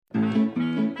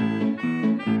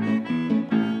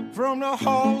From the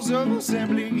halls of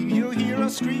assembly, you'll hear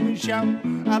us scream and shout.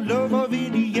 Our love of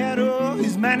Indiana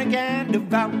is manic and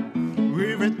devout.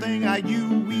 Everything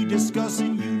IU we discuss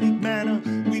in unique manner.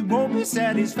 We won't be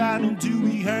satisfied until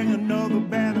we hang another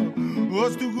banner.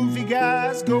 Us two goofy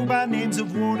guys go by names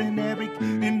of Ward and Eric.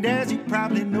 And as you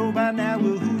probably know by now,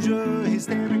 we're Hoosier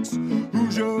Hysterics.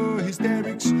 Hoosier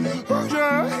Hysterics.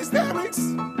 Hoosier Hysterics.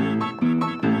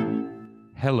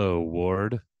 Hello,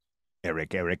 Ward.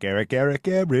 Eric. All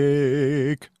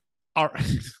right.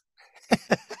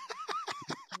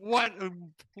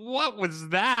 What was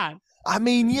that? I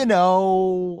mean,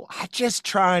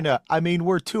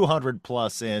 we're 200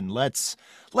 plus in. Let's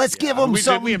give them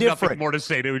something we have different. Nothing more to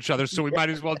say to each other, so we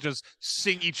might as well just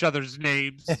sing each other's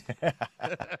names.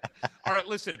 All right,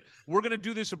 listen, we're going to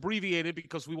do this abbreviated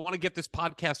because we want to get this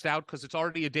podcast out because it's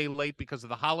already a day late because of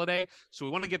the holiday. So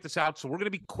we want to get this out. So we're going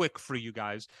to be quick for you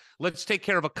guys. Let's take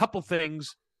care of a couple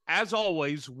things. As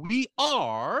always, we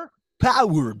are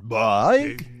powered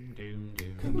by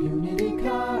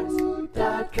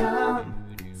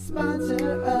CommunityCars.com,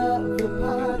 sponsor of the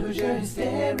pod, Hoosier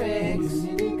Hysterics.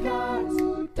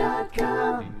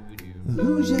 CommunityCars.com,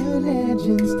 Hoosier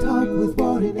Legends talk with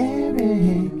Ward and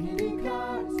Eric.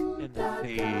 and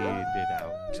fade it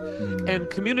out. And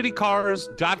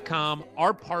CommunityCars.com,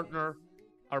 our partner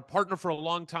for a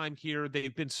long time here.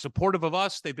 They've been supportive of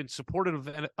us. They've been supportive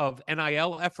of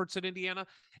NIL efforts in Indiana.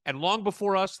 And long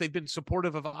before us, they've been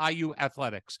supportive of IU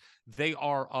athletics. They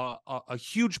are a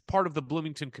huge part of the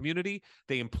Bloomington community.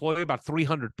 They employ about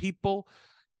 300 people.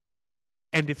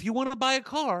 And if you want to buy a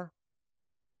car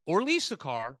or lease a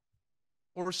car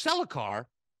or sell a car,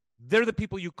 they're the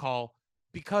people you call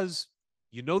because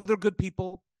you know they're good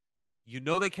people. You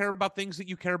know they care about things that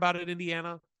you care about in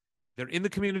Indiana. They're in the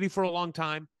community for a long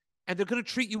time. And they're going to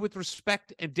treat you with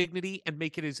respect and dignity and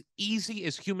make it as easy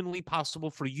as humanly possible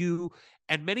for you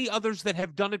and many others that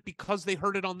have done it because they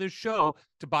heard it on this show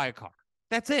to buy a car.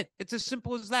 That's it. It's as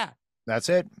simple as that. That's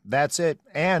it.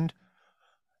 And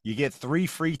you get 3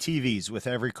 free TVs with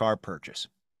every car purchase.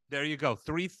 There you go.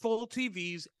 3 full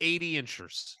TVs, 80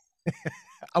 inchers.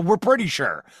 We're pretty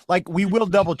sure. Like, we will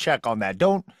double check on that.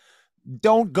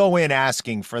 Don't go in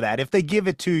asking for that. If they give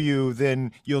it to you,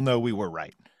 then you'll know we were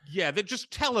right. Yeah, then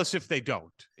just tell us if they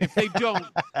don't. If they don't,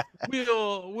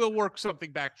 we'll work something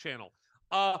back channel.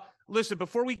 Listen,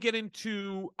 before we get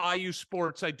into IU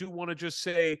sports, I do want to just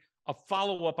say a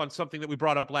follow-up on something that we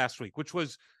brought up last week, which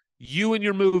was you and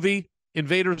your movie,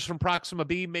 Invaders from Proxima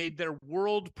B, made their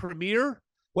world premiere.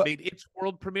 Made its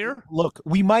world premiere. Look,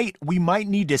 we might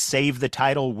need to save the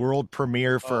title world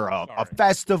premiere for a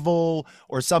festival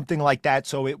or something like that.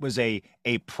 So it was a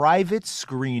private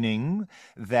screening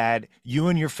that you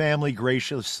and your family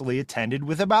graciously attended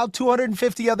with about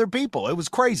 250 other people. It was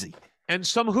crazy. And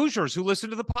some Hoosiers who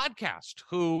listened to the podcast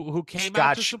who came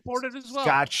out to support it as well.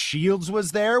 Scott Shields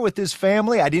was there with his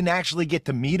family. I didn't actually get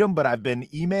to meet him, but I've been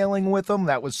emailing with him.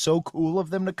 That was so cool of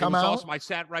them to come out. Awesome. I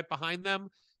sat right behind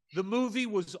them. The movie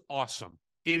was awesome.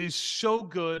 It is so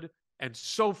good and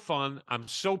so fun. I'm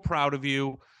so proud of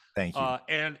you. Thank you.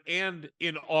 And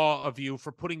in awe of you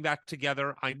for putting that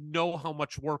together. I know how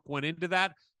much work went into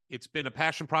that. It's been a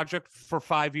passion project for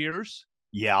 5 years.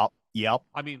 Yep.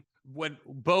 I mean, when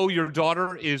Bo, your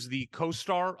daughter, is the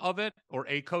co-star of it or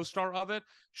a co-star of it,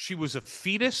 she was a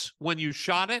fetus when you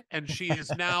shot it, and she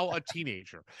is now a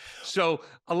teenager. So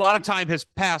a lot of time has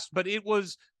passed, but it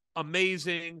was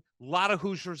amazing. A lot of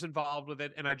Hoosiers involved with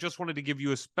it, and I just wanted to give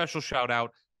you a special shout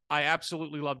out. I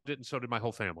absolutely loved it, and so did my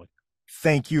whole family.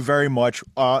 Thank you very much.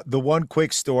 The one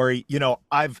quick story,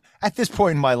 I've at this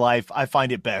point in my life, I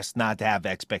find it best not to have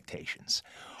expectations.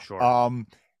 Sure.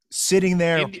 Sitting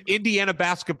there, Indiana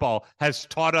basketball has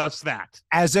taught us that.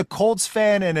 As a Colts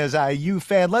fan and as a IU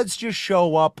fan, let's just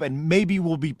show up and maybe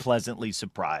we'll be pleasantly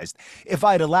surprised. If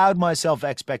I'd allowed myself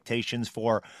expectations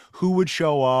for who would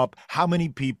show up, how many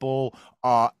people,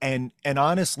 and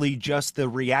honestly, just the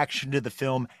reaction to the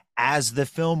film as the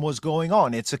film was going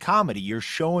on. It's a comedy. You're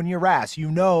showing your ass.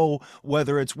 You know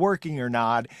whether it's working or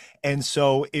not. And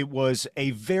so it was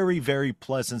a very, very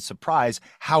pleasant surprise.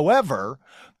 However,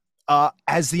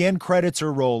 as the end credits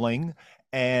are rolling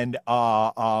and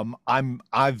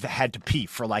I've had to pee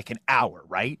for like an hour,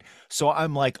 right? So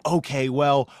I'm like, okay,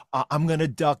 well, I'm going to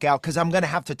duck out because I'm going to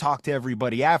have to talk to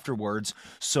everybody afterwards.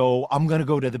 So I'm going to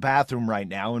go to the bathroom right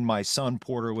now. And my son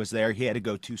Porter was there. He had to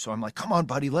go too. So I'm like, come on,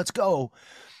 buddy, let's go.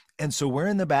 And so we're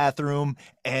in the bathroom,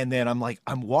 and then I'm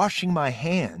washing my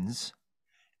hands,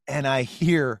 and I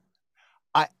hear,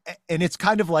 and it's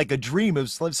kind of like a dream. It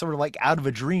was sort of like out of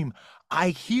a dream. I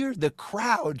hear the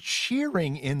crowd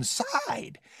cheering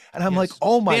inside, and I'm like,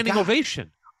 oh my God. Standing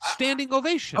ovation. standing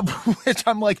ovation. Which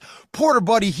I'm like, Porter,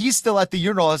 buddy, he's still at the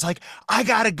urinal. I was like, I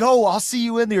gotta go. I'll see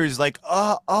you in there. He's like,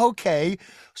 okay.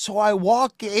 So I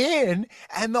walk in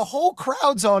and the whole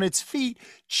crowd's on its feet,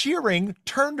 cheering,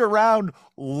 turned around,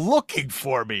 looking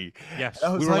for me. Yes.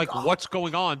 We We were like, what's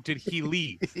going on? Did he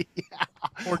leave? Yeah.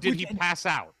 Or did he pass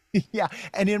out? Yeah.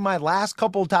 And in my last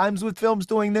couple times with films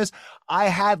doing this, I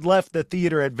had left the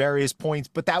theater at various points,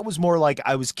 but that was more like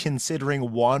I was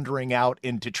considering wandering out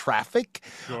into traffic.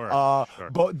 Sure.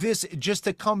 But this, just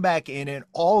to come back in and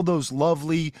all those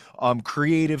lovely,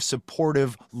 creative,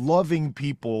 supportive, loving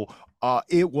people,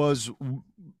 it was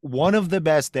one of the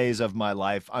best days of my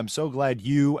life. I'm so glad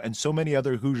you and so many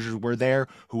other Hoosiers were there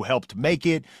who helped make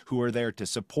it, who were there to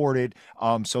support it.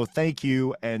 So thank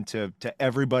you, and to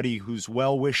everybody who's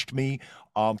well wished me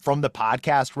from the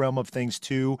podcast realm of things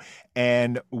too.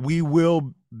 And we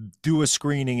will do a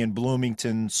screening in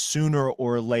Bloomington sooner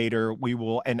or later. We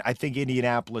will, and I think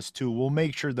Indianapolis too. We'll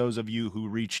make sure those of you who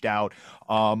reached out,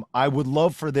 I would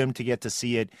love for them to get to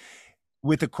see it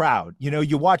with a crowd. You know,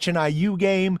 you watch an IU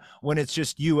game when it's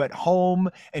just you at home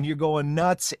and you're going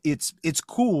nuts. It's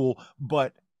cool,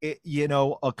 but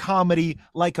a comedy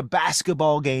like a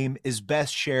basketball game is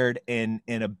best shared in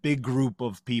a big group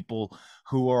of people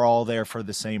who are all there for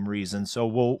the same reason.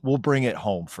 So we'll bring it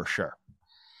home for sure.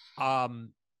 All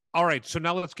right, so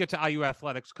now let's get to IU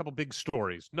athletics. A couple big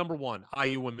stories. Number one,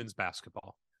 IU women's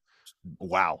basketball.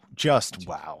 Wow, just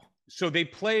wow. So they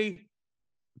play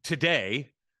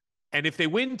today. And if they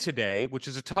win today, which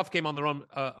is a tough game on the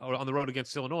road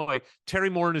against Illinois, Terry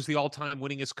Morin is the all-time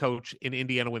winningest coach in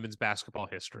Indiana women's basketball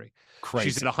history. Crazy.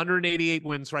 She's at 188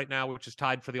 wins right now, which is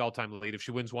tied for the all-time lead. If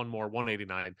she wins one more,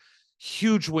 189.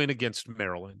 Huge win against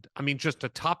Maryland. I mean, just a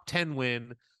top 10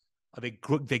 win.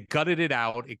 They gutted it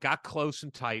out. It got close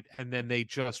and tight, and then they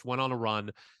just went on a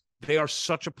run. They are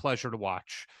such a pleasure to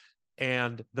watch.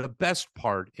 And the best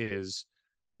part is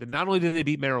that not only did they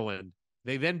beat Maryland,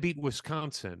 they then beat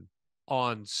Wisconsin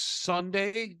on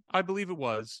Sunday, I believe it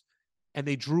was, and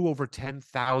they drew over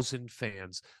 10,000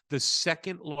 fans, the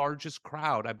second largest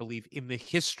crowd, I believe, in the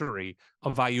history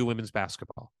of IU women's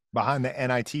basketball. Behind the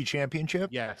NIT championship?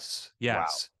 Yes. Wow.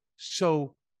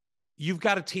 So you've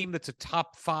got a team that's a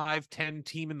top 5-10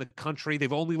 team in the country.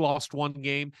 They've only lost one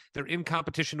game. They're in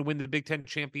competition to win the Big Ten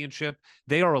championship.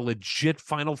 They are a legit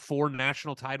Final Four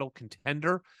national title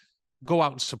contender. Go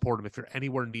out and support them if you're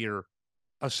anywhere near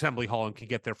Assembly Hall and can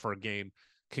get there for a game.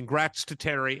 Congrats to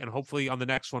Terry, and hopefully on the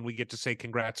next one we get to say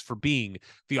congrats for being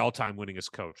the all-time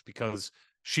winningest coach, because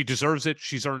she deserves it.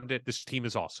 She's earned it. This team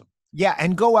is awesome. Yeah,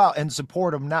 and go out and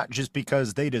support them, not just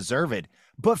because they deserve it,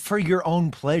 but for your own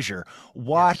pleasure.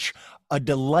 Watch a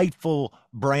delightful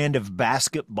brand of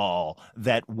basketball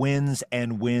that wins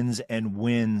and wins and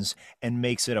wins and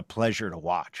makes it a pleasure to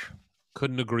watch.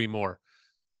 Couldn't agree more.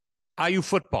 IU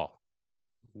football.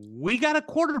 We got a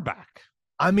quarterback.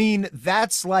 I mean,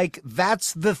 that's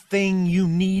the thing you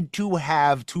need to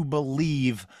have to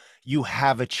believe you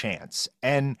have a chance.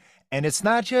 And it's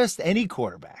not just any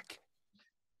quarterback.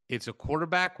 It's a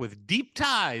quarterback with deep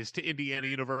ties to Indiana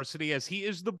University, as he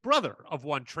is the brother of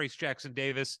one Trace Jackson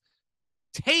Davis,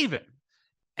 Taven.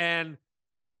 And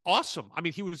awesome. I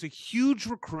mean, he was a huge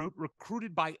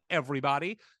recruited by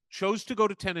everybody, chose to go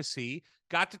to Tennessee,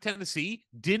 got to Tennessee,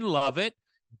 didn't love it,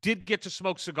 did get to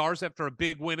smoke cigars after a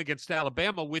big win against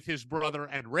Alabama with his brother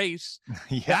and Race.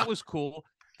 Yeah. That was cool.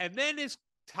 And then as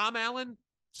Tom Allen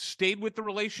stayed with the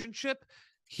relationship,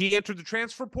 he entered the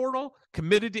transfer portal,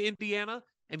 committed to Indiana,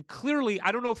 and clearly,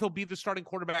 I don't know if he'll be the starting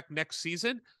quarterback next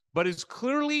season, but is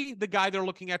clearly the guy they're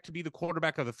looking at to be the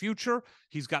quarterback of the future.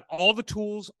 He's got all the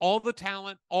tools, all the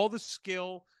talent, all the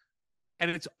skill,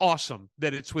 and it's awesome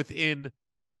that it's within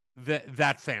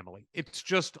that family. It's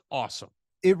just awesome.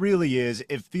 It really is.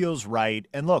 It feels right.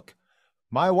 And look,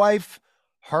 my wife,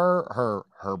 her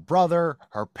brother,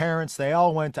 her parents, they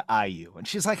all went to IU. And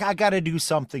she's like, I got to do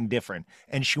something different.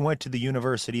 And she went to the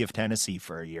University of Tennessee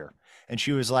for a year. And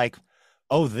she was like,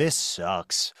 oh, this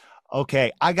sucks.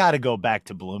 Okay, I got to go back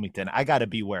to Bloomington. I got to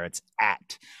be where it's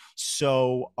at.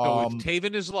 So if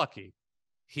Taven is lucky,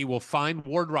 he will find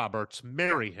Ward Roberts,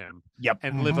 marry him,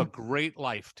 and live a great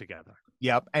life together.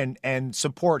 Yep, and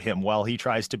support him while he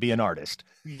tries to be an artist.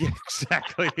 Yeah,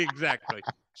 exactly.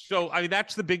 So, I mean,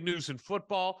 that's the big news in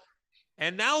football.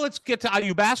 And now let's get to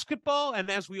IU basketball. And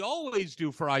as we always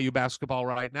do for IU basketball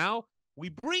right now, we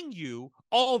bring you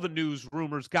all the news,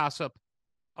 rumors, gossip,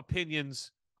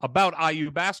 opinions about IU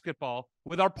basketball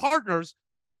with our partners.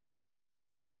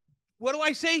 What do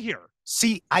I say here?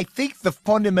 See, I think the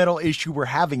fundamental issue we're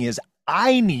having is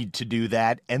I need to do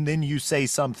that, and then you say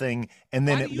something, and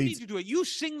then Why it do you leads. need to do it? You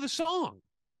sing the song.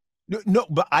 No,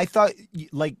 but I thought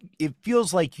like it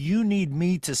feels like you need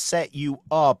me to set you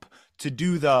up to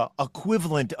do the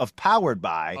equivalent of powered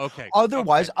by. Okay.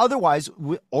 Okay. Otherwise,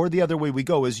 or the other way we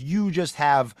go is you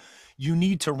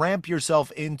need to ramp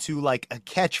yourself into like a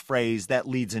catchphrase that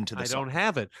leads into the I song. don't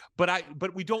have it,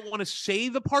 but we don't want to say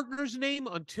the partner's name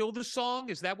until the song.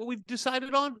 Is that what we've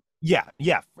decided on?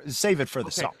 Yeah, save it for the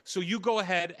Okay. song. So you go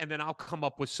ahead and then I'll come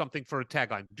up with something for a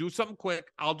tagline. Do something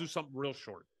quick. I'll do something real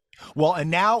short. Well, and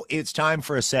now it's time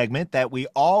for a segment that we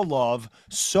all love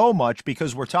so much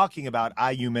because we're talking about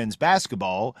IU men's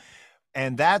basketball,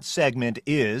 and that segment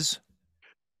is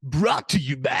Brought to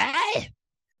you by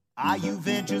IU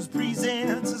Ventures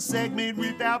presents a segment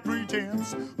without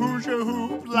pretense. Hoosier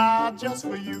Hoopla just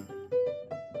for you.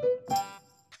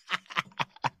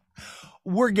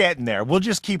 We're getting there. We'll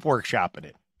just keep workshopping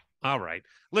it. All right.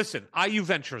 Listen, IU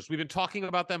Ventures, we've been talking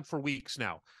about them for weeks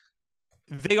now.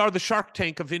 They are the Shark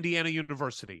Tank of Indiana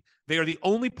University. They are the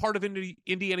only part of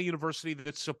Indiana University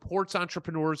that supports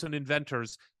entrepreneurs and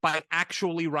inventors by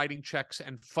actually writing checks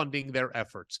and funding their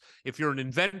efforts. If you're an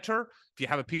inventor, if you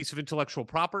have a piece of intellectual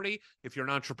property, if you're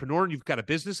an entrepreneur and you've got a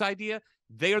business idea,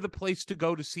 they are the place to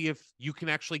go to see if you can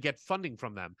actually get funding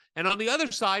from them. And on the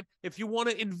other side, if you want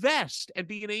to invest and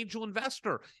be an angel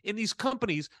investor in these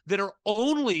companies that are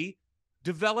only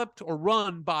developed or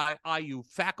run by IU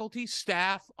faculty,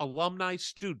 staff, alumni,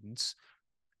 students,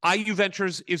 IU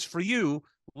Ventures is for you.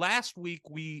 Last week,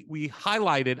 we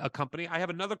highlighted a company. I have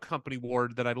another company,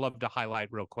 Ward, that I'd love to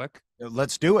highlight real quick.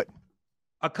 Let's do it.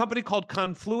 A company called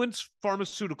Confluence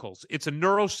Pharmaceuticals. It's a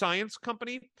neuroscience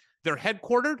company. They're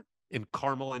headquartered in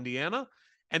Carmel, Indiana,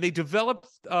 and they develop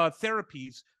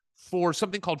therapies for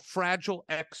something called Fragile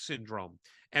X syndrome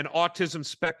and autism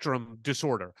spectrum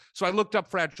disorder. So I looked up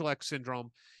Fragile X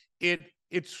syndrome.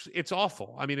 It's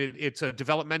awful. I mean, it's a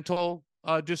developmental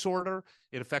disorder.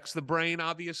 It affects the brain,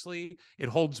 obviously. It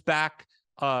holds back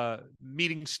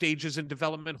meeting stages in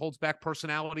development, holds back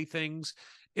personality things.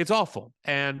 It's awful.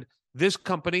 And this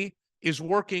company is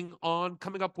working on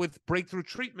coming up with breakthrough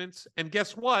treatments. And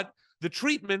guess what? The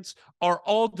treatments are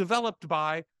all developed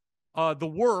by the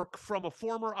work from a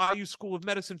former IU School of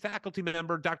Medicine faculty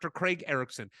member, Dr. Craig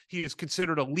Erickson. He is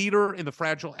considered a leader in the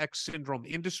Fragile X syndrome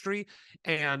industry.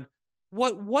 And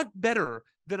what better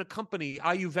than a company,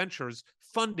 IU Ventures,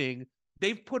 funding?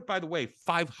 They've put, by the way,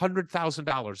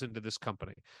 $500,000 into this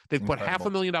company. They've put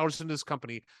 $500,000 into this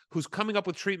company who's coming up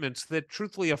with treatments that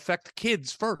truthfully affect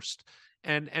kids first.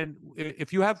 And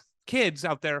if you have kids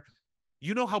out there,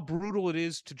 you know how brutal it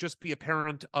is to just be a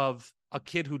parent of a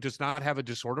kid who does not have a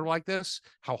disorder like this,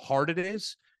 how hard it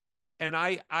is. And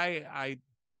my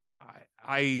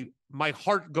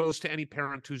heart goes to any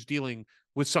parent who's dealing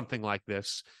with something like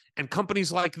this. And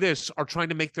companies like this are trying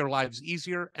to make their lives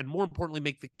easier and, more importantly,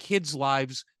 make the kids'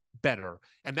 lives better.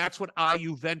 And that's what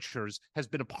IU Ventures has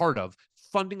been a part of,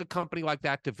 funding a company like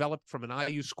that developed from an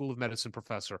IU School of Medicine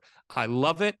professor. I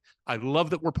love it. I love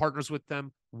that we're partners with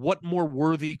them. What more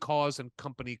worthy cause and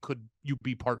company could you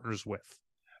be partners with?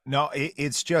 No,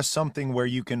 it's just something where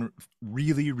you can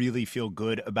really, really feel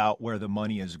good about where the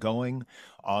money is going.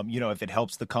 If it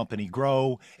helps the company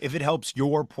grow, if it helps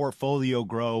your portfolio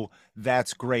grow,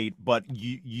 that's great. But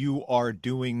you are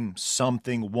doing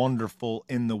something wonderful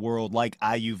in the world, like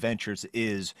IU Ventures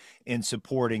is, in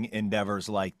supporting endeavors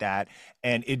like that.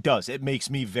 And it does. It makes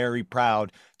me very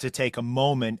proud to take a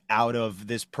moment out of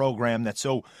this program that's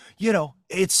so,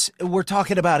 we're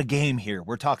talking about a game here.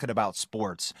 We're talking about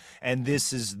sports. And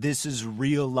this is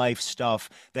real life stuff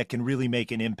that can really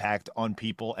make an impact on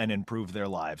people and improve their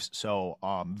lives. So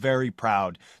very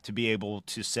proud to be able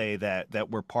to say that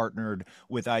we're partnered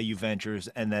with IU Ventures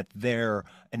and that they're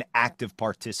an active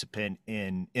participant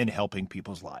in helping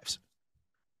people's lives.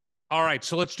 All right,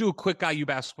 so let's do a quick IU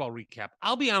basketball recap.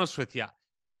 I'll be honest with you.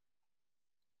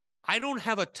 I don't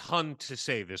have a ton to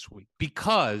say this week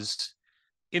because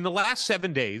in the last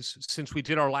 7 days since we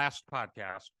did our last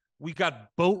podcast, we got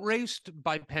boat raced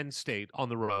by Penn State on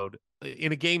the road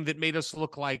in a game that made us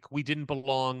look like we didn't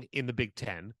belong in the Big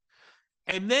Ten.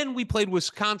 And then we played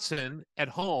Wisconsin at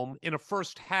home in a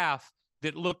first half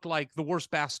that looked like the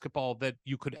worst basketball that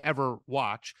you could ever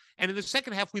watch. And in the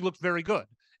second half, we looked very good.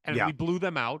 And we blew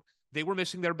them out. They were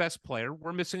missing their best player.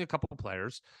 We're missing a couple of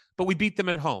players, but we beat them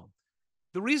at home.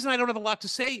 The reason I don't have a lot to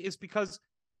say is because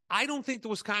I don't think the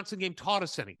Wisconsin game taught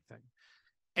us anything.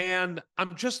 And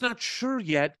I'm just not sure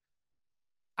yet.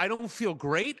 I don't feel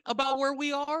great about where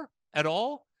we are at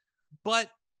all, but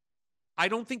I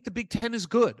don't think the Big Ten is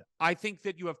good. I think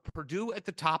that you have Purdue at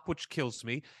the top, which kills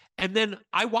me. And then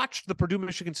I watched the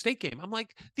Purdue-Michigan State game. I'm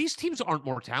like, these teams aren't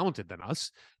more talented than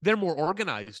us. They're more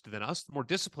organized than us, more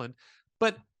disciplined.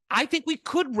 But I think we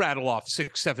could rattle off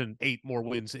 6, 7, 8 more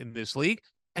wins in this league.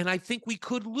 And I think we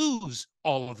could lose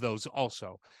all of those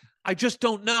also. I just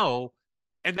don't know.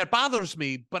 And that bothers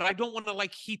me, but I don't want to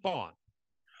like heap on.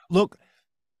 Look,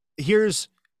 here's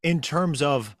in terms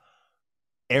of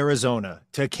Arizona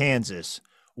to Kansas,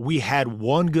 we had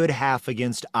one good half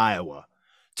against Iowa,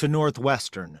 to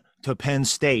Northwestern, to Penn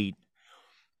State,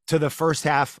 to the first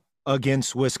half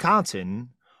against Wisconsin,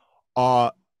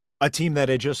 a team that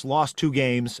had just lost 2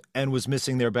 games and was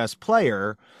missing their best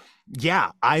player.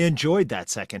 Yeah, I enjoyed that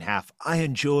second half. I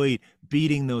enjoyed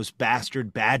beating those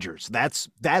bastard Badgers.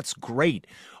 That's great.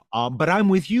 But I'm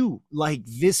with you. Like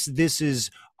this is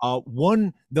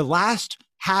the last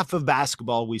half of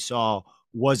basketball we saw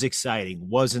was exciting,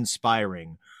 was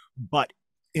inspiring, but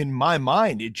in my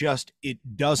mind, it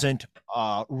doesn't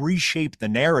reshape the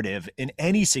narrative in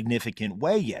any significant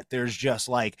way yet. There's just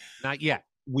like not yet.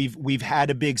 We've had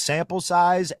a big sample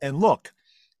size, and look,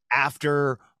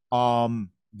 after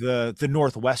the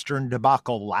Northwestern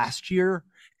debacle last year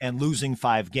and losing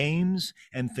 5 games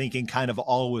and thinking kind of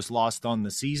all was lost on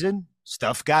the season,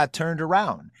 stuff got turned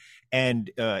around.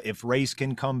 And if Race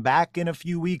can come back in a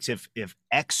few weeks, if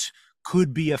X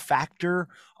could be a factor,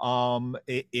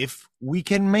 if we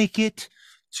can make it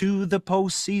to the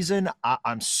postseason,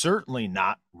 I'm certainly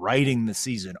not writing the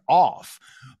season off.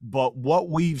 But what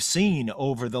we've seen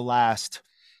over the last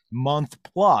month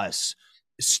plus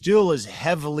still is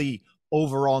heavily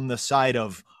over on the side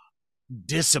of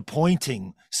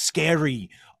disappointing, scary.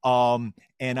 And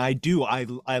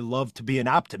I love to be an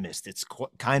optimist. It's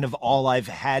kind of all I've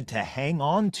had to hang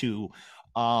on to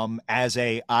as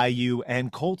a IU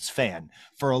and Colts fan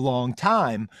for a long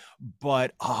time.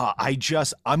 But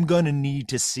I'm going to need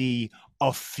to see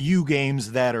a few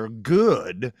games that are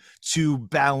good to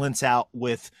balance out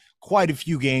with quite a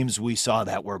few games we saw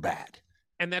that were bad.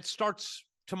 And that starts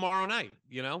tomorrow night,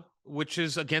 which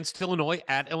is against Illinois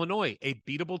at Illinois, a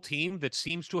beatable team that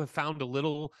seems to have found a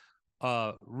little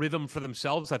rhythm for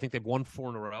themselves. I think they've won 4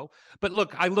 in a row. But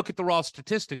look, I look at the raw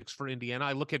statistics for Indiana.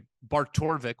 I look at Bart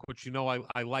Torvik, which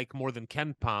I like more than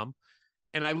Ken Pom.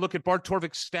 And I look at Bart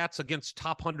Torvik's stats against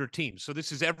top 100 teams. So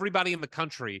this is everybody in the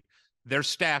country, their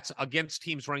stats against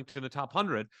teams ranked in the top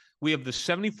 100. We have the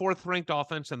 74th ranked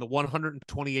offense and the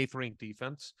 128th ranked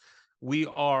defense. We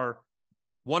are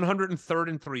 103rd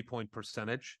in three-point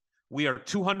percentage. We are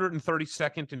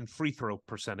 232nd in free throw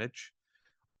percentage.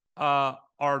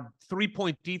 Our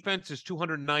three-point defense is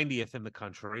 290th in the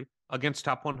country against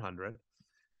top 100.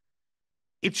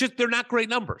 It's just they're not great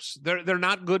numbers. They're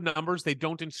not good numbers. They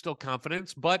don't instill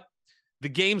confidence, but the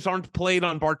games aren't played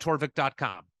on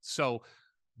bartorvik.com. So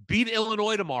beat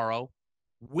Illinois tomorrow,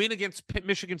 win against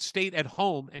Michigan State at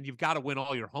home, and you've got to win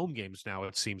all your home games now,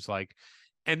 it seems like.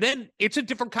 And then it's a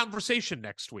different conversation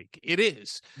next week. It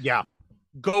is. Yeah.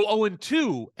 Go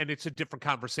 0-2, and it's a different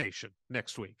conversation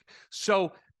next week.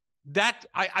 So that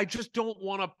I just don't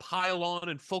want to pile on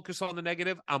and focus on the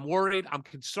negative. I'm worried. I'm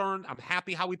concerned. I'm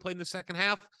happy how we played in the second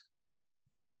half.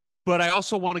 But I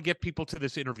also want to get people to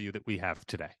this interview that we have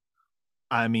today.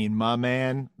 I mean, my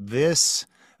man,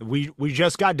 we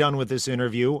just got done with this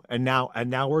interview, and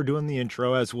now we're doing the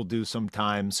intro, as we'll do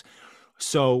sometimes.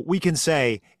 So we can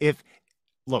say,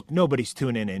 look, nobody's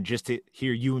tuning in just to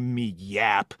hear you and me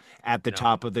yap at the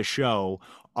top of the show.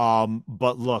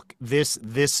 But look, this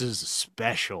is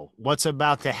special. What's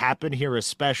about to happen here is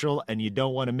special, and you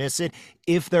don't want to miss it.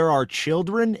 If there are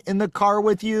children in the car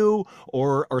with you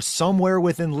or somewhere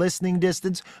within listening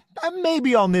distance,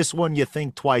 maybe on this one you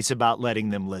think twice about letting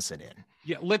them listen in.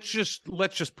 Yeah, let's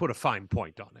just put a fine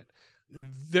point on it.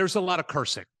 There's a lot of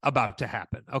cursing about to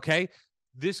happen, okay?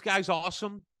 This guy's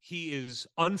awesome. He is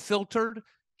unfiltered.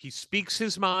 He speaks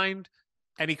his mind,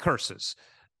 and he curses.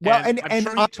 Well, and I'm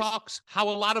sure he talks how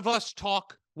a lot of us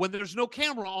talk when there's no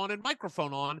camera on and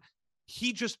microphone on.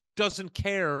 He just doesn't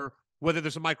care whether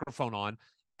there's a microphone on.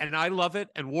 And I love it,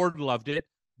 and Ward loved it.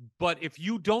 But if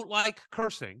you don't like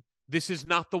cursing, this is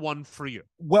not the one for you.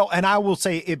 Well, and I will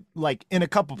say it, like in a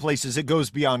couple places, it goes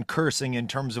beyond cursing in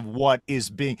terms of what is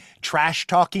being trash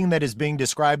talking that is being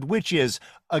described, which is,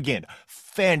 again,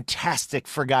 fantastic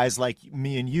for guys like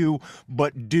me and you.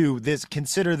 But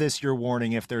consider this your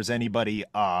warning if there's anybody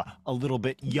a little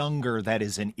bit younger that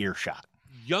is in earshot.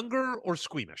 Younger or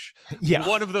squeamish. Yeah.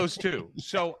 One of those two.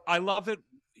 So I love it.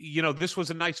 This was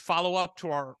a nice follow-up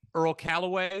to our Earl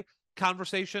Calloway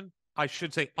conversation. I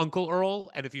should say Uncle Earl,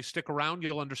 and if you stick around,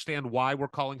 you'll understand why we're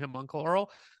calling him Uncle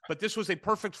Earl. But this was a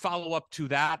perfect follow-up to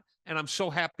that, and I'm so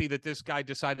happy that this guy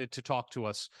decided to talk to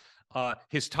us.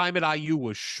 His time at IU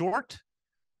was short,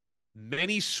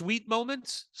 many sweet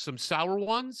moments, some sour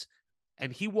ones,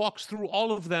 and he walks through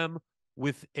all of them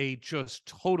with a just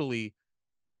totally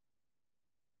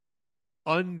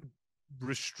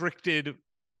unrestricted,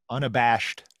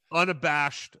 Unabashed.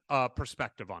 unabashed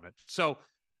perspective on it. So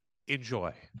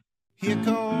enjoy. Here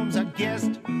comes our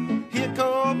guest. Here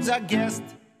comes our guest.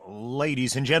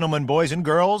 Ladies and gentlemen, boys and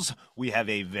girls, we have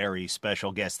a very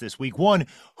special guest this week. One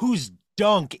whose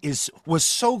dunk was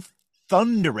so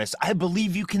thunderous, I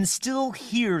believe you can still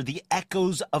hear the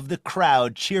echoes of the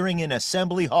crowd cheering in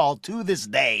Assembly Hall to this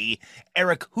day.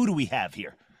 Eric, who do we have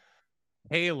here?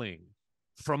 Hailing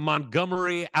from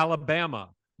Montgomery, Alabama,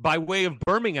 by way of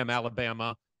Birmingham,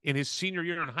 Alabama, in his senior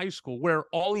year in high school, where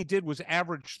all he did was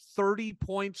average 30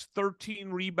 points,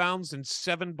 13 rebounds, and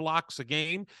 7 blocks a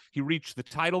game. He reached the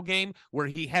title game where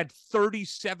he had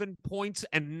 37 points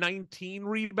and 19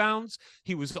 rebounds.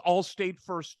 He was all-state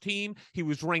first team. He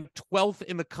was ranked 12th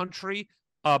in the country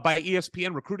by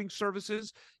ESPN Recruiting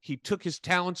Services. He took his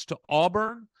talents to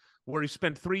Auburn, where he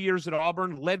spent 3 years at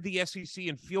Auburn, led the SEC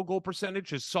in field goal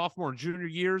percentage his sophomore and junior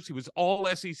years. He was all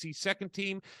SEC second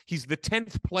team. He's the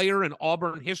 10th player in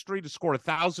Auburn history to score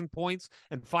 1,000 points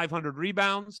and 500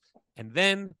 rebounds. And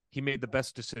then he made the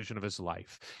best decision of his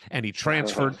life. And he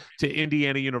transferred to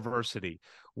Indiana University,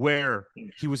 where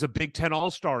he was a Big Ten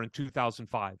All-Star in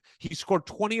 2005. He scored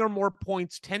 20 or more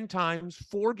points 10 times,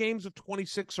 4 games with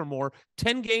 26 or more,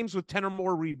 10 games with 10 or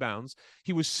more rebounds.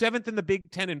 He was 7th in the Big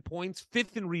Ten in points,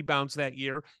 5th in rebounds that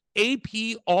year,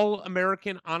 AP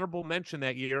All-American honorable mention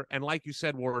that year. And like you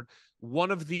said, Ward, one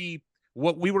of the,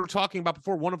 what we were talking about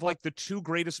before, one of like the 2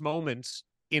 greatest moments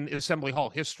in Assembly Hall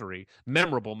history,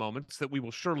 memorable moments that we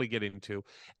will surely get into.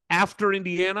 After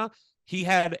Indiana, he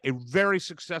had a very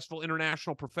successful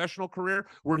international professional career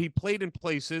where he played in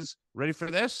places, ready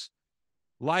for this,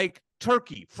 like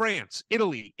Turkey, France,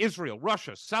 Italy, Israel,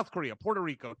 Russia, South Korea, Puerto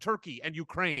Rico, Turkey, and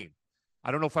Ukraine.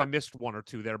 I don't know if I missed 1 or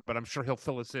 2 there, but I'm sure he'll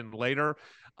fill us in later.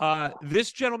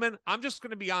 This gentleman, I'm just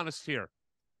going to be honest here.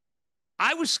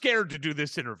 I was scared to do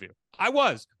this interview. I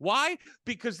was. Why?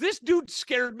 Because this dude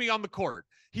scared me on the court.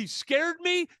 He scared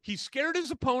me. He scared his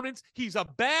opponents. He's a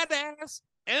badass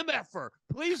MFer.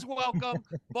 Please welcome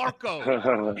Marco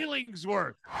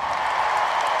Killingsworth.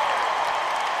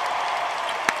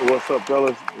 What's up,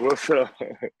 fellas? What's up?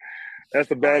 That's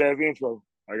a badass intro.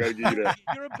 I gotta give you that.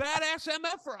 You're a badass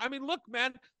MFer. I mean, look,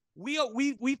 man,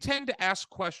 we tend to ask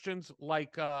questions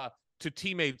like to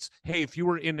teammates, hey, if you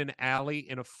were in an alley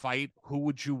in a fight, who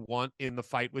would you want in the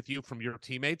fight with you from your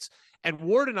teammates? And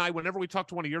Ward and I, whenever we talk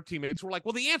to one of your teammates, we're like,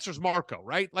 well, the answer is Marco,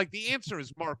 right? Like the answer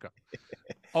is Marco.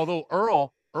 Although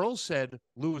Earl said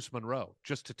Lewis Monroe,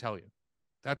 just to tell you.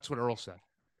 That's what Earl said.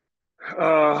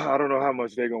 I don't know how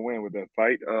much they're gonna win with that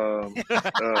fight.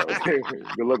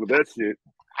 Good luck with that shit.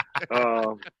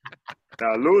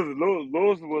 Now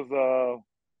Lewis was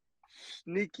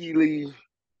sneakily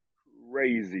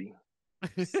crazy.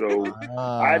 So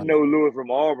I know Lewis from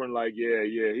Auburn. Like, yeah,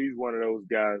 he's one of those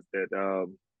guys that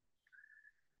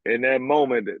in that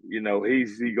moment, you know,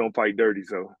 he's gonna fight dirty.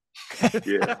 So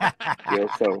yeah.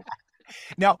 So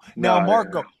now,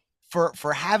 Marco,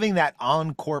 for having that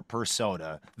on-court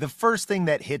persona, the first thing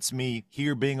that hits me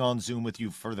here being on Zoom with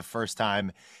you for the first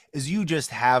time is you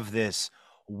just have this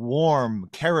warm,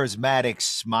 charismatic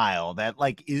smile that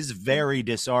like is very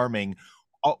disarming.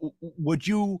 Would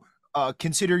you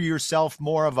consider yourself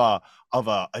more of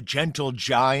a gentle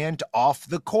giant off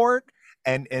the court,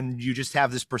 and you just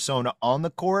have this persona on the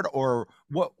court, or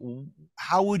what?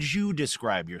 How would you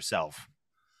describe yourself?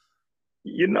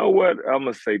 You know what? I'm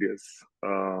gonna say this.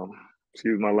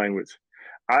 Excuse my language.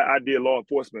 I did law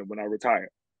enforcement when I retired.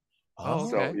 Oh,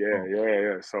 so okay.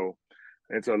 yeah. So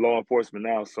into law enforcement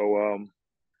now. So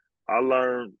I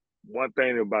learned one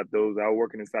thing about those. I was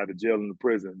working inside the jail and the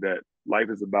prison that life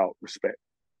is about respect.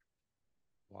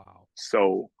 Wow.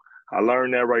 So I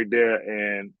learned that right there,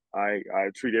 and I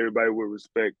treat everybody with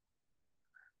respect.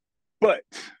 But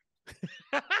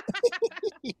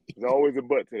there's always a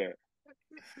but to that.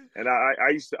 And I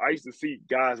used to see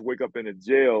guys wake up in a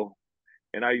jail,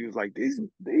 and I was like, these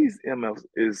MFs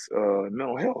is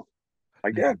mental health,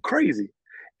 like they're crazy.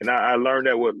 And I learned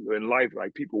that in life,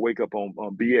 like people wake up on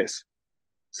BS.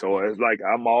 So it's like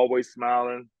I'm always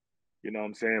smiling, you know what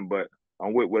I'm saying? But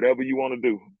I'm with whatever you want to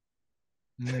do.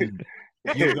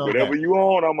 Whatever you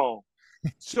on, I'm on.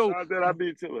 So that I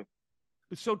be chilling.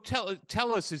 So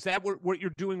tell us, is that what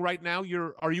you're doing right now?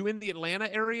 Are you in the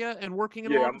Atlanta area and working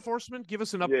in law enforcement? Give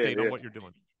us an update on what you're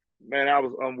doing. Man,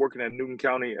 I'm working at Newton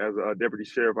County as a deputy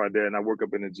sheriff out there, and I work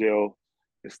up in the jail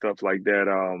and stuff like that.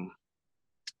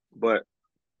 But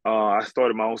I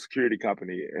started my own security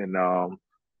company and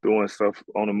doing stuff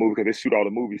on the movie because they shoot all the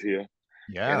movies here.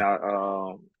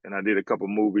 Yeah. And I did a couple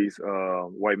movies.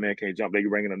 White Man Can't Jump. They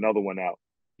bringing another one out.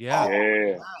 Yeah. Oh,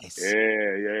 Yeah, nice.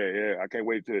 yeah. I can't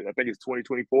wait to. I think it's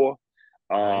 2024.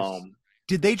 Nice.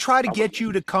 Did they try to I'm a, get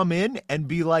you to come in and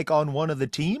be like on one of the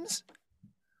teams?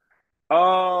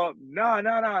 no.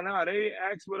 They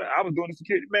asked what I was doing the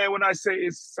security. Man, when I say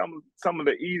it's some of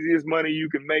the easiest money you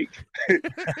can make,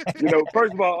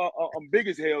 first of all, I'm big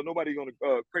as hell. Nobody gonna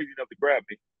crazy enough to grab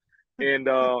me, and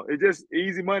it's just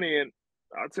easy money. And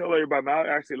I tell everybody, man,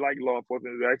 I actually like law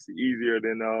enforcement. It's actually easier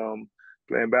than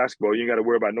playing basketball. You ain't got to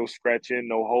worry about no scratching,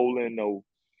 no holding, no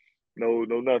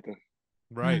nothing. Hmm.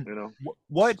 Right.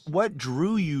 What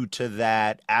drew you to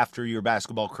that after your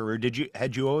basketball career?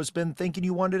 Had you always been thinking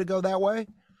you wanted to go that way?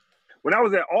 When I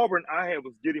was at Auburn,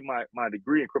 was getting my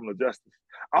degree in criminal justice.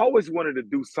 I always wanted to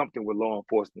do something with law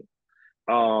enforcement.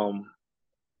 Um,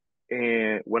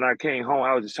 and when I came home,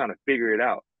 I was just trying to figure it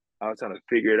out. I was trying to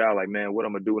figure it out, like, man, what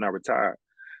I'm gonna do when I retire.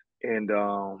 And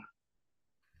I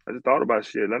just thought about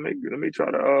shit. Let me try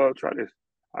this.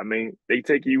 I mean, they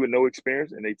take you with no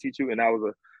experience and they teach you. And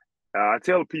I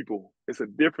tell people it's a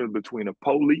difference between a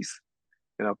police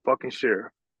and a fucking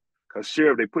sheriff. Because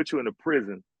sheriff, they put you in a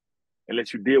prison and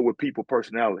let you deal with people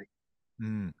personality.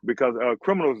 Mm. Because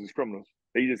criminals is criminals.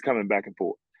 They just coming back and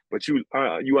forth. But you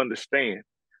understand.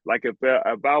 Like if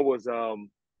I was an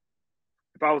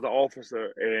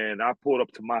officer and I pulled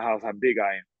up to my house, how big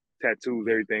I am, tattoos,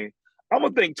 Yeah. everything, I'm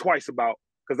gonna think twice about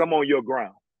because I'm on your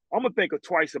ground. I'm gonna think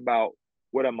twice about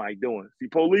what am I doing. See,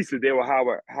 police they will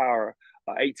hire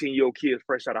an 18-year-old kid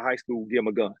fresh out of high school, give him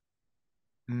a gun.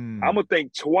 I'm Mm. gonna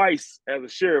think twice as a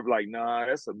sheriff, like, nah,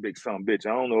 that's a big son of a bitch. I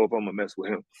don't know if I'm gonna mess with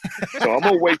him. So I'm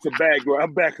gonna wait to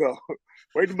I'm back up.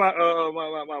 Wait to my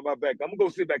back. I'm gonna go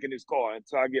sit back in this car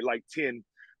until I get like 10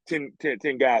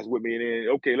 guys with me, and then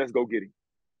okay, let's go get him.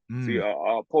 See,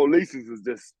 Mm. police is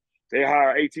just they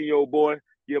hire an 18-year-old boy,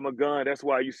 give him a gun. That's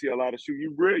why you see a lot of shoot.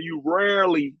 You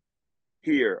rarely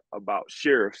hear about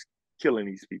sheriffs killing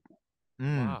these people.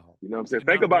 Mm. Wow. You know what I'm saying? Did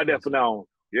Think not about that realize for that. now on.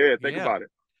 Yeah, think Yeah. about it.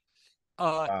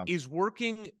 Wow. Is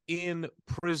working in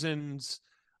prisons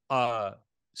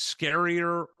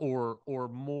scarier or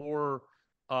more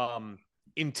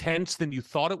intense than you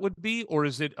thought it would be, or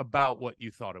is it about what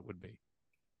you thought it would be?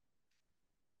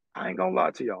 I ain't gonna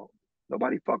lie to y'all.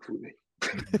 Nobody fucks with me.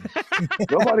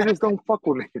 Nobody just don't fuck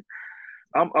with me.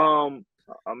 I'm I'm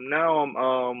now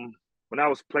I'm when I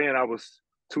was playing I was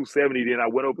 270, then I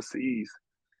went overseas.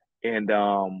 And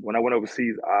when I went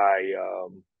overseas, I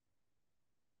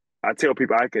tell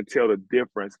people I can tell the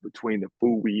difference between the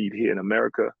food we eat here in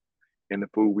America and the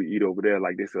food we eat over there.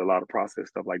 Like this is a lot of processed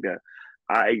stuff like that.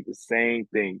 I ate the same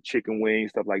thing, chicken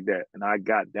wings, stuff like that. And I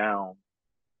got down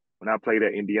when I played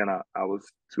at Indiana, I was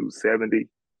 270.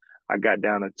 I got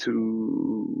down to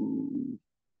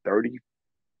 230.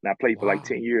 And I played for like Wow.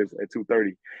 10 years at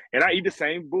 230. And I eat the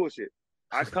same bullshit.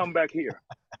 I come back here.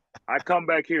 I come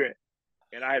back here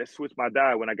and I had to switch my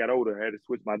diet when I got older. I had to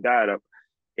switch my diet up.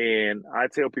 And I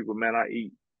tell people, man, I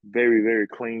eat very, very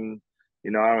clean. I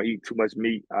don't eat too much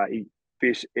meat. I eat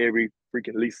fish every freaking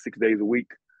at least 6 days a week.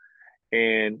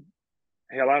 And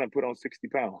hell, I done put on 60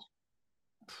 pounds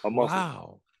of muscle.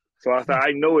 Wow. So I said,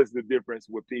 I know it's the difference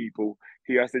with people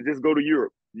here. I said, just go to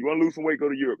Europe. You want to lose some weight, go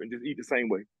to Europe and just eat the same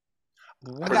way. I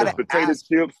From the gotta Wow. potato ask,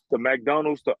 chips to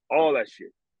McDonald's to all that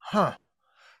shit. huh?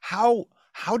 How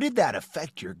did that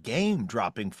affect your game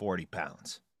dropping 40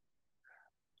 pounds?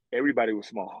 Everybody was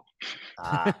small.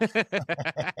 Ah.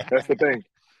 That's the thing.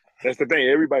 That's the thing.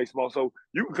 Everybody's small. So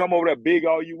you can come over there big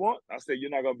all you want. I said,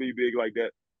 you're not going to be big like that.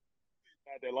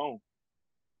 Not that long.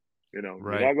 You're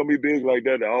Right. not going to be big like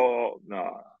that. Oh,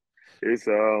 nah. It's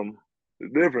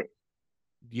different.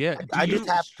 Yeah. Do I just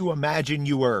you have to imagine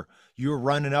you were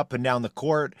running up and down the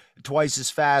court twice as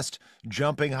fast,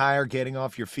 jumping higher, getting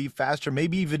off your feet faster,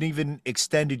 maybe even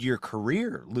extended your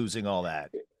career losing all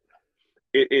that.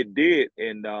 It did.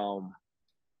 And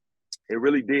it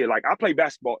really did. Like I play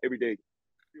basketball every day.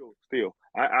 Still.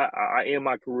 I in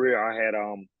my career, I had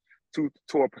two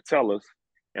torn patellas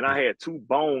and I had two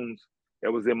bones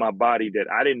that was in my body that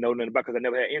I didn't know nothing about because I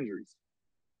never had injuries.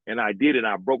 And I did it.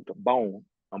 I broke the bone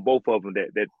on both of them.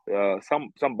 That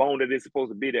some bone that is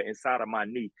supposed to be there inside of my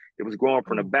knee. It was growing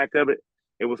from the back of it.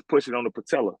 It was pushing on the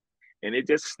patella, and it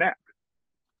just snapped.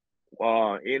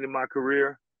 Ended my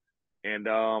career, and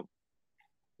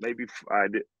maybe I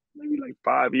did maybe like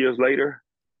 5 years later.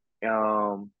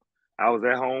 I was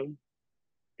at home,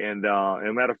 and as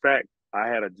a matter of fact, I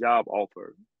had a job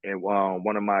offer, and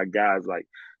one of my guys like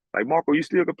Marco, you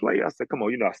still could play? I said, come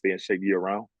on, I stay in shape year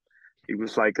round. He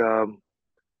was like, come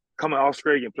an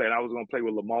Australian play, and I was gonna play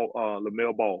with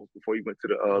Lamel Ball before he went to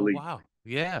the Oh league. wow.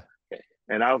 Yeah.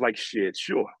 And I was like, shit,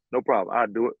 sure, no problem, I'll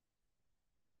do it.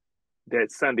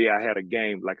 That Sunday, I had a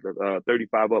game, like a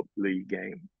 35 up league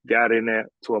game. Got in there,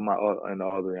 tore my in the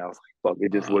other end. I was like, fuck,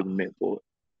 it just wasn't meant for it.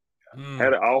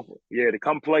 Had an offer, yeah, to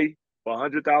come play for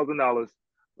 $100,000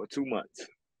 for 2 months.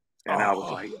 And I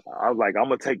was like, I'm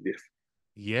gonna take this.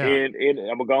 Yeah. And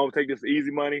I'm gonna go and take this easy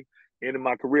money. Into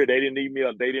my career, they didn't need me.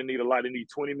 They didn't need a lot. They need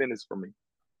 20 minutes from me.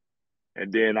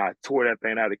 And then I tore that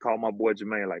thing out. They called my boy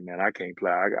Jermaine, like, man, I can't play.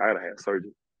 I gotta have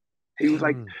surgery. He was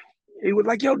like,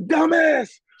 yo, dumbass,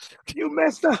 you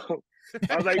messed up.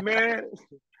 I was like, man,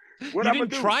 what you I'm gonna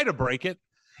didn't do? try to break it.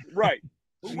 Right.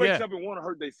 Who wakes up and want to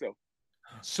hurt themselves?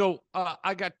 So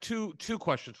I got two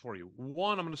questions for you.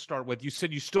 One, I'm going to start with, you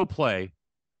said you still play.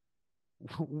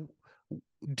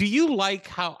 Do you like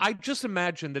how, I just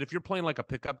imagine that if you're playing like a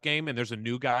pickup game and there's a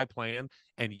new guy playing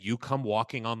and you come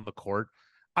walking on the court,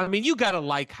 I mean, you got to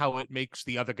like how it makes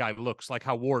the other guy looks, like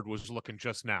how Ward was looking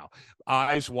just now.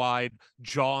 Eyes wide,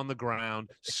 jaw on the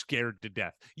ground, scared to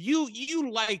death.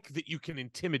 You like that you can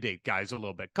intimidate guys a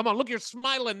little bit. Come on, look, you're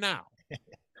smiling now.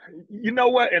 You know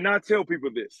what? And I tell people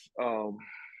this. My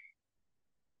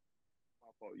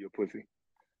fault, you're a pussy.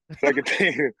 Second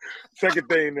thing,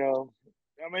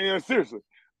 I mean, seriously.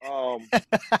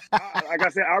 Like I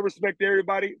said, I respect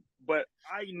everybody, but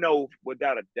I know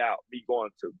without a doubt, me going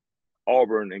to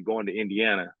Auburn and going to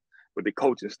Indiana with the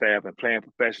coaching staff and playing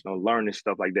professional, learning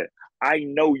stuff like that, I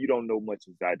know you don't know much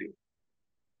as I do.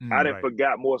 I done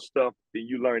forgot more stuff than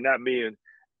you learned. Not being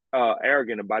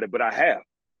arrogant about it, but I have.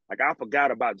 Like, I forgot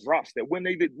about drops that when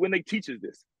they teach us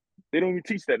this, they don't even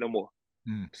teach that no more.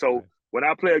 So when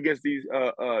I play against these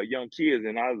young kids,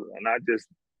 and I just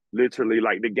literally,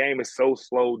 like, the game is so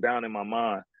slowed down in my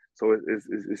mind, so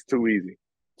it's too easy,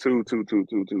 too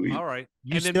easy. All right.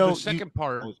 The second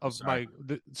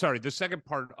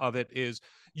part of it is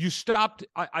you stopped.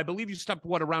 I believe you stopped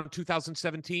around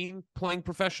 2017 playing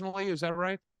professionally. Is that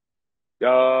right?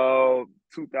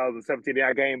 2017.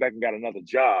 I came back and got another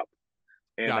job,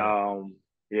 and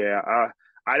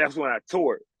that's when I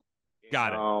toured.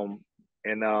 Got it.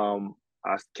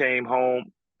 I came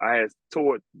home. I had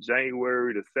toured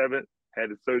January the 7th, had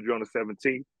the surgery on the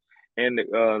 17th. And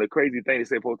the crazy thing, they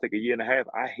said supposed to take a year and a half.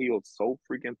 I healed so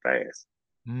freaking fast.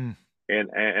 And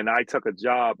I took a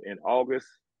job in August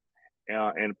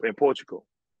in Portugal.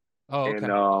 Oh, okay.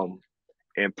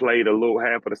 And played a little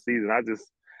half of the season.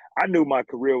 I knew my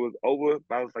career was over,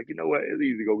 but I was like, you know what? It's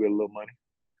easy to go get a little money.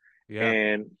 Yeah.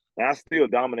 And I still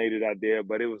dominated out there,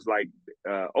 but it was like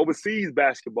overseas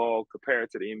basketball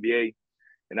compared to the NBA.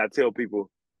 And I tell people,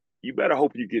 you better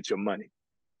hope you get your money.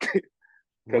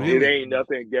 Because it ain't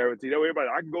nothing guaranteed. Everybody,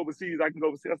 I can go overseas. That's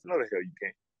another hell you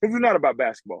can't. This is not about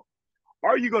basketball.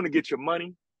 Are you going to get your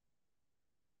money?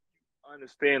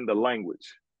 Understand the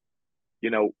language. You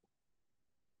know,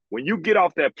 when you get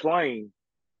off that plane,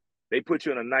 they put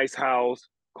you in a nice house,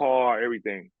 car,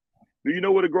 everything. Do you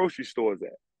know where the grocery store is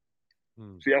at?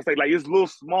 See, I say, like, it's little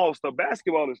small stuff.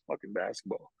 Basketball is fucking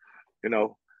basketball, you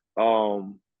know.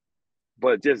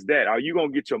 But just that, are you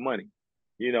gonna get your money?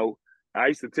 You know, I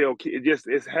used to tell kids,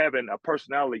 it's having a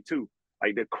personality too.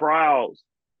 Like the crowds,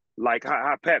 like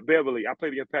how Pat Beverly. I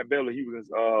played against Pat Beverly. He was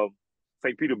in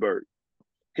St. Petersburg.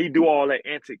 He do all that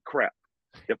antic crap.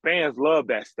 The fans love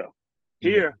that stuff.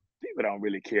 Here, people don't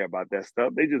really care about that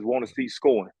stuff. They just want to see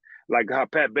scoring. Like how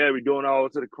Pat Beverly doing all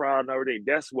to the crowd and everything.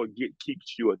 That's what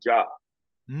keeps you a job.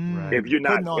 If you're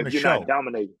not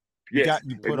dominating. Yes,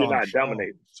 if you're not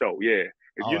dominating. So yeah.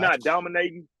 If you're not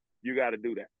dominating, you got to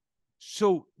do that.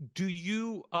 So do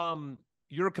you,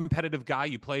 you're a competitive guy.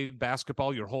 You played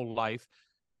basketball your whole life,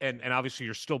 and obviously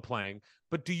you're still playing.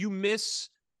 But do you miss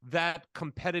that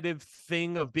competitive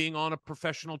thing of being on a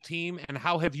professional team? And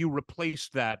how have you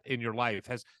replaced that in your life?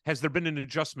 Has there been an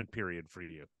adjustment period for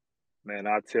you? Man,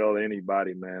 I tell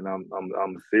anybody, man,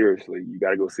 I'm seriously, you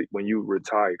got to go see when you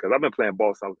retire. Because I've been playing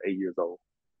ball since I was 8 years old.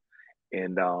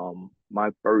 And my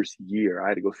first year, I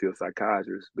had to go see a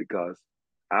psychiatrist because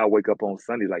I wake up on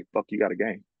Sunday like, fuck, you got a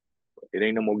game. It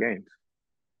ain't no more games.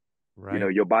 Right. You know,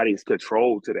 your body is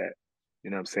controlled to that.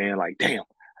 You know what I'm saying? Like, damn,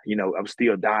 you know, I'm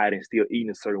still dieting, still eating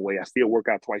a certain way. I still work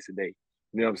out twice a day.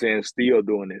 You know what I'm saying? Still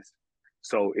doing this.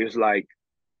 So it's like,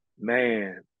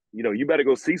 man, you know, you better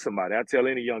go see somebody. I tell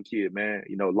any young kid, man,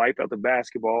 you know, life after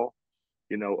basketball,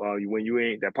 you know, when you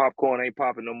ain't, that popcorn ain't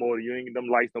popping no more, you ain't get them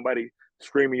lights, nobody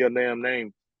screaming your damn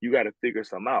name, you got to figure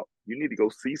something out. You need to go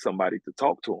see somebody to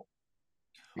talk to them,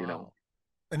 you know.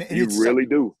 And you really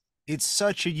do. It's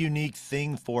such a unique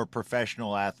thing for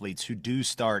professional athletes who do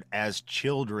start as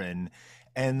children,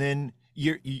 and then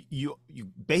you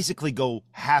basically go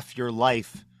half your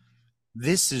life.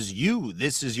 This is you.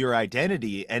 This is your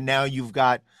identity, and now you've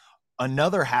got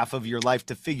another half of your life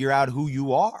to figure out who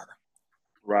you are.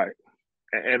 Right.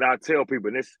 And I tell people,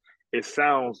 and it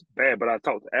sounds bad, but I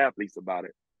talk to athletes about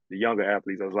it, the younger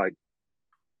athletes. I was like,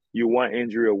 you're one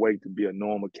injury away to be a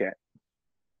normal cat.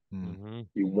 Mm-hmm.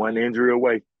 You're one injury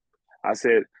away. I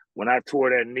said, when I tore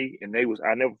that knee, and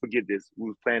I never forget this.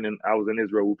 I was in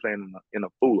Israel, we were playing in a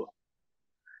Fula.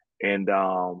 And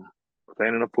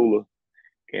playing in a Fula,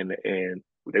 and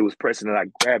they was pressing it. I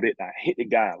grabbed it, and I hit the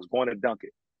guy. I was going to dunk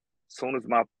it. As soon as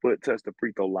my foot touched the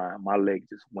free throw line, my leg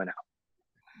just went out.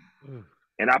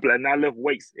 And I lift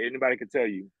weights. Anybody can tell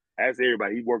you. Ask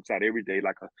everybody. He works out every day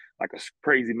like a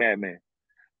crazy madman.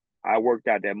 I worked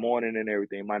out that morning and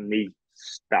everything. My knee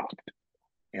stopped,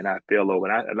 and I fell over.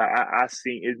 And I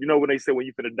seen it. You know when they say when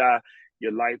you finna die,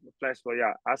 your life flash for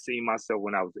you. I seen myself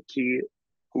when I was a kid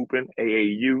hooping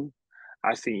AAU.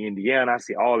 I seen Indiana. I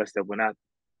see all that stuff when I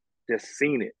just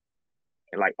seen it,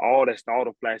 and like all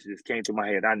the flashes just came to my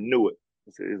head. I knew it.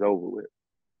 I said, it's over with.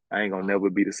 I ain't gonna never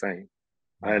be the same.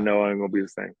 I know I ain't gonna be the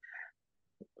same.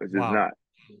 It's just not.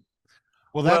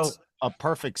 Well, that's a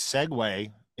perfect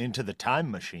segue into the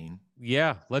time machine.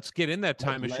 Yeah, let's get in that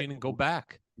time machine and go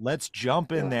back. Let's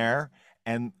jump in there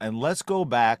and let's go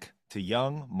back to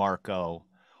young Marco.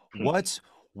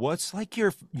 What's like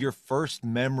your first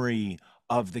memory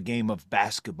of the game of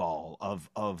basketball,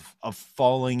 of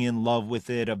falling in love with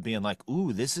it, of being like,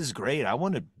 ooh, this is great. I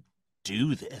want to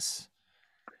do this.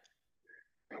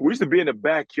 We used to be in the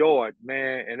backyard,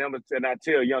 man, and I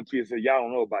tell young kids that y'all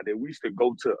don't know about that. We used to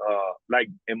go to like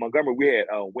in Montgomery, we had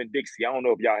Winn-Dixie. I don't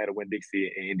know if y'all had a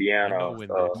Winn-Dixie in Indiana. I know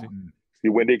Winn-Dixie.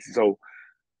 Winn-Dixie. So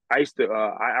I used to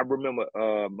I remember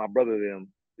my brother them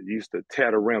used to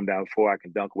tear the rim down before I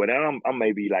can dunk with it. And I'm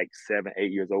maybe like 7,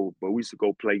 8 years old, but we used to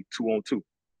go play 2-on-2.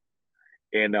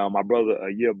 And my brother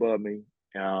a year above me,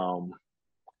 I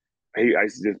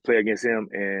used to just play against him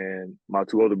and my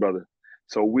two older brothers.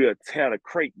 So we'll tear the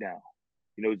crate down,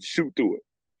 shoot through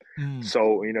it.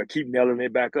 So, keep nailing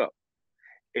it back up.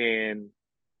 And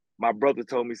my brother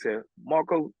told me, said,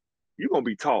 Marco, you're going to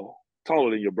be taller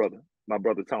than your brother, my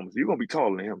brother Thomas. You're going to be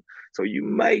taller than him. So you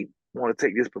may want to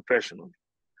take this professional.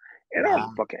 And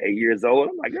I'm fucking 8 years old.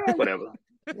 I'm like, yeah, whatever.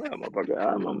 I'm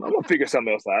going to figure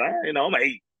something else out. I'm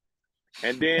 8.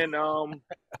 And then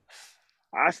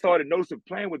I started noticing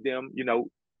playing with them, because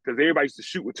everybody used to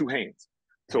shoot with 2 hands.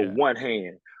 To one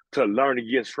hand, to learn to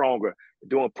get stronger,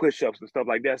 doing push-ups and stuff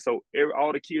like that. So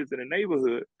all the kids in the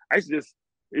neighborhood, it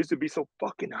used to be so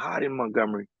fucking hot in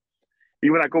Montgomery.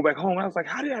 Even when I go back home, I was like,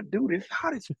 how did I do this?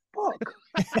 Hot as fuck.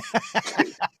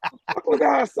 What was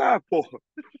I outside for?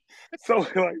 So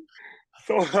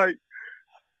like,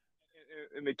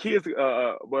 and the kids,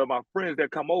 my friends that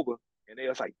come over, and they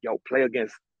was like, yo, play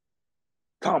against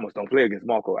Thomas, don't play against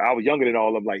Marco. I was younger than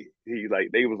all of them.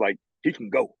 They was like, he can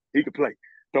go, he can play.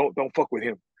 Don't fuck with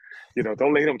him.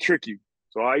 Don't let him trick you.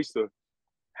 So I used to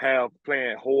have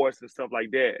playing horse and stuff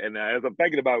like that. And as I'm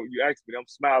thinking about it, you asked me, I'm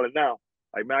smiling now.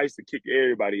 Like, man, I used to kick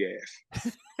everybody's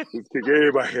ass.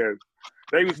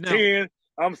 They was 10,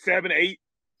 I'm 7, 8.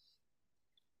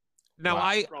 Now,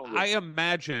 I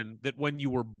imagine that when you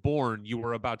were born, you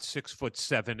were about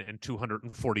 6'7" and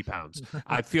 240 pounds.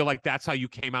 I feel like that's how you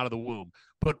came out of the womb.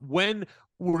 But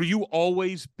were you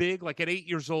always big? Like at 8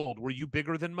 years old, were you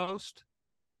bigger than most?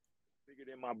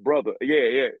 Bigger than my brother.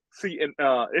 Yeah. See, and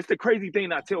it's the crazy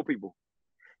thing I tell people.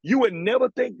 You would never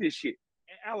think this shit.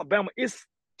 In Alabama, it's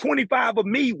 25 of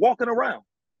me walking around.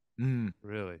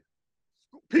 Really?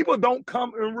 People don't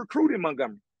come and recruit in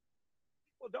Montgomery.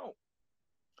 People don't.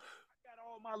 I got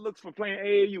all my looks for playing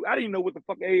AAU. I didn't even know what the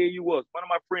fuck AAU was. One of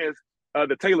my friends,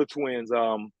 the Taylor twins,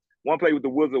 one played with the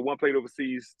Wizards, one played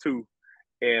overseas too.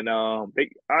 And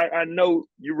I know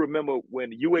you remember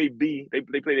when UAB, they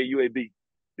played at UAB.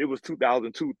 It was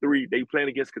 2002-03. They playing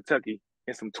against Kentucky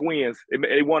and some twins.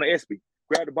 They won an ESPY.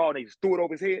 Grabbed the ball and they just threw it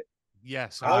over his head.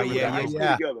 Yes. All of them went to high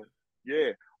school together.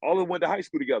 Yeah. All of them went to high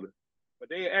school together. But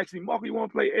they asked me, Marco, you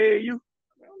want to play AAU?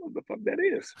 I don't know what the fuck that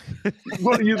is.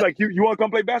 you want to come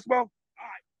play basketball? All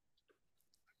right.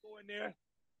 I go in there.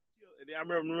 And then I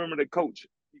remember the coach.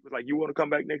 He was like, you want to come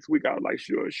back next week? I was like,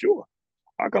 sure.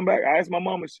 I come back. I asked my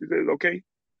mama. She says, okay.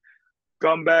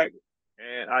 Come back.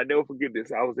 And I never forget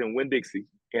this. I was in Winn-Dixie,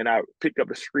 and I picked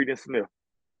up a street in Smith.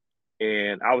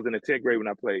 And I was in the 10th grade when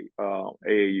I played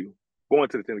AAU, going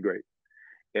to the 10th grade.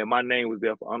 And my name was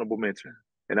there for honorable mention.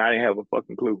 And I didn't have a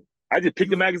fucking clue. I just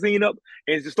picked the magazine up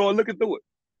and just started looking through it.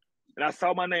 And I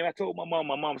saw my name. I told my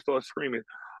mom started screaming,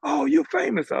 oh, you're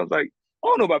famous. I was like, I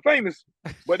don't know about famous,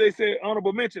 but they said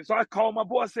honorable mention. So I called my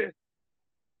boy. I said,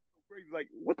 like,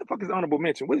 what the fuck is honorable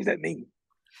mention? What does that mean?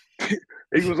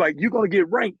 He was like, you're going to get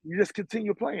ranked. You just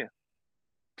continue playing.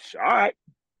 All right.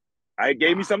 I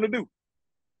gave me something to do.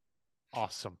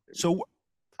 Awesome. So,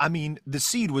 I mean, the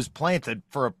seed was planted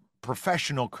for a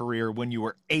professional career when you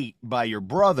were 8 by your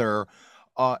brother.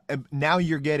 And now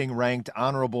you're getting ranked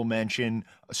honorable mention,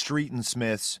 Street and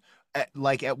Smiths.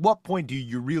 At what point do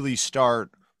you really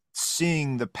start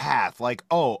seeing the path? Like,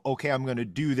 oh, okay, I'm going to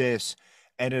do this,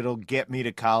 and it'll get me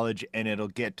to college, and it'll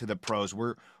get to the pros.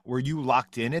 Were you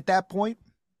locked in at that point?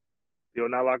 Still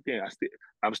not locked in.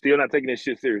 I'm still not taking this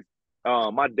shit serious.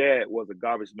 My dad was a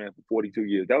garbage man for 42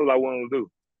 years. That was what I wanted to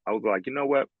do. I was like, you know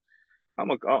what? I'm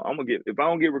gonna get, if I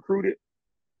don't get recruited,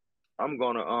 I'm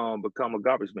gonna become a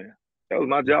garbage man. That was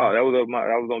my job. I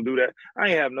was gonna do that. I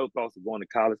ain't have no thoughts of going to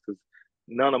college because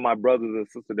none of my brothers and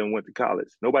sisters then went to college.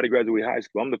 Nobody graduated high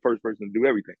school. I'm the first person to do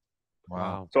everything.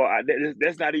 Wow. So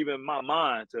that's not even my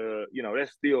mind to,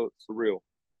 that's still surreal.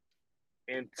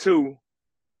 And two,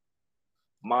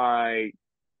 my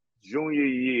junior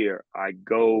year, I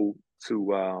go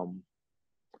to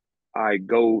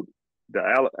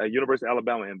the University of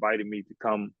Alabama invited me to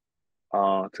come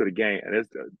to the game. And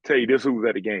tell you this, who was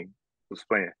at the game was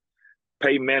playing.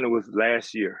 Peyton Manning was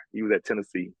last year. He was at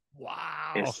Tennessee.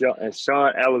 Wow. And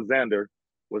Sean Alexander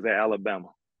was at Alabama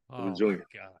as a junior.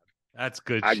 My God. That's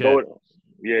good I shit.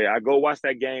 go watch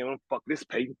that game. I'm fuck this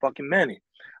Peyton fucking Manning.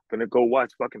 I'm gonna go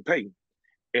watch fucking Peyton.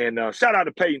 And shout out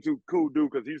to Peyton too, cool dude,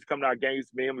 because he used to come to our games.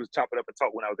 Me and him was chopping up and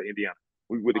talk when I was at Indiana.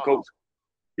 We with the coach.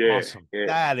 Yeah, Awesome. yeah,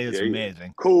 That is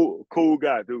amazing. Cool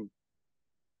guy, dude.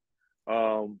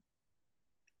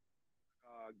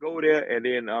 Go there, and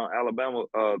then Alabama.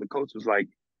 The coach was like,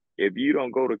 if you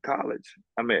don't go to college,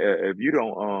 if you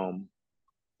don't want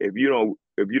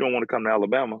to come to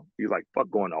Alabama, he's like, fuck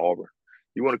going to Auburn.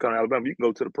 You want to come to Alabama, you can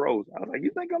go to the pros. I was like,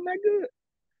 you think I'm that good?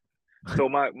 So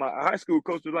my high school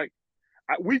coach was like,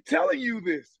 we telling you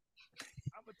this.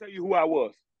 I'm gonna tell you who I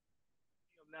was.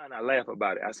 Now and I laugh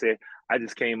about it. I said, I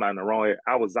just came out in the wrong area.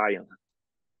 I was Zion.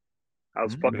 I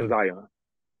was fucking Zion.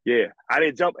 Yeah, I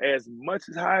didn't jump as much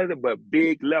as high, but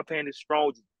big, left-handed,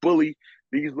 strong, bully.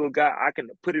 These little guys, I can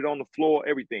put it on the floor,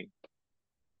 everything.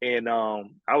 And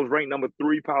I was ranked number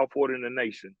 3 power forward in the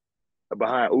nation,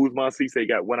 behind Uzman Cisse,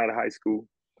 got one out of high school.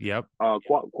 Yep.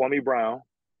 Kwame Brown.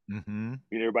 Mm-hmm.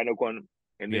 Everybody know Kwame.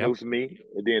 And then Yep. it was me.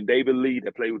 And then David Lee,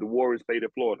 that played with the Warriors, played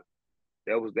at Florida.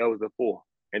 That was the 4.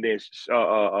 And then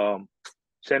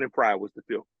Shannon Pryor was the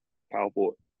 5th power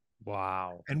forward.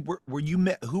 Wow. And who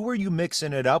were you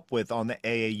mixing it up with on the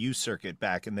AAU circuit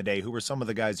back in the day? Who were some of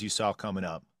the guys you saw coming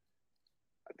up?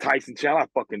 Tyson Chandler, I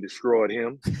fucking destroyed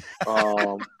him.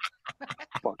 I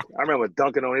remember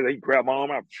dunking on him. He grabbed my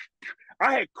arm.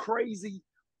 I had crazy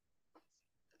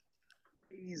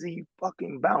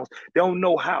fucking bounce. They don't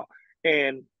know how.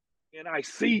 And I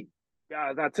see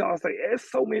guys, I say, there's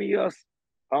so many of us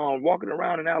walking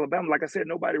around in Alabama. Like I said,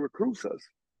 nobody recruits us.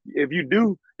 If you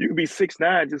do, you can be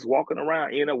 6'9", just walking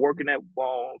around, end up working at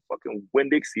fucking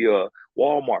Winn-Dixie or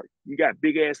Walmart. You got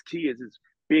big ass kids, it's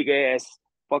big ass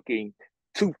fucking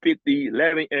 250, in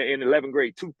 11th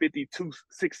grade, 250,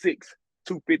 266,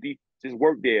 250, just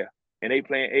work there. And they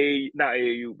playing not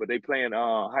AAU, but they playing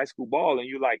high school ball, and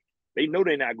you like, they know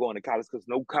they're not going to college because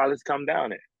no college come down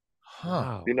there.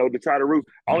 Huh. To try to root.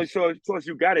 Only choice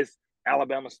you got is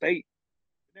Alabama State.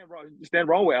 Stand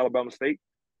wrong with Alabama State.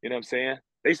 You know what I'm saying?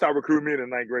 They start recruiting me in the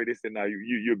 9th grade. They said, "No,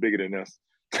 you're bigger than us."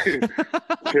 yeah.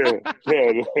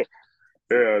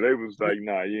 They was like,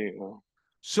 "Nah, you ain't."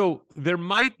 So there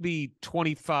might be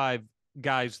 25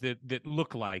 guys that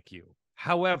look like you.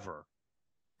 However,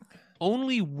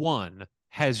 only one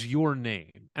has your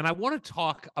name, and I want to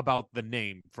talk about the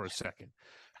name for a second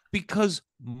because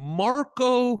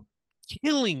Marco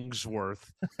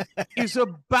Killingsworth is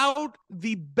about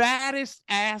the baddest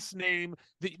ass name.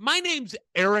 My name's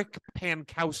Eric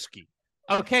Pankowski.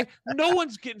 Okay, no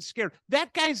one's getting scared.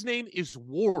 That guy's name is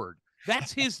Ward.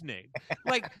 That's his name.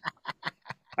 Like,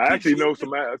 I actually know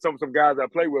some guys I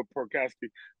played with. Pankowski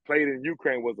played in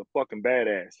Ukraine, was a fucking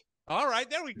badass. All right,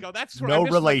 there we go. That's where no I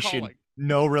missed relation. My calling.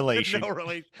 No relation. No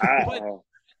relation.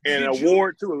 And a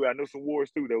Ward too. I know some Wards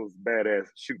too that was badass.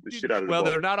 Shoot the shit out of the ball.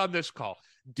 Well, they're not on this call.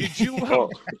 Did you?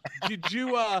 Did you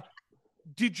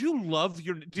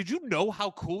know how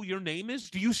cool your name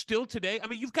is? Do you still today? I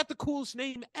mean, you've got the coolest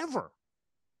name ever.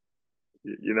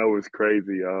 It's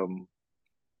crazy.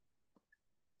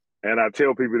 And I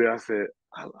tell people that I said,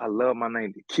 I love my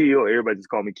name, Kill. Everybody just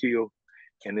call me Kill.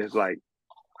 And it's like,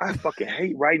 I fucking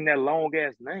hate writing that long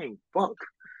ass name. Fuck.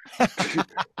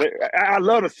 I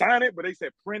love to sign it, but they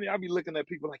said print it. I'll be looking at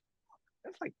people like,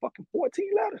 that's like fucking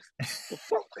 14 letters. The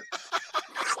fuck?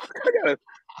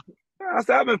 I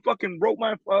said, I've been fucking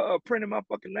printing my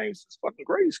fucking name since fucking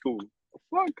grade school. The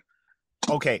fuck?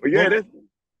 Okay. But yeah,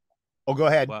 go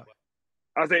ahead.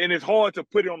 I say, and it's hard to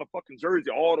put it on the fucking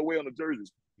jersey, all the way on the jersey.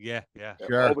 Yeah, yeah.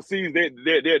 Sure. Overseas,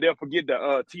 they'll forget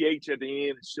the th at the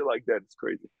end and shit like that. It's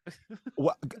crazy.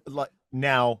 Well,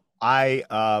 now I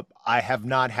have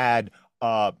not had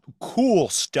cool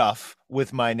stuff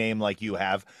with my name like you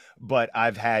have, but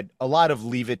I've had a lot of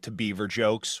Leave It to Beaver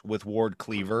jokes with Ward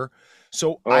Cleaver.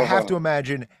 So I have to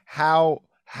imagine how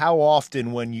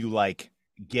often when you like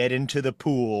get into the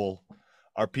pool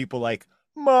are people like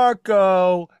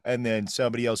Marco and then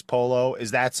somebody else Polo.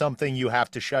 Is that something you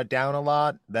have to shut down a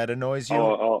lot that annoys you?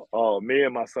 Me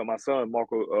and my son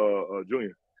Marco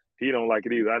Jr. He don't like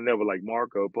it either. I never like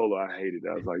Marco Polo. I hated that.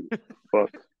 I was like, fuck.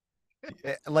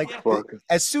 Like Fuck.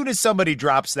 as soon as somebody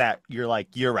drops that, you're like,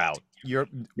 you're out. We're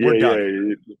Yeah,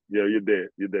 done. you're dead.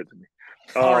 You're dead to me.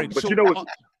 All right, but so you know what?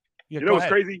 yeah, You go know what's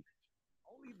ahead. crazy?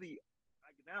 Only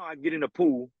like now I get in the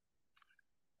pool.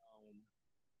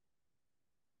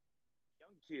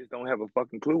 Young kids don't have a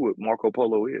fucking clue what Marco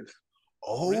Polo is.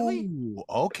 Oh, Really?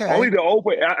 okay. Only the old.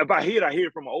 If I hear it, I hear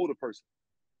it from an older person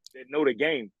that know the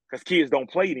game because kids don't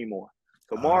play anymore.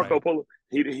 So All Marco right. Polo,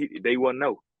 they wouldn't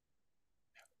know.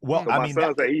 Well, So I my mean,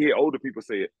 son said he hear older people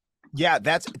say it. yeah,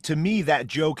 that's to me that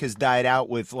joke has died out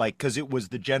with like because it was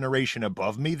the generation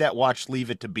above me that watched Leave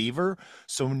It to Beaver.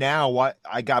 So now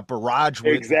I got barrage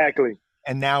with that, Exactly.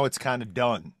 and now it's kind of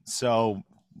done. So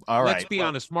all Let's right. be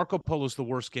honest. Marco Polo is the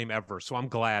worst game ever, so I'm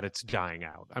glad it's dying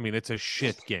out. I mean, it's a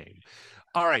shit game.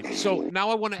 All right, so now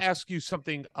I want to ask you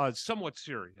something somewhat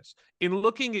serious. In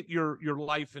looking at your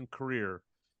life and career,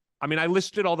 I mean, I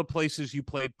listed all the places you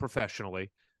played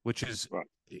professionally, which is Right.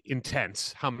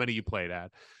 intense. How many you played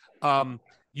at?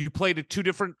 You played at 2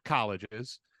 different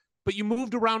colleges, but you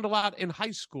moved around a lot in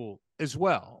high school as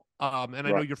well. And I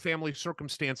know Right. your family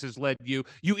circumstances led you.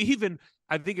 You even,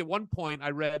 I think at one point I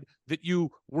read that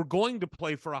you were going to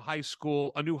play for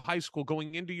a new high school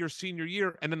going into your senior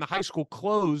year, and then the high school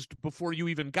closed before you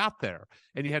even got there,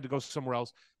 and you had to go somewhere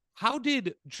else. How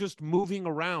did just moving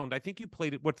around, I think you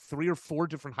played at 3 or 4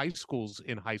 different high schools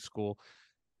in high school.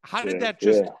 How did that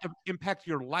just impact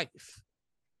your life?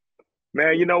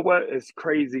 Man, you know what? It's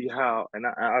crazy how, and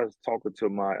I was talking to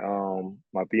my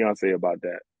fiance about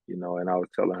that, and I was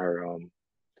telling her,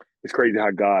 it's crazy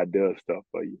how God does stuff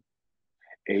for you,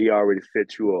 and He already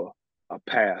set you a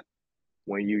path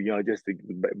when you young, just to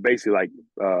basically like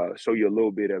show you a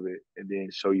little bit of it, and then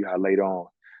show you how later on.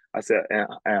 I said,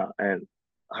 and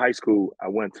high school, I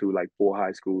went to like 4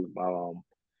 high schools.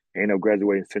 Ended up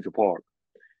graduating in Central Park,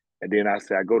 and then I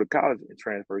said I go to college and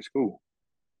transfer school.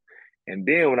 And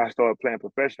then when I started playing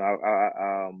professional,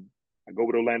 I go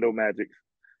with Orlando Magic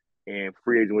and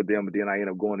free agent with them, but then I end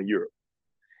up going to Europe.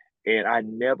 And I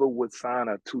never would sign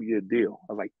a 2-year deal.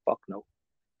 I was like, fuck no.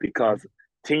 Because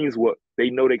teams they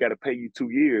know they got to pay you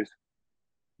 2 years.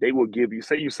 They will give you,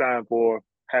 say you sign for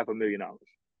 $500,000.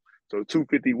 So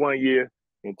 250 one year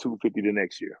and 250 the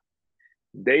next year.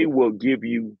 They will give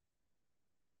you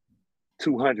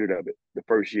 200 of it the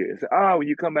first year. Say, when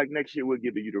you come back next year, we'll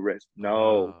give you the rest.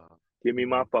 No, give me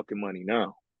my fucking money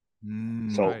now.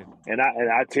 So, Right. and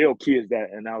I tell kids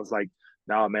that, and I was like,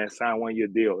 "Nah, man, sign 1-year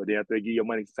deal. And then after they give your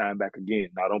money, sign back again.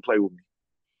 Now, don't play with me,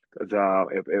 because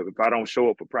if I don't show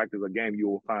up for practice or game, you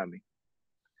will find me."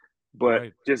 But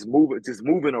Right. just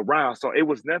moving around, so it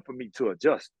was nothing for me to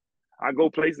adjust. I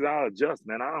go places, I'll adjust,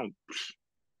 man. I don't.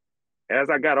 As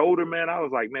I got older, man, I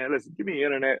was like, man, listen, give me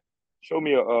internet, show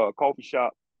me a coffee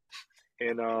shop,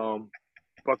 and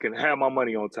fucking have my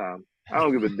money on time. I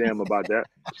don't give a damn about that.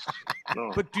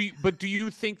 No. But do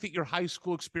you think that your high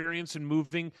school experience and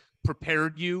moving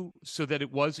prepared you so that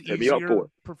it was Set me up for easier it.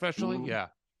 professionally? Mhm. Yeah.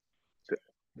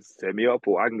 Set me up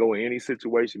for it. I can go in any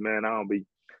situation, man. I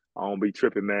don't be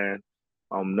tripping, man.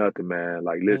 I'm nothing, man.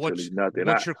 Like Well, literally nothing.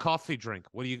 what's your coffee drink?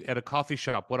 What are you at a coffee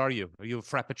shop? What are you? Are you a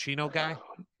Frappuccino guy?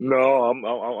 No,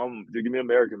 I'm give me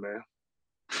American, man.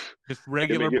 Just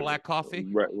regular black coffee?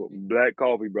 Black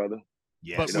coffee, brother.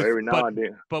 Yes. Every now and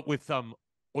then. But with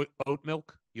oat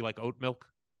milk? You like oat milk?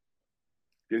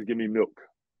 Just give me milk.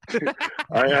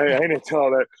 I ain't into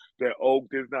all that oak.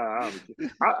 This not.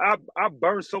 I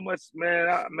burn so much, man.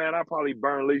 I probably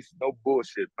burn at least, no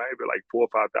bullshit, maybe like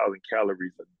 4,000 or 5,000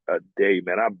 calories a day,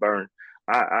 man. I burn.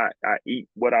 I eat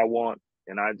what I want,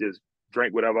 and I just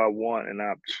drink whatever I want, and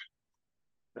I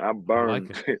burn. I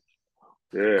like it.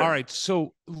 Yeah. All right,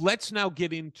 so let's now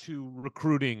get into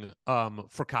recruiting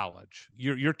for college.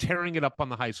 You're tearing it up on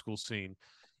the high school scene,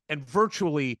 and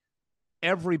virtually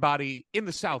everybody in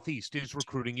the Southeast is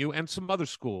recruiting you, and some other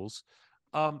schools,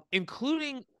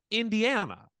 including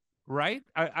Indiana, right?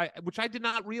 Which I did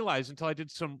not realize until I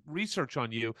did some research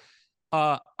on you.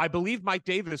 I believe Mike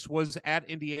Davis was at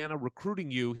Indiana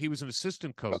recruiting you. He was an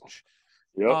assistant coach.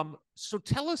 Yep. So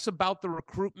tell us about the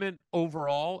recruitment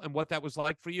overall and what that was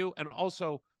like for you, and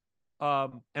also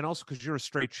because you're a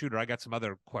straight shooter, I got some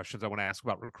other questions I want to ask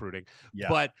about recruiting. Yeah.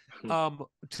 But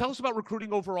tell us about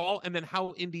recruiting overall, and then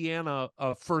how Indiana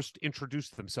first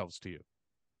introduced themselves to you.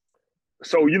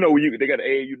 So they got the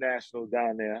AAU Nationals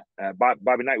down there.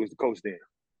 Bobby Knight was the coach then,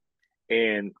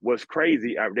 and what's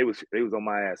crazy, they was on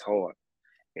my ass hard,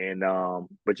 and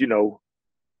but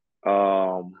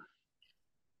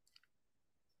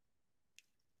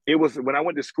it was when I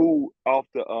went to school off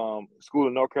the school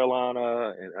in North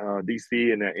Carolina and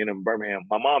DC and in Birmingham.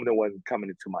 My mom wasn't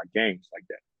coming into my games like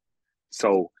that,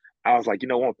 so I was like,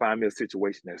 I want to find me a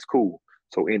situation that's cool.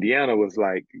 So Indiana was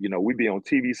like, we be on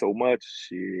TV so much,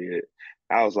 shit.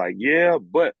 I was like, yeah,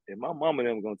 but if my mom and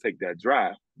them gonna take that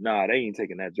drive, nah, they ain't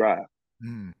taking that drive.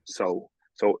 Mm. So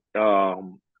I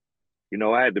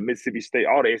had the Mississippi State,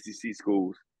 all the SEC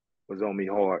schools was on me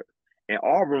hard, and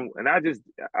Auburn, and I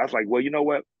was like, well, you know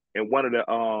what? And one of the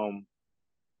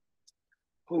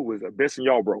who was it? Benson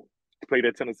Yarbrough played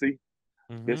at Tennessee.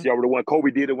 Mm-hmm. Benson Yarbrough, the one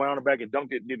Kobe did it, went on the back and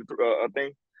dunked it, did a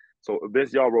thing. So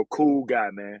Benson Yarbrough, cool guy,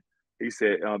 man. He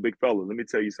said, big fella, let me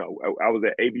tell you something. I was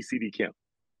at ABCD camp,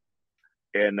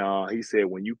 and he said,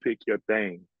 when you pick your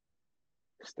thing,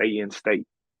 stay in state,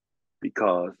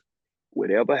 because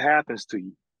whatever happens to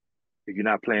you, if you're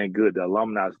not playing good, the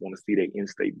alumni want to see their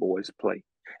in-state boys play.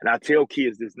 And I tell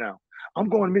kids this now. I'm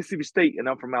going to Mississippi State and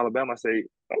I'm from Alabama. I say,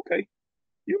 okay,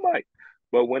 you might.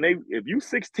 But if you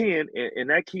 6'10" and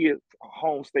that kid,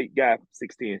 home state guy,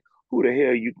 6'10", who the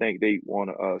hell you think they want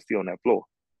to see on that floor?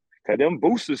 Because them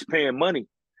boosters paying money,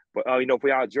 but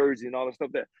for our jersey and all the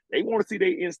stuff that they want to see their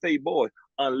in-state boys,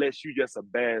 unless you just a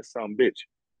bad son bitch.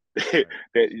 That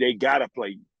they got to play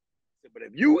you. But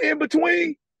if you in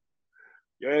between,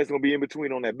 your ass gonna be in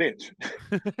between on that bench.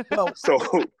 Well, so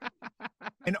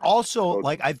and also,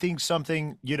 like, I think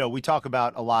something, we talk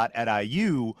about a lot at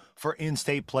IU for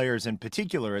in-state players in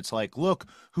particular. It's like, look,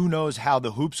 who knows how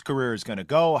the hoops career is going to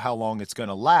go, how long it's going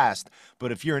to last.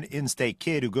 But if you're an in-state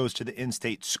kid who goes to the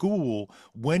in-state school,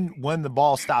 when the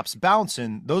ball stops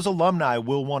bouncing, those alumni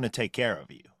will want to take care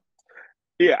of you.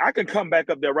 Yeah, I can come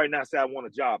back up there right now and say I want a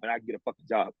job, and I can get a fucking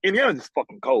job. Indiana's just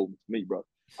fucking cold to me, bro.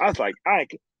 I was like,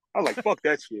 fuck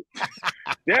that shit.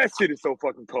 That shit is so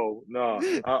fucking cold. No,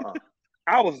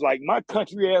 I was like, my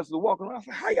country ass was walking around. I was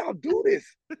like, how y'all do this?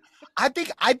 I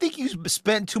think you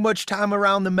spent too much time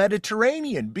around the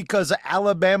Mediterranean because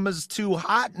Alabama's too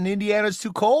hot and Indiana's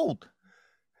too cold.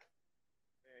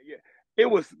 Yeah, it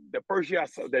was the first year I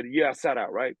sat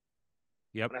out, right?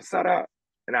 Yep. When I sat out,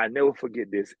 and I never forget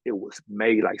this, it was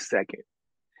May 2nd.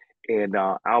 And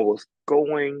I was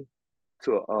going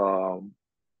to a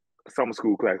summer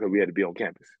school class because we had to be on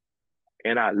campus.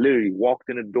 And I literally walked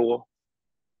in the door,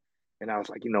 and I was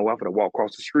like, I'm going to walk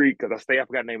across the street because I forgot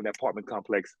the name of that apartment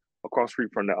complex across the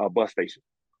street from the bus station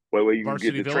where you Varsity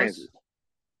can get the Villas? transit.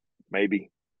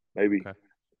 Maybe. Okay.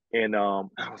 And I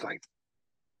was like,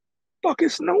 fuck,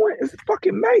 it's snowing. It's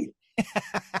fucking May.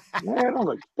 Man, I'm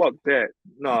like, fuck that.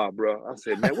 Nah, bro. I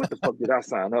said, man, what the fuck did I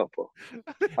sign up for?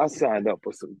 I signed up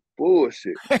for some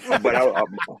bullshit. But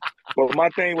but my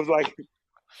thing was like,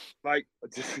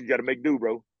 just you got to make do,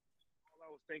 bro. All I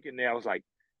was thinking there, I was like,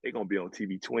 they're gonna be on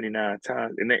TV 29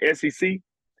 times. And the SEC,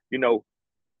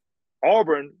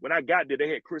 Auburn. When I got there, they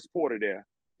had Chris Porter there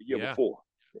the year before.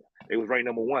 It was ranked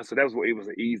number 1, so it was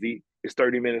an easy. It's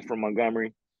 30 minutes from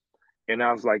Montgomery, and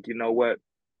I was like, you know what?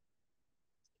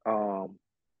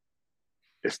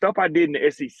 The stuff I did in the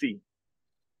SEC,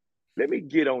 let me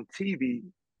get on TV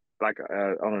like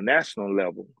on a national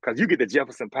level, because you get the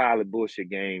Jefferson Pilot bullshit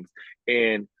games,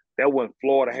 and that when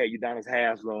Florida had Udonis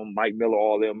Haslam, Mike Miller,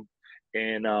 all them,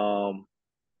 and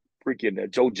freaking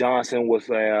Joe Johnson was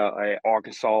at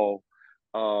Arkansas.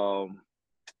 Who else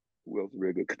was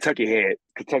really good?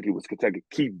 Kentucky was Kentucky.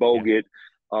 Keith Bogut,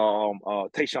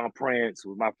 Tayshaun Prince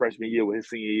was my freshman year with his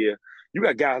senior year. You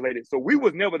got guys like that. So we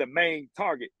was never the main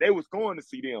target. They was going to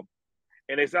see them.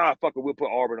 And they said, fuck it, we'll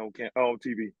put Auburn on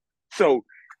TV. So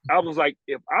I was like,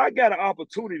 if I got an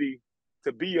opportunity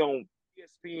to be on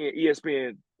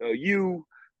ESPN U,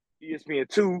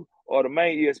 ESPN2, or the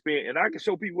main ESPN, and I can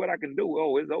show people what I can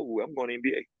do, it's over. I'm going to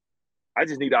NBA. I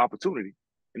just need the opportunity.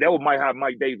 And that was how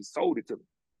Mike Davis sold it to me.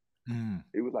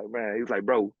 He was like,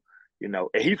 bro, and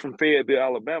he's from Fayetteville,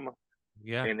 Alabama.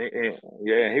 Yeah. And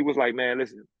he was like, man,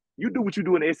 listen, you do what you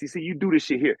do in the SEC, you do this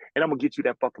shit here, and I'm gonna get you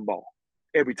that fucking ball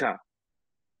every time.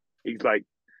 He's like,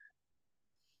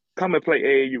 come and play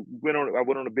AAU. I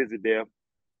went on a visit there,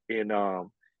 and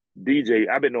DJ,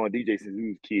 I've been knowing DJ since we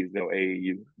was kids,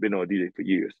 AAU. Been knowing DJ for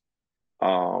years.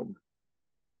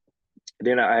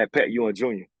 Then I had Pat Ewing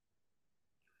Jr.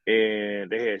 and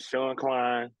they had Sean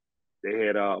Klein. They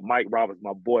had Mike Roberts,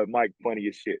 my boy Mike, funny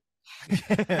as shit.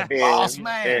 Boss And,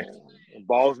 man. and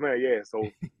Boss man, yeah. So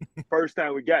first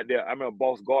time we got there, I remember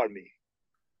Boss guarded me.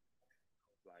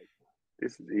 Like,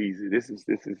 this is easy. This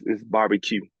is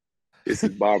barbecue. This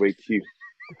is barbecue.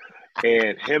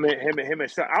 And him and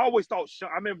Sean. I always thought Sean.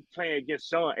 I remember playing against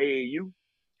Sean AAU,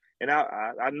 and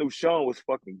I knew Sean was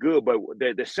fucking good. But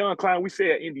the Sean Klein we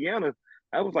said at Indiana,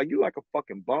 I was like, you like a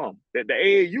fucking bum. That the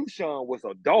AAU Sean was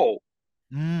a dog.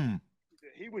 Mm.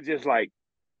 He was just like,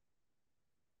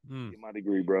 get my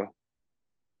degree, bro.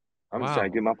 I'm just trying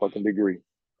to get my fucking degree.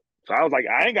 So I was like,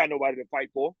 I ain't got nobody to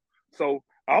fight for. So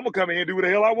I'm gonna come in here and do what the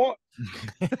hell I want.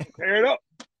 Tear it up.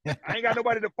 I ain't got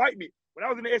nobody to fight me. When I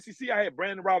was in the SEC, I had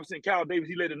Brandon Robinson, Kyle Davis.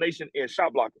 He led the nation in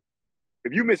shot blocking.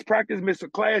 If you miss practice, miss a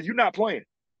class, you're not playing.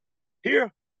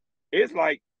 Here, it's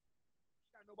like,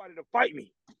 I got nobody to fight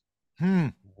me.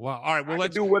 Well, all right. Well,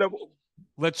 let's do whatever.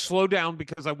 Let's slow down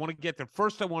because I want to get there.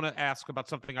 First, I want to ask about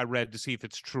something I read to see if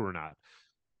it's true or not.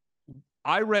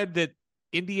 I read that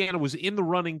Indiana was in the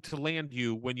running to land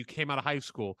you when you came out of high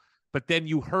school, but then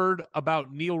you heard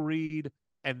about Neil Reed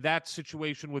and that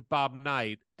situation with Bob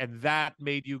Knight, and that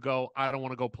made you go, I don't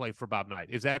want to go play for Bob Knight.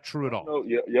 Is that true at all? No,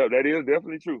 yeah, that is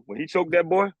definitely true. When he choked that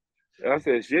boy, I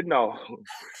said, shit, no.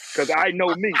 Because I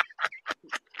know me.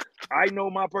 I know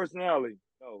my personality.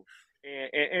 No.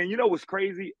 And you know what's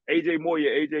crazy? AJ Moyer,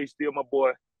 AJ still my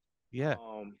boy. Yeah.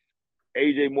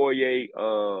 AJ Moyer,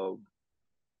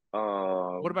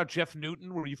 what about Jeff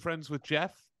Newton? Were you friends with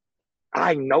Jeff?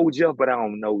 I know Jeff, but I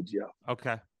don't know Jeff.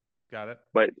 Okay. Got it.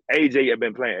 But AJ had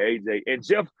been playing AJ. And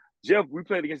Jeff, we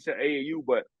played against the AAU,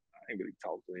 but I ain't really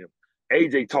talk to him.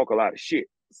 AJ talk a lot of shit.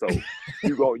 So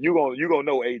you gonna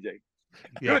know AJ.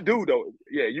 Yeah. Good dude though.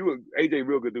 Yeah, AJ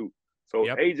real good dude. So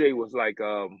yep. AJ was like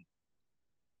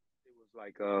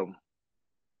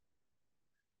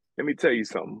let me tell you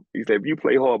something. He said, if you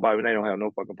play hard, Bobby, they don't have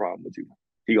no fucking problem with you.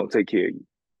 He gonna take care of you.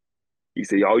 He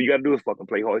said, all you gotta do is fucking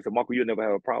play hard. He said, Marco, you'll never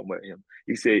have a problem with him.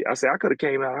 He said, I could have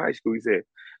came out of high school. He said,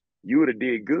 you would have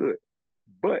did good,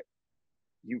 but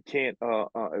you can't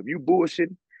if you bullshit,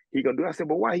 he gonna do it. I said,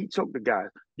 but why he choked the guy?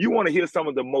 You want to hear some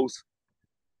of the most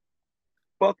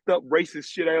fucked up racist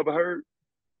shit I ever heard?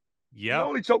 Yeah. He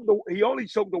only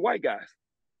choked the white guys.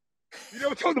 You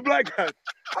never choked the black guys.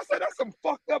 I said, that's some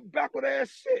fucked up backward ass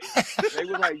shit. They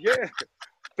was like, yeah.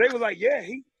 They was like, yeah,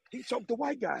 he choked the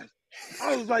white guys.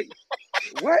 I was like,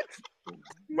 what?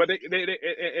 But they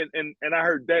and I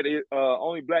heard that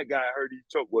only black guy I heard he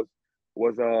choked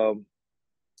was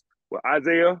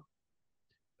Isaiah.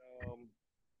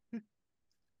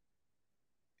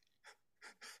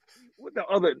 What the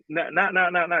other?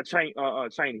 Not Cheney,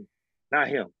 not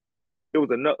him. It was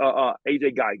another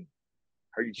AJ Guyton.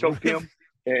 Heard you choked him,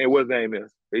 and what his name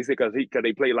is? They said because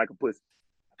they played like a pussy.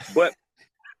 But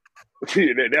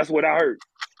that's what I heard.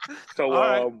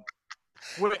 So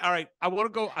Wait, all right. I want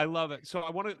to go. I love it. So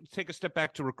I want to take a step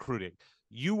back to recruiting.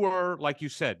 You were, like you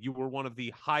said, you were one of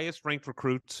the highest ranked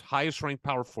recruits, highest ranked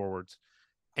power forwards,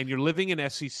 and you're living in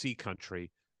SEC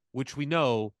country, which we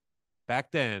know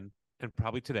back then and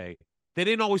probably today, they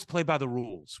didn't always play by the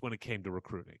rules when it came to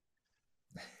recruiting.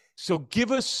 So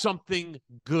give us something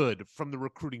good from the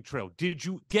recruiting trail. Did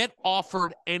you get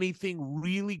offered anything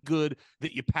really good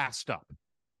that you passed up?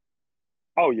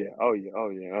 Oh yeah.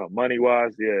 Money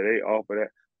wise, yeah, they offer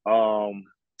that.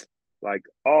 Like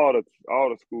all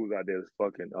the schools out there is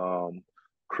fucking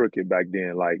crooked back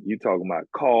then. Like you talking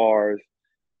about cars.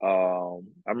 I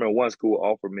remember one school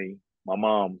offered me, my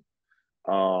mom,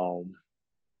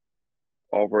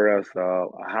 offered us a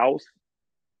house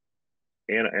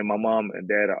and my mom and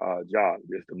dad a job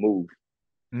just to move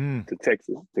to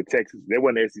Texas. They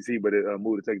wasn't SEC, but it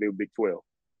moved to Texas. They were Big 12.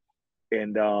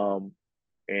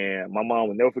 And my mom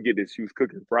will never forget this. She was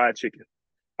cooking fried chicken.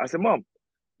 I said, Mom,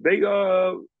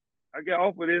 I got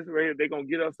offered this right here. They're going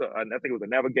to get us, I think it was a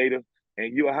Navigator,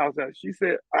 and you a house out. She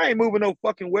said, I ain't moving no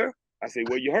fucking where. I said,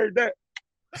 well, you heard that.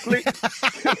 Click.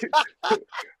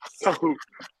 So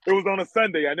it was on a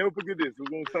Sunday. I never forget this. It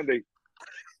was on a Sunday.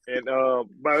 And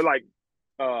but like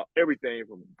everything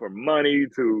from money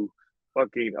to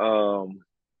fucking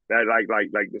that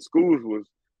like the schools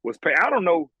was pay. I don't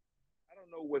know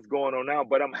what's going on now,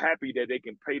 but I'm happy that they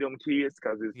can pay them kids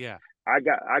because I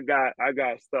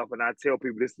got stuff and I tell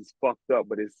people this is fucked up,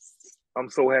 but I'm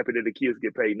so happy that the kids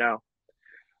get paid now.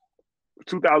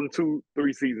 2002-03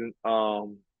 season,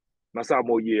 my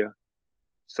sophomore year.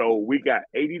 So we got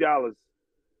 $80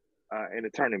 in a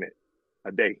tournament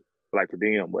a day, like for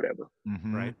them, whatever.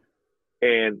 Mm-hmm. Right.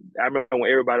 And I remember when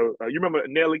everybody, you remember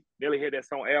Nelly? Nelly had that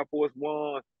song Air Force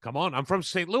One. Come on, I'm from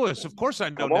St. Louis. Of course I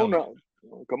know.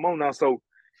 Come on now. So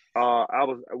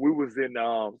We was in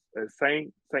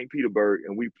Saint Petersburg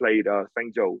and we played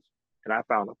St. Joe's, and I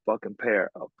found a fucking pair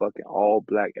of fucking all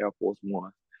black Air Force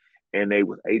One, and they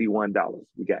was $81.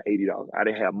 We got $80. I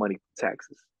didn't have money for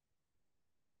taxes,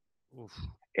 Oof.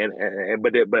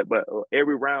 but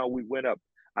every round we went up,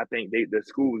 I think the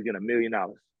school was getting $1 million.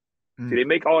 See, Mm. they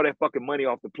make all that fucking money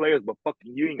off the players, but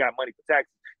fucking you ain't got money for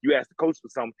taxes. You ask the coach for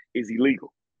something, is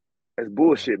illegal. That's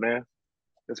bullshit, man.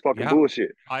 That's fucking Yeah,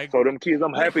 bullshit. I So agree. them kids,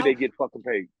 I'm But happy they how? get fucking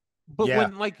paid. But Yeah,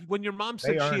 when your mom they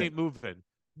said earn she it. ain't moving,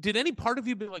 did any part of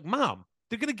you be like, "Mom,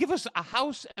 they're gonna give us a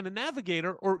house and a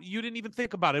navigator," or you didn't even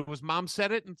think about it? It was mom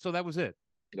said it, and so that was it.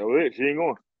 No, she ain't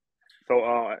going. So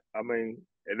I mean,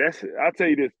 and I'll tell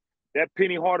you this, that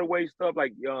Penny Hardaway stuff,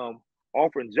 like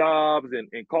offering jobs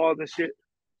and cars and shit.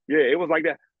 Yeah, it was like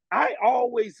that. I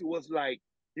always was like,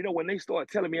 when they started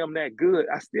telling me I'm that good,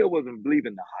 I still wasn't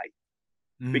believing the hype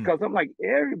Mm. because I'm like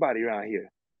everybody around here,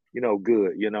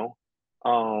 good.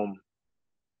 Um,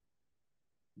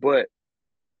 but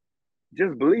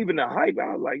just believing the hype,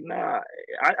 I was like, nah.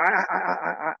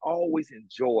 I always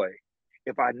enjoy.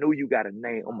 If I knew you got a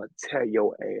name, I'm gonna tear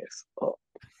your ass up.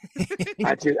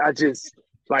 I just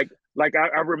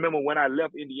I remember when I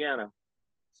left Indiana.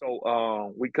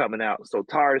 So we coming out. So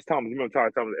Tyrus Thomas, you remember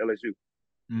Tyrus Thomas at LSU?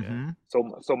 Yeah. Mm-hmm.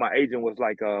 So my agent was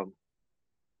like,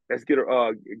 let's get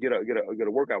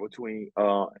a workout between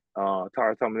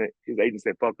Tyrus Thomas. His agent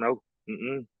said, fuck no.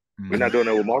 We're not doing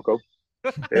that with Marco.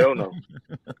 Hell no.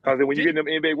 Because when you get Did in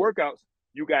them NBA workouts,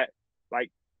 you got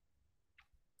like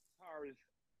Tyrus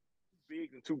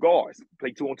bigs and two guards,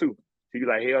 play 2-on-2. He's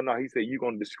like, hell no. He said, you're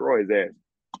gonna destroy his ass.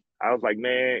 I was like,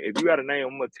 man, if you got a name,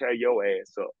 I'm gonna tear your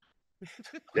ass up.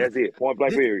 That's it. Point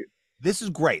blank This, period. this is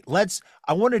great.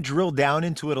 I want to drill down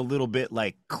into it a little bit.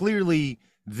 Like, clearly,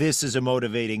 this is a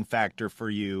motivating factor for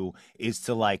you, is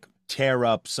to like tear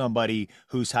up somebody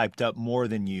who's hyped up more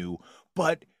than you.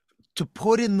 But to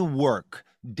put in the work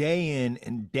day in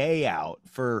and day out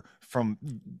from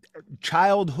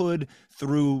childhood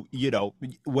through,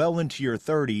 well into your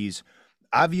 30s.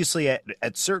 Obviously,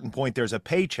 at certain point, there's a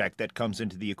paycheck that comes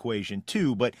into the equation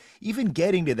too. But even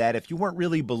getting to that, if you weren't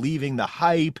really believing the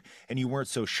hype and you weren't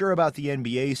so sure about the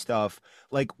NBA stuff,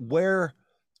 like where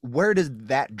does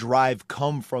that drive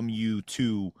come from you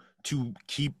to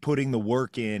keep putting the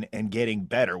work in and getting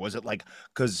better? Was it like,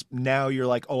 because now you're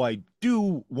like, oh, I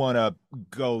do want to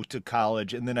go to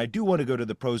college and then I do want to go to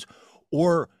the pros,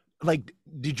 or like,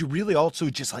 did you really also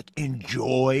just like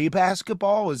enjoy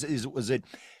basketball? Was it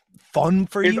fun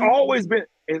for It's you? always been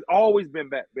it's always been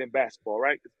basketball,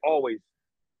 right? It's always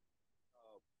I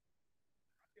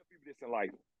tell people this in life.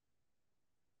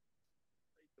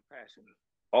 Chase the passion.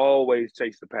 Always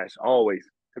chase the passion. Always.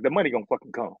 Because the money gonna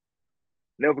fucking come.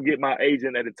 Never forget my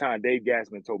agent at the time, Dave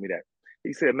Gassman, told me that.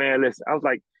 He said, man, listen, I was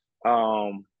like,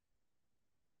 um,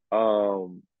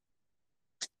 um,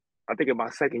 I think in my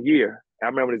second year, I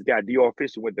remember this guy, Dior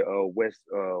Fisher, went to West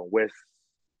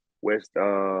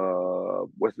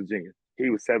Virginia. He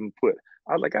was 7 foot.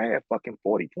 I was like, I had fucking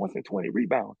 40 points and 20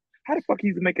 rebounds. How the fuck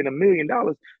he's making $1 million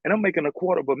and I'm making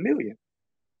 $250,000?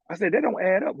 I said, that don't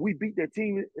add up. We beat that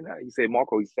team. And he said,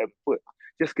 Marco, he's 7 foot.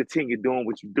 Just continue doing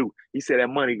what you do. He said, that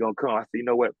money gonna come. I said, you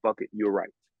know what? Fuck it. You're right.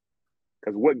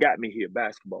 Because what got me here?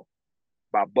 Basketball.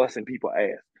 By busting people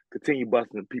ass. Continue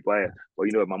busting people ass. Well,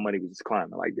 you know what? My money was just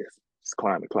climbing like this. Just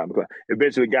climbing.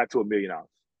 Eventually got to $1 million.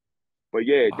 But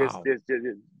yeah, wow. just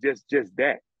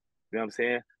that. You know what I'm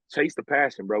saying? Chase the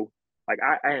passion, bro. Like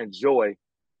I enjoy,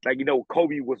 like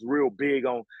Kobe was real big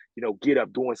on, get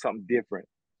up doing something different.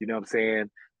 You know what I'm saying?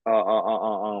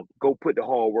 Go put the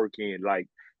hard work in.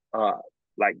 Uh,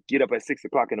 like get up at 6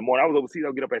 o'clock in the morning. I was overseas.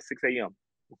 I'll get up at 6 a.m.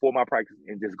 before my practice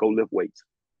and just go lift weights.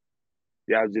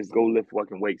 Yeah, I'll just go lift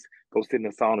fucking weights. Go sit in the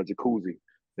sauna, jacuzzi. You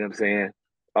know what I'm saying?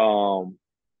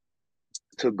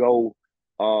 To go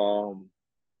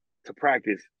to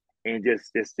practice and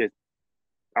just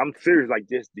I'm serious, like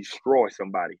just destroy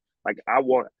somebody. Like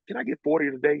can I get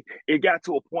 40 today? It got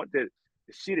to a point that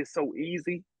the shit is so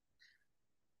easy.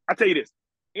 I tell you this,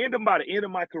 by the end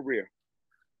of my career,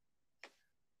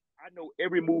 I know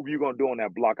every move you're gonna do on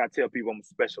that block. I tell people I'm a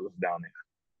specialist down there.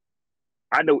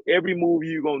 I know every move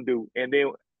you're gonna do. And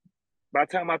then by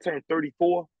the time I turn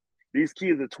 34, these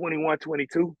kids are 21,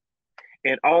 22.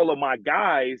 And all of my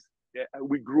guys that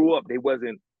we grew up, they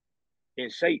wasn't in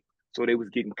shape. So they was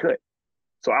getting cut.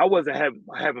 So I wasn't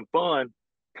having fun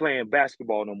playing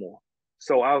basketball no more.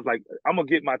 So I was like, I'm gonna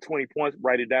get my 20 points,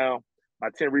 write it down, my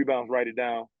 10 rebounds, write it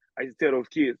down. I used to tell those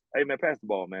kids, hey man, pass the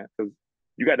ball, man. Because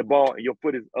you got the ball and your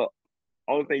foot is up.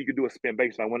 Only thing you can do is spin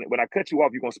baseline. When I cut you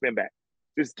off, you're gonna spin back.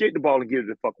 Just get the ball and get it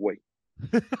the fuck away.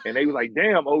 And they was like,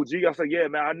 "Damn, OG." I said, "Yeah,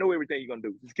 man, I know everything you're gonna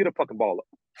do. Just get a fucking ball up."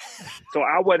 So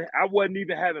I wasn't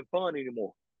even having fun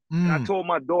anymore. And I Mm. told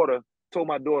my daughter,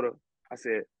 I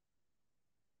said,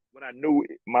 when I knew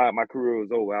my career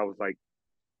was over, I was like,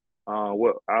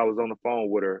 what I was on the phone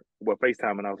with her,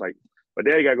 FaceTime, and I was like, "But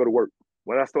daddy gotta go to work."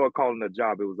 When I started calling the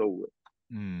job, it was over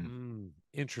with.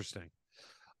 Interesting.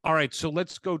 All right, so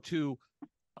let's go to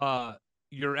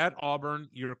you're at Auburn.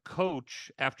 Your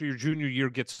coach after your junior year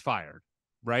gets fired,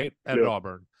 right? At Yeah,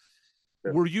 Auburn.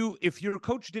 yeah. Were you, if your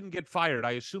coach didn't get fired,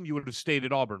 I assume you would have stayed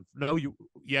at Auburn. No, you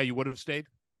would have stayed.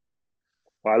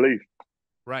 I leave.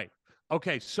 Right.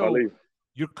 Okay, I so leave.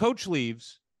 your coach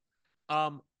leaves.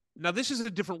 Now this is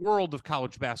a different world of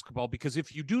college basketball because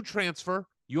if you do transfer,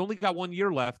 you only got 1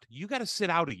 year left. You got to sit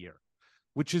out a year,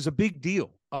 which is a big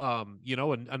deal.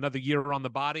 Another year on the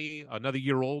body, another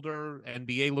year older.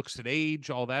 NBA looks at age,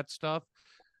 all that stuff.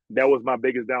 That was my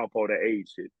biggest downfall. That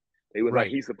age shit. They was like,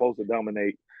 Right. he's supposed to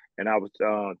dominate, and I was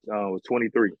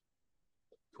 23,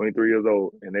 23 years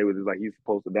old, and they was just like, he's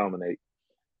supposed to dominate,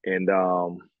 and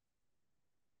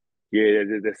yeah,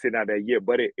 they're sitting out that year,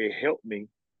 but it helped me.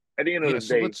 At the end of Yeah. the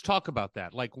So day, let's talk about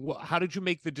that. Like, how did you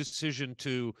make the decision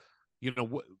to,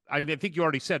 I think you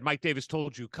already said Mike Davis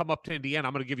told you, come up to Indiana.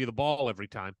 I'm going to give you the ball every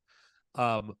time.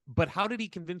 But how did he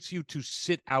convince you to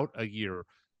sit out a year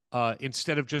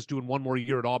instead of just doing one more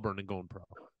year at Auburn and going pro?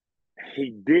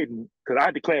 he didn't, because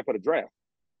I declared for the draft.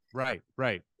 Right,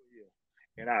 right.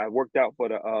 And I worked out for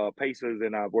the Pacers,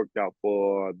 and I worked out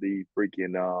for the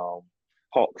freaking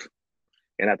Hawks.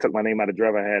 And I took my name out of the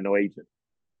draft. I had no agent.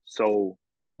 So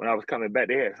when I was coming back,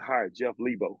 they had hired Jeff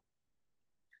Lebo.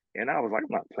 And I was like, I'm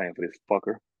not playing for this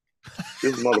fucker.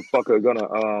 This motherfucker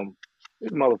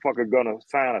gonna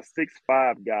sign a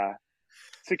 6'5" guy,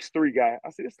 6'3" guy. I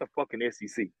said, it's the fucking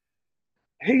SEC.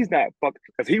 He's not fucking,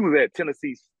 because he was at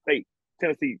Tennessee State,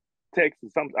 Tennessee,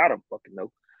 Texas, something. I don't fucking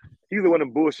know. He's the one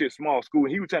in bullshit small school.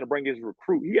 And he was trying to bring his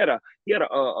recruit. He had a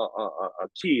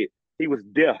kid. He was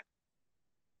deaf.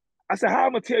 I said, how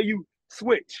am I gonna tell you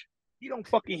switch? You don't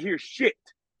fucking hear shit.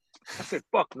 I said,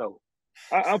 fuck no.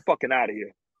 I'm fucking out of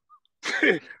here.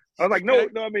 I was like, no, Okay.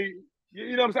 no, I mean,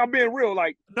 you know what I'm saying? I'm being real.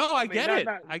 Like, No, I I mean, get it.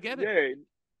 I get it. yeah,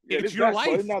 yeah, It's this your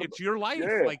basketball. life. It's not, It's your life.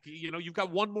 yeah. Like, you've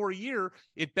got one more year.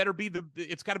 It's got to be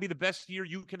the best year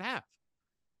you can have.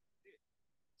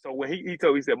 So when he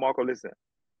said, Marco, listen,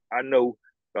 I know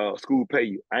school pay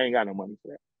you. I ain't got no money for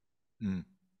that. Mm.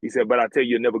 He said, but I tell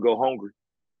you, you'll never go hungry.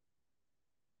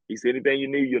 He said, anything you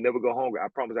need, you'll never go hungry. I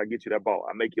promise I'll get you that ball.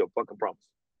 I make you a fucking promise.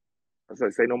 I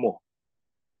said, say no more.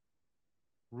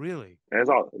 Really? That's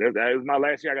all. That was my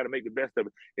last year. I got to make the best of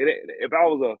it. If I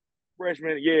was a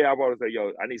freshman, yeah, I would say,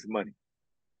 yo, I need some money.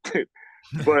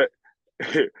 but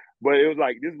but it was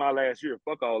like, this is my last year.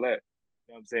 Fuck all that.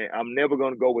 You know what I'm saying? I'm never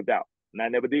going to go without. And I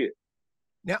never did.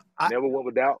 Now, Never went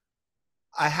without.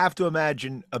 I have to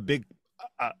imagine a big,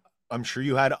 I'm sure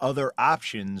you had other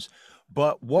options,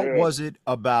 but what Yeah. was it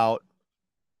about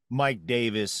Mike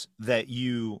Davis that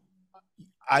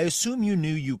I assume you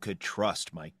knew you could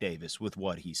trust Mike Davis with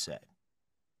what he said.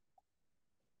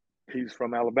 He's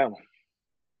from Alabama.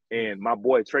 And my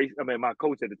boy, my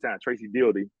coach at the time, Tracy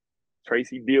Dildy,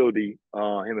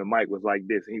 him and Mike was like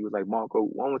this. And he was like, Marco,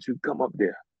 why don't you come up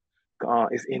there?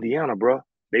 It's Indiana, bro.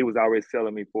 They was already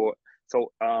selling me for it.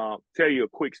 So tell you a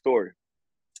quick story.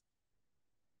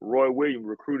 Roy Williams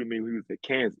recruited me when he was at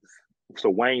Kansas. So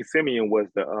Wayne Simeon was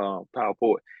the power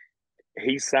forward.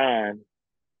 He signed.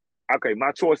 Okay,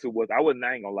 my choice was, I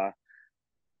ain't gonna lie.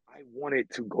 I wanted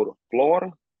to go to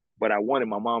Florida, but I wanted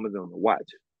my mom and them to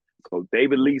watch. So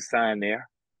David Lee signed there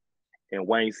and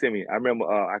Wayne Simeon. I remember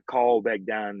I called back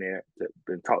down there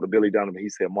and talked to Billy Donovan. He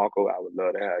said, Marco, I would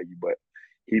love to have you, but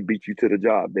he beat you to the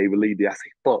job. David Lee did. I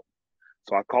said, fuck.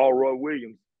 So I called Roy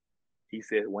Williams. He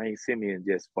said, Wayne Simeon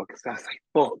just fucking. I said,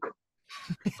 fuck.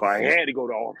 So I had to go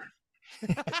to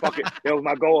Auburn. Fuck it. That was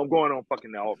my goal. I'm going on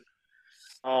fucking to Auburn.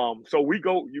 So we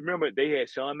go. You remember they had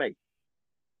Sean May.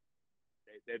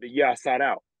 The year I sat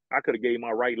out, I could have gave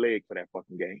my right leg for that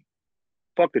fucking game.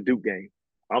 Fuck the Duke game.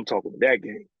 I'm talking about that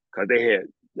game. Because they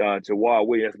had Jawad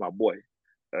Williams, my boy.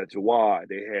 Jawad,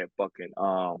 they had fucking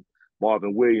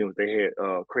Marvin Williams. They had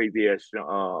crazy ass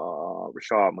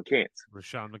Rashad McCants.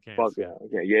 Fuck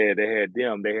yeah. They had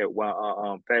them. They had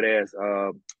fat ass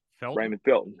Raymond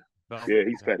Felton. Yeah,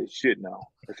 he's fat as shit now.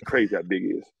 That's crazy how big he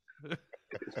is.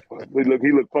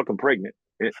 He looked fucking pregnant.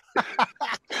 That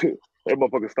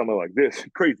motherfucker stomach like this,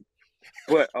 crazy.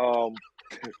 But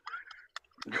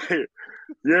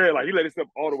yeah, like he let himself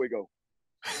all the way go.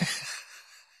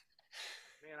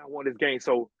 Man, I won this game.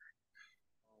 So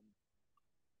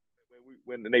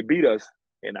when they beat us,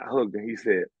 and I hugged him, he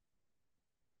said,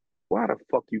 why the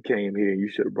fuck you came here? You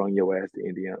should have brought your ass to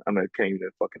Indiana. I mean, came to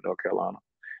fucking North Carolina.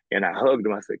 And I hugged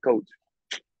him. I said, Coach,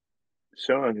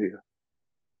 Sean here.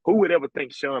 Who would ever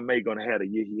think Sean May gonna have the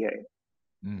year he had?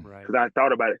 Right. Because I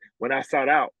thought about it when I sat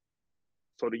out.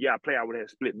 So the year I played, I would have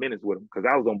split minutes with him because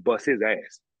I was gonna bust his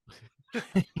ass.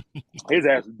 His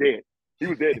ass was dead. He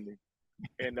was dead to me.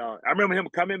 And I remember him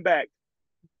coming back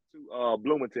to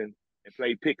Bloomington and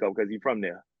play pickup because he's from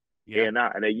there. Yeah.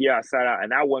 And the year I sat out,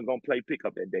 and I wasn't gonna play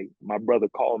pickup that day. My brother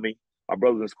called me. My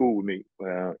brother's in school with me,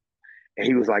 and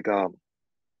he was like, "Man,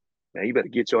 you better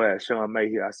get your ass Sean May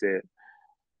here." I said,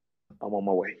 "I'm on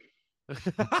my way."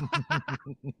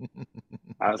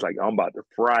 I was like, "I'm about to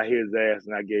fry his ass,"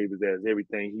 and I gave his ass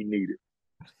everything he needed,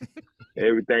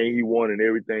 everything he wanted,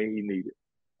 everything he needed.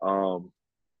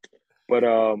 But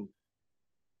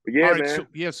yeah, All right,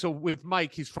 man. so with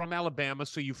Mike, he's from Alabama,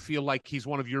 so you feel like he's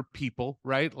one of your people,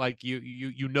 right? Like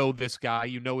you know this guy,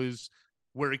 you know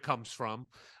where he comes from.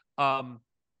 And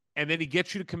then he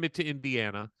gets you to commit to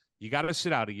Indiana. You got to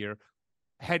sit out a year.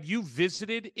 Had you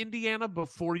visited Indiana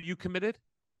before you committed?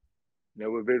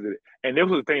 Never visited. And there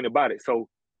was the thing about it. So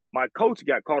my coach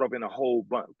got caught up in a whole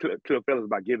bunch of fellas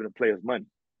about giving the players money.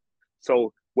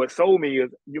 So what sold me is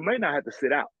you may not have to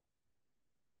sit out.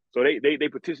 So they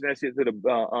petitioned that shit to the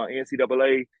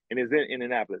NCAA, and it's in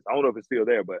Indianapolis. I don't know if it's still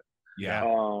there, but Yeah.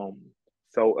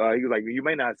 So he was like, you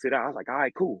may not sit out. I was like, all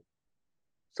right, cool.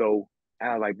 So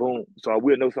I was like, boom. So I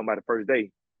will know something by the first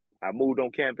day. I moved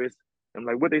on campus. I'm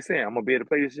like, what they saying? I'm gonna be able to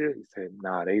play this year? He said,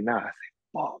 nah, they not. I said,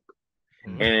 fuck.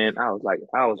 And I was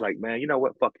like, man, you know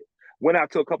what? Fuck it. Went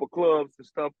out to a couple clubs and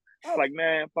stuff. I was like,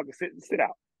 man, fucking sit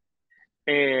out.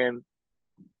 And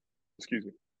excuse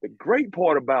me. The great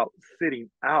part about sitting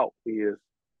out is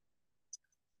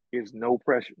no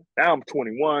pressure. Now I'm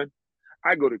 21.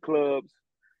 I go to clubs.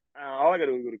 All I got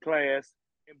to do is go to class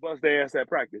and bust their ass at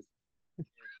practice.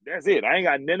 That's it. I ain't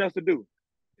got nothing else to do.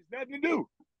 There's nothing to do.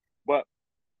 But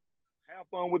have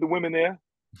fun with the women there.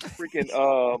 Freaking, you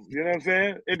know what I'm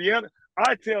saying? Indiana.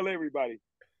 I tell everybody,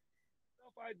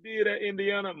 stuff I did at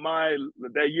Indiana,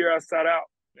 that year I sat out,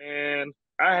 man,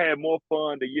 I had more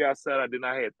fun the year I sat out than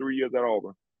I had 3 years at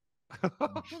Auburn.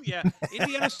 Yeah,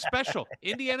 Indiana's special.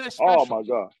 Indiana's Oh special. my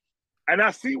God. And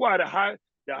I see why the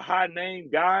high name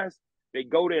guys, they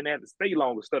go there and they have to stay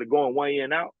longer instead of going one in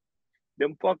and out.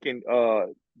 Them fucking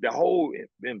the whole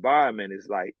environment is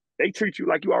like they treat you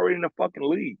like you already in the fucking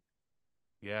league.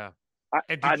 Yeah.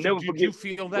 And I never did forget. you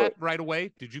feel that right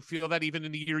away? Did you feel that even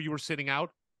in the year you were sitting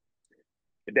out?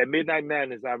 That Midnight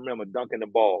Madness, I remember dunking the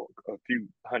ball a few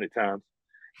hundred times.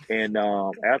 And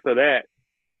after that,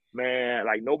 man,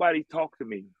 like nobody talked to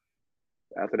me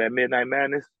after that Midnight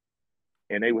Madness.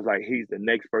 And they was like, he's the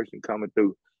next person coming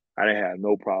through. I didn't have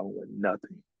no problem with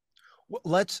nothing. Well,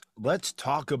 let's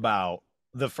talk about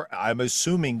I'm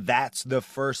assuming that's the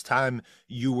first time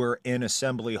you were in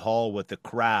Assembly Hall with the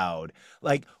crowd.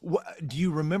 Like, do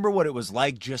you remember what it was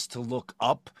like just to look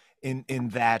up in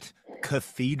that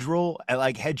cathedral?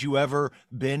 Like, had you ever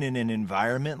been in an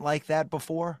environment like that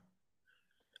before?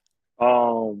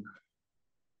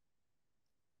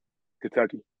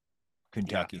 Kentucky.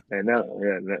 Kentucky. And now,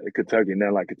 Kentucky,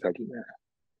 not like Kentucky, man.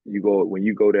 When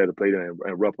you go there to play there in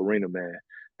Rupp Arena, man,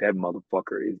 that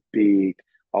motherfucker is big,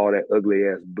 all that ugly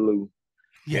ass blue.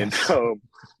 Yes.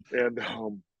 And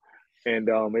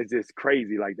it's just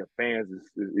crazy. Like the fans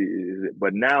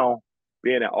but now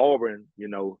being at Auburn,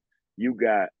 you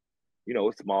got,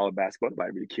 smaller basketball.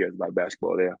 Nobody really cares about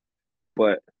basketball there.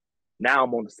 But now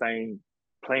I'm on the same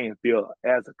playing field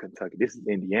as a Kentucky. This is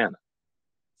Indiana.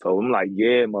 So I'm like,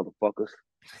 yeah, motherfuckers.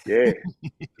 Yeah.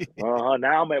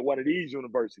 Now I'm at one of these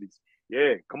universities.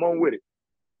 Yeah, come on with it.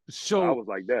 So I was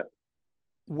like that.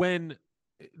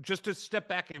 Just to step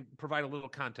back and provide a little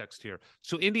context here.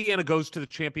 So Indiana goes to the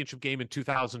championship game in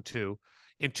 2002.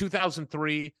 In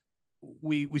 2003,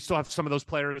 we still have some of those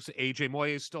players. AJ Moye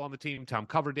is still on the team. Tom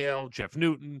Coverdale, Jeff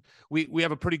Newton. We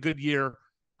have a pretty good year.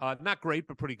 Not great,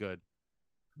 but pretty good.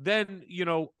 Then,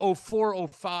 04,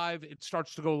 05, it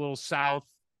starts to go a little south.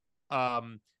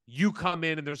 You come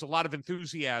in and there's a lot of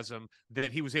enthusiasm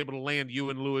that he was able to land you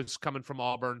and Lewis coming from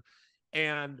Auburn.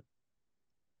 And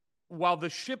while the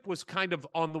ship was kind of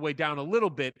on the way down a little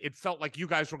bit, it felt like you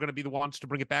guys were going to be the ones to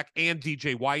bring it back. And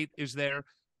DJ White is there.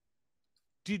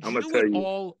 Did you do it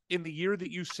all in the year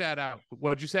that you sat out? What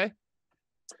did you say?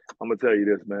 I'm going to tell you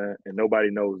this, man, and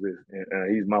nobody knows this.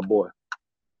 And he's my boy.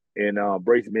 And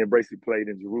me and Bracy played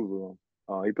in Jerusalem.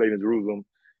 He played in Jerusalem,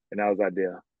 and I was out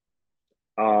there.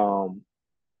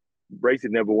 Bracy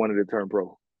never wanted to turn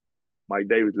pro. Mike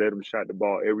Davis let him shot the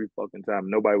ball every fucking time.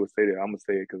 Nobody would say that. I'm going to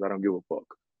say it because I don't give a fuck.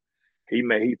 He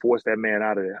forced that man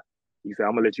out of there. He said,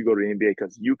 I'm gonna let you go to the NBA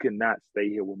because you cannot stay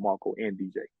here with Marco and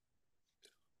DJ.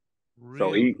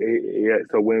 So Really? yeah.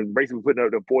 So when Bracey was putting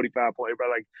up the 45 point,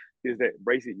 everybody like, is that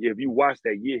Bracey? If you watch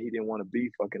that year, he didn't want to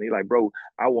be fucking. He like, bro,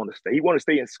 I want to stay. He wanted to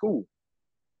stay in school,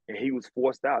 and he was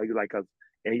forced out. He was like, cause,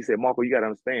 and he said, Marco, you gotta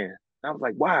understand. And I was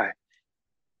like, why?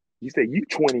 He said, you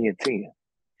 20-10.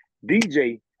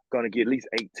 DJ gonna get at least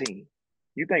 18.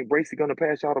 You think Bracey gonna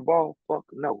pass y'all the ball? Fuck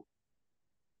no.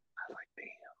 I was like, damn.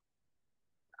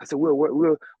 I said,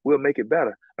 we'll make it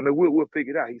better. I mean, we'll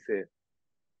figure it out. He said,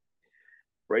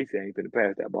 Bracey ain't finna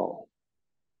pass that ball.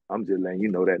 I'm just letting you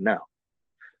know that now.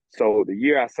 So the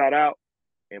year I sat out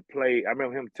and played, I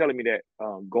remember him telling me that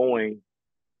going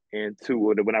into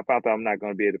when I found out I'm not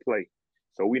going to be able to play.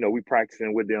 So we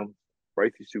practicing with them.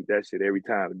 Bracey shoot that shit every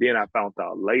time. Then I found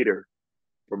out later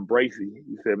from Bracey,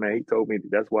 he said, man, he told me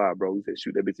that's why, bro. He said,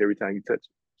 shoot that bitch every time you touch it.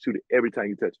 Shoot it every time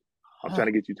you touch it. I'm trying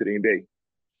to get you to the NBA.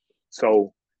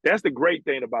 So that's the great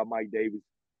thing about Mike Davis.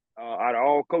 Out of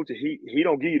all coaches, he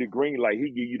don't give you the green light. He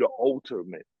give you the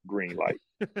ultimate green light.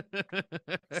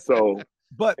 So,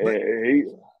 But he,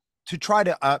 to try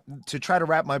to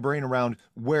wrap my brain around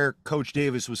where Coach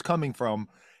Davis was coming from,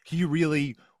 he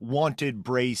really wanted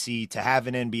Bracey to have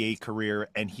an NBA career,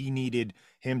 and he needed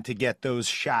him to get those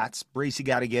shots. Bracey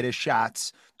got to get his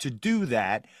shots to do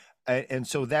that. And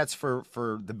so that's for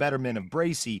the betterment of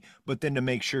Bracey, but then to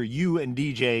make sure you and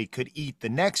DJ could eat the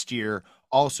next year,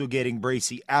 also getting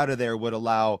Bracey out of there would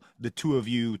allow the two of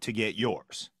you to get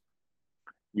yours.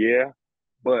 Yeah,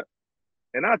 but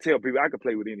and I tell people I could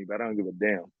play with anybody. I don't give a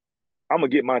damn. I'm gonna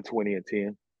get my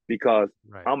 20-10 because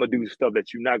I'm gonna do stuff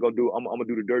that you're not gonna do. I'm gonna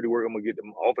do the dirty work. I'm gonna get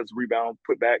them offensive rebound,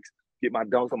 putbacks, get my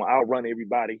dunks. I'm gonna outrun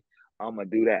everybody. I'm gonna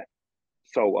do that.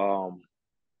 So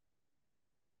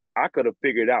I could have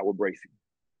figured it out with Bracey.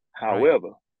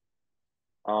 However,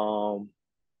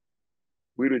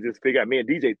 we'd have just figured out. Me and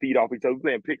DJ feed off each other. We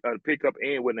playing pick up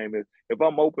and what name is. If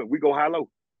I'm open, we go high low.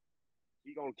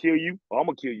 He gonna kill you, or I'm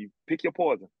gonna kill you. Pick your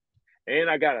poison. And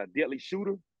I got a deadly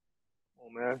shooter. Oh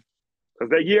man, because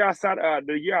that year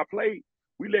the year I played,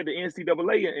 we led the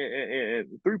NCAA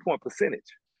in 3-point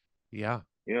percentage. Yeah,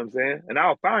 you know what I'm saying. And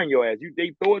I'll find your ass.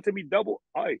 They throw it to me double.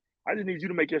 Hey, I just need you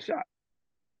to make your shot.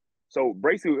 So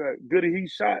Bracey, good as he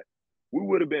shot, we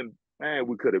would have been, man.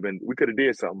 We could have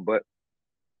did something. But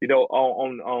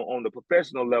on the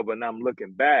professional level, and I'm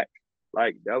looking back,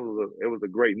 like it was a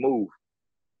great move.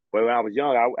 But when I was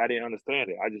young, I didn't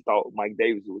understand it. I just thought Mike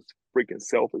Davis was freaking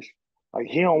selfish. Like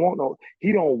he don't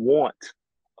want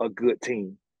a good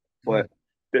team. But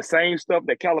the same stuff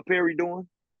that Calipari doing,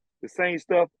 the same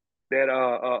stuff that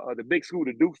the big school,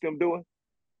 the Dukes them doing,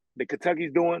 the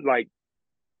Kentucky's doing, like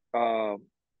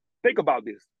think about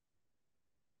this.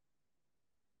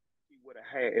 He would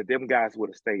have had if them guys would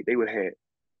have stayed, they would have had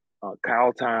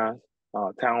Kyle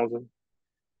Townsend,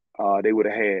 they would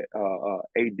have had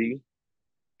AD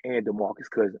and DeMarcus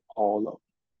Cousins, all of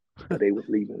them. But they was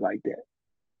leaving like that.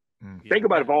 Think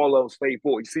about if all of them stayed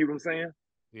forward. You see what I'm saying?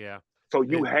 Yeah. So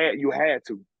you had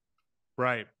to.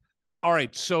 Right. All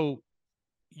right. So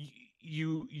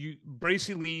you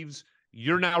Bracey leaves.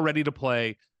 You're now ready to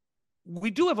play.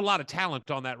 We do have a lot of talent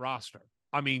on that roster.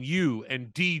 I mean, you and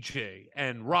DJ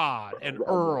and Rod and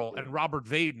Earl and Robert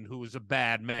Vaden, who was a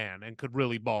bad man and could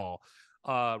really ball.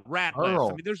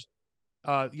 Ratliff. I mean, there's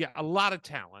a lot of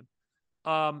talent.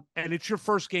 And it's your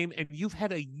first game, and you've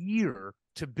had a year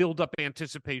to build up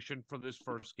anticipation for this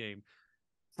first game.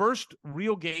 First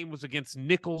real game was against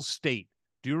Nicholls State.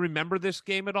 Do you remember this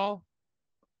game at all?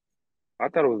 I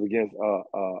thought it was against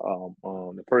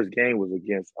the first game was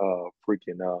against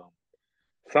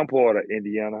some part of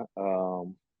Indiana.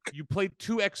 You played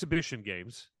 2 exhibition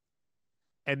games,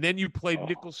 and then you played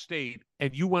Nicholls State,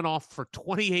 and you went off for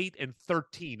 28 and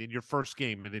 13 in your first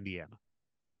game in Indiana.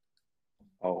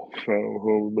 Oh, I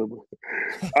don't remember.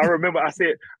 I remember I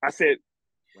said,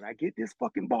 when I get this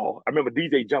fucking ball, I remember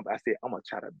DJ jumped. I said, I'm going to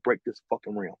try to break this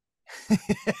fucking rim.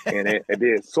 and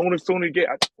then soon as you get,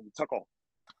 I tuck off.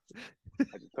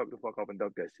 I just tuck the fuck off and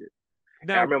dunk that shit.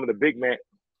 Now, I remember the big man.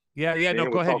 Yeah. No,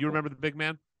 go ahead. You remember the big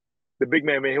man? The big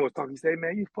man, he was talking. He said,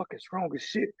 man, you fucking strong as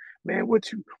shit. Man,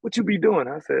 what you be doing?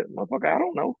 I said, motherfucker, I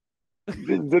don't know.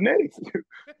 Genetics.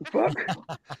 Fuck.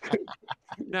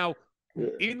 Now,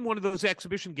 in one of those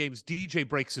exhibition games, DJ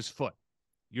breaks his foot.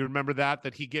 You remember that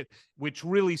which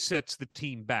really sets the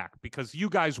team back because you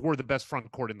guys were the best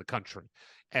front court in the country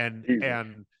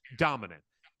and dominant.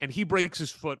 And he breaks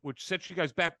his foot, which sets you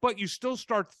guys back. But you still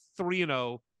start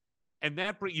 3-0, and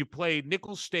you played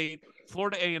Nicholls State,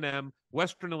 Florida A&M,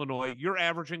 Western Illinois. You're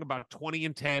averaging about 20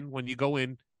 and 10 when you go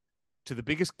in to the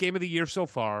biggest game of the year so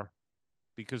far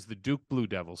because the Duke Blue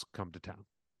Devils come to town.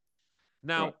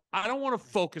 Now, Right. I don't want to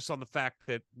focus on the fact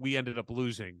that we ended up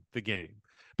losing the game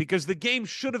because the game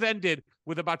should have ended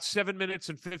with about 7 minutes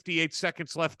and 58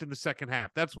 seconds left in the second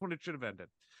half. That's when it should have ended.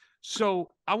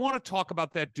 So I want to talk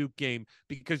about that Duke game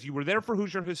because you were there for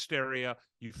Hoosier Hysteria.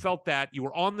 You felt that. You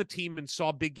were on the team and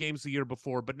saw big games the year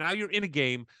before, but now you're in a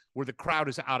game where the crowd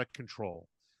is out of control.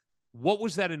 What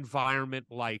was that environment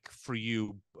like for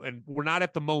you? And we're not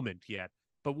at the moment yet,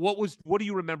 but what do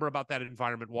you remember about that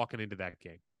environment walking into that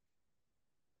game?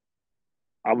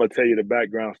 I'm gonna tell you the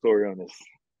background story on this.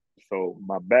 So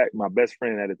my best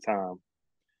friend at the time,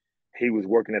 he was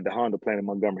working at the Honda plant in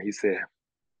Montgomery. He said,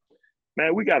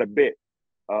 "Man, we got a bet.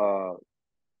 Uh,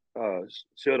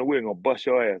 Sheldon, we're gonna bust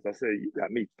your ass." I said, "You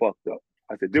got me fucked up."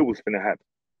 I said, "This was finna happen.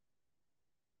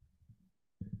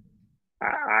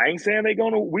 I ain't saying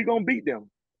we gonna beat them,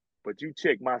 but you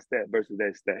check my stat versus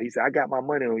that stat." He said, "I got my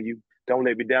money on you. Don't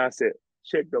let me down." I said,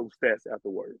 "Check those stats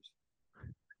afterwards."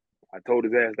 I told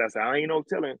his ass, I said, "I ain't no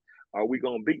telling are we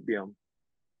gonna beat them,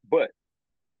 but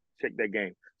check that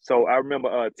game." So I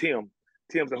remember Tim.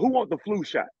 Tim said, "Who want the flu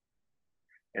shot?"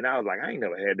 And I was like, "I ain't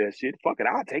never had that shit. Fuck it,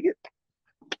 I'll take it."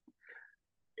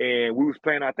 And we was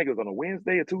playing, I think it was on a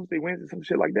Wednesday or Tuesday, Wednesday, some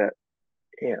shit like that.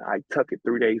 And I took it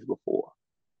 3 days before.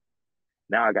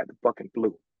 Now I got the fucking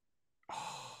flu.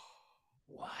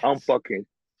 What? I'm fucking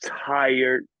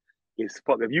tired as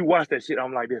fuck. If you watch that shit,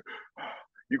 I'm like this.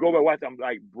 You go back and watch, I'm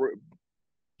like,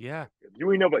 Yeah. if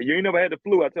you ain't never had the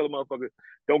flu, I tell the motherfucker,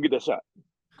 don't get that shot.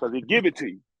 Because they give it to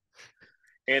you.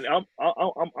 And I'm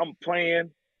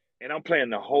playing, and I'm playing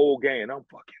the whole game. And I'm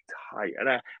fucking tired.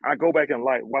 And I go back and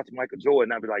like watch Michael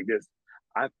Jordan, and I be like this.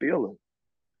 I feel him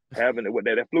having it with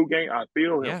that flu game. I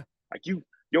feel him. Yeah. Like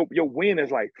your win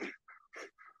is like,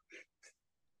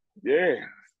 yeah,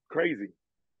 crazy.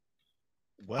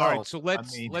 Well, All right, so I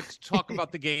mean, let's talk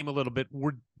about the game a little bit.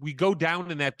 We go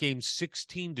down in that game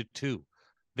 16-2.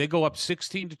 They go up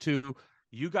 16-2.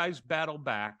 You guys battle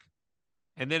back.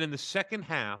 And then in the second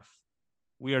half,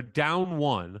 we are down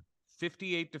 1,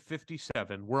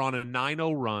 58-57. We're on a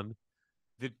 9-0 run.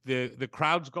 The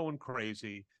crowd's going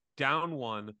crazy. Down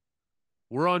 1.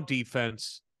 We're on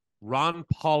defense. Ron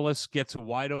Paulus gets a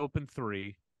wide open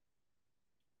 3.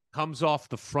 Comes off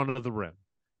the front of the rim.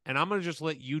 And I'm going to just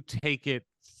let you take it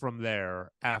from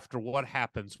there after what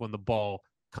happens when the ball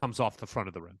comes off the front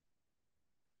of the rim.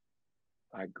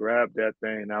 I grabbed that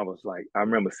thing and I was like, I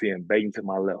remember seeing Baton to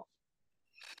my left.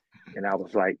 And I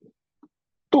was like,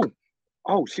 boom.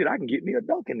 Oh shit, I can get me a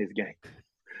dunk in this game.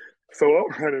 So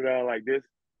I'm running down like this.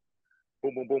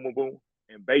 Boom, boom, boom, boom, boom.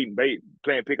 And Baton,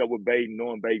 playing pickup with Baton,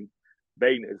 knowing Baton.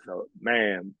 Baton is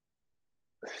man,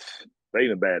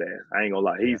 Baton a badass. I ain't gonna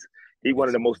lie. He's one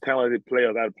of the most talented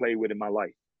players I've played with in my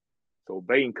life. So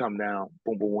Baton come down,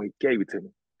 boom, boom, boom, he gave it to me.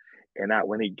 And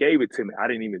when he gave it to me, I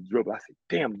didn't even dribble. I said,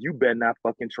 damn, you better not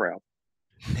fucking travel.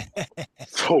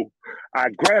 So I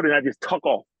grabbed it and I just tuck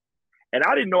off. And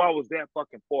I didn't know I was that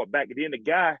fucking far back. And then the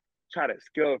guy tried to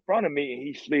scale in front of me and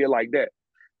he slid like that.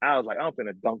 I was like, I'm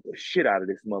finna dunk the shit out of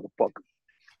this motherfucker.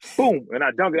 Boom. And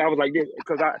I dunked it. I was like this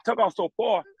because I took off so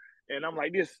far and I'm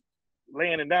like this,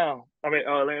 laying down. I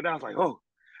was like, oh.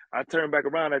 I turned back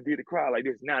around. I did the crowd like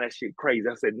this. Now that shit crazy.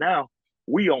 I said, now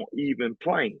we on even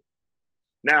plane.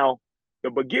 Now, the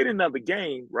beginning of the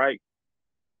game, right?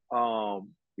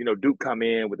 Duke come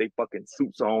in with they fucking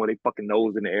suits on, with they fucking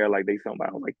nose in the air like they something.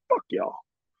 I was like, fuck y'all.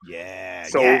 yeah,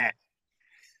 So, yeah.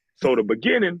 so the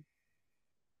beginning,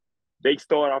 they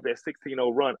start off that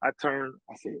 16-0 run. I turned,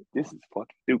 I said, this is fucking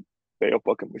Duke. They're a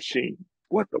fucking machine.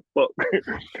 What the fuck?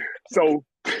 So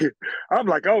I'm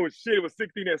like, oh shit, it was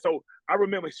 16. So I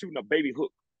remember shooting a baby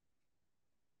hook.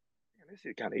 Man, this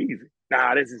shit kind of easy.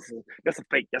 Nah, that's a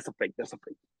fake. That's a fake. That's a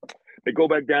fake. They go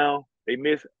back down. They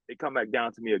miss. They come back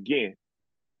down to me again,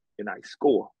 and I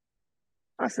score.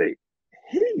 I say,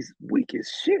 he's weak as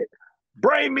shit.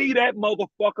 Bring me that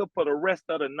motherfucker for the rest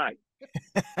of the night.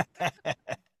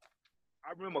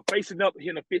 I remember facing up,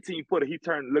 hitting a 15-footer. He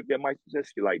turned and looked at Mike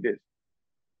Krzyzewski like this.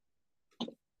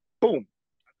 Boom.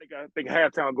 I think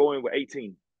halftime going with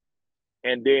 18.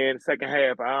 And then second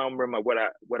half, I don't remember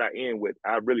what I end with.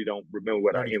 I really don't remember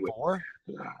what I end with. 34?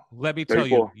 Let me 34. tell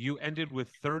you, you ended with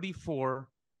 34,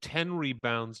 10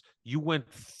 rebounds. You went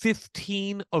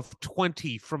 15 of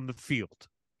 20 from the field.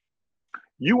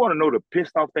 You want to know the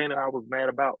pissed off thing that I was mad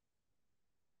about?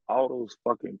 All those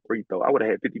fucking free throws. I would have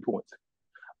had 50 points.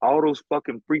 All those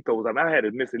fucking free throws. I had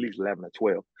to miss at least 11 or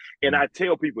 12. And I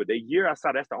tell people, the year I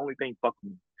saw, that's the only thing fucking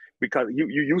me. Because you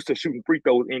used to shooting free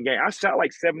throws in game. I shot like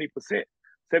 70%,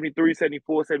 73,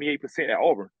 74, 78% at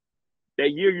Auburn. That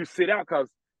year you sit out because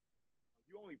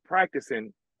you're only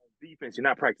practicing defense. You're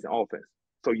not practicing offense.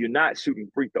 So you're not shooting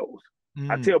free throws.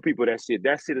 I tell people that shit.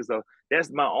 That shit is that's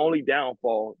my only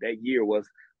downfall that year was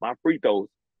my free throws.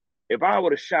 If I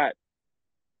would have shot,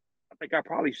 I think I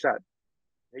probably shot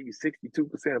maybe 62%.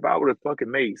 If I would have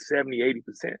fucking made 70,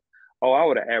 80%, oh, I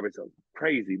would have averaged a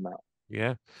crazy amount.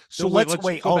 Yeah. So let's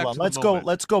wait, go hold back on. to the moment.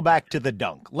 Let's go back to the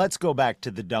dunk. Let's go back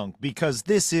to the dunk because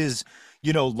this is,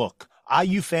 look,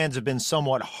 IU fans have been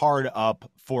somewhat hard up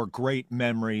for great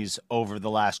memories over the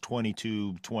last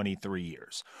 22, 23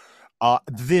 years.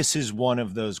 This is one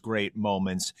of those great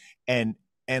moments, and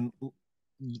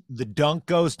the dunk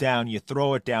goes down, you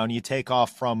throw it down, you take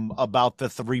off from about the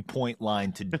 3-point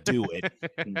line to do it.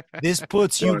 This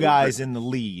puts you guys in the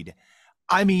lead.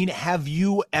 I mean, have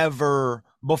you ever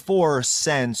before or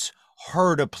since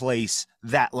heard a place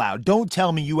that loud? Don't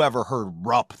tell me you ever heard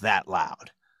Rupp that loud.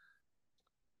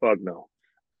 Fuck no.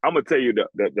 I'm gonna tell you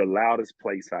the loudest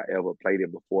place I ever played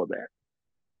in before that.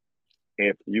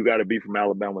 And you got to be from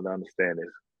Alabama to understand this.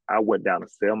 I went down to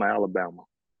Selma, Alabama,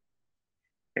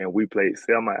 and we played.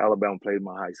 Selma, Alabama played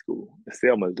my high school. And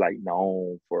Selma is like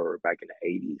known for back in the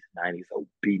 80s, 90s, so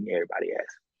beating everybody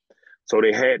ass. So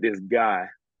they had this guy.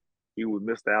 He was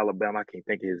Mr. Alabama. I can't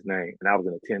think of his name. And I was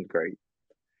in the 10th grade.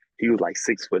 He was like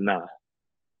 6'9".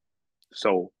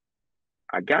 So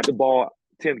I got the ball,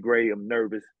 10th grade. I'm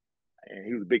nervous. And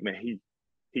he was a big man.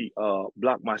 He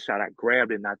blocked my shot. I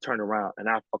grabbed it and I turned around and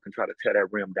I fucking tried to tear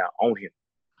that rim down on him.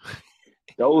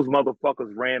 Those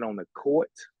motherfuckers ran on the court.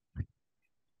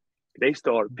 They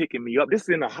started picking me up. This is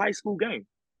in a high school game.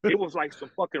 It was like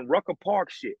some fucking Rucker Park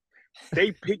shit.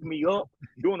 They picked me up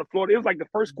during the floor. It was like the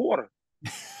first quarter.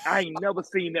 I ain't never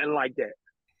seen nothing like that.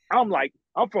 I'm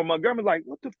from Montgomery, like,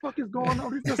 what the fuck is going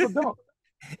on? This is just a dunk.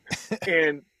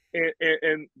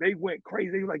 And they went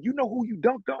crazy. They were like, you know who you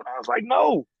dunked on? I was like,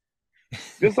 no.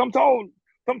 Just some tall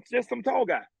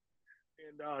guy.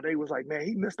 And they was like, man,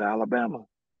 he missed Alabama.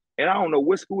 And I don't know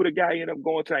what school the guy ended up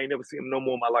going to. I ain't never seen him no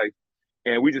more in my life.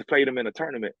 And we just played him in a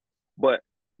tournament. But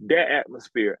that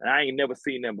atmosphere, and I ain't never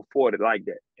seen them before that like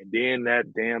that. And then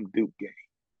that damn Duke game.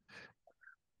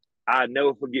 I'll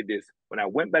never forget this. When I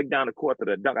went back down the court to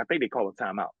the dunk, I think they call a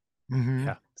timeout. Mm-hmm.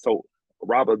 Yeah. So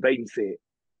Robert Baden said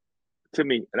to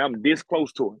me, and I'm this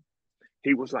close to him,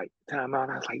 he was like, timeout.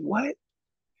 I was like, what?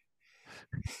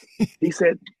 He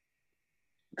said,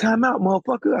 timeout,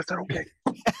 motherfucker. I said, okay.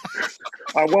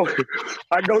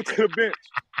 I go to the bench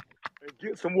and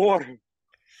get some water.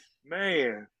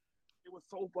 Man, it was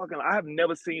so fucking, I've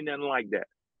never seen nothing like that.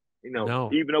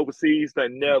 No. Even overseas,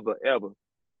 that never, ever.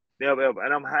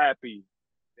 And I'm happy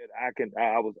that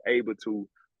I was able to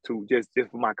just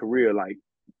for my career, like,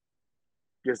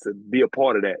 just to be a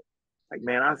part of that. Like,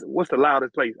 man, what's the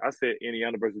loudest place? I said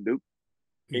Indiana versus Duke.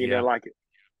 Ain't nothing like it.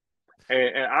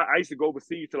 And I used to go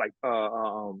overseas to like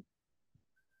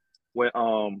when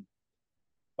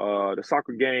the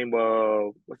soccer game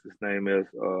what's his name is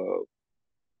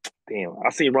damn,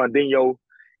 I seen Rondinho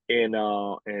and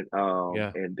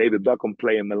David Beckham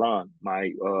play in Milan.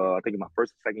 I think my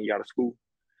first or second year out of school,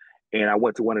 and I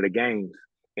went to one of the games,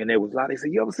 and there was loud. They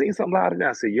said, "You ever seen something louder?"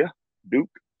 I said, "Yeah, Duke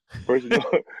versus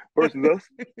versus us."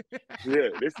 Yeah,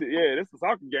 this is a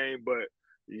soccer game, but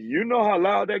you know how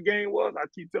loud that game was. I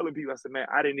keep telling people, I said, "Man,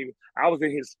 I was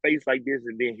in his space like this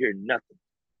and didn't hear nothing."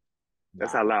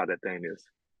 That's how loud that thing is.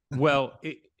 Well,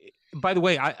 by the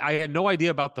way, I had no idea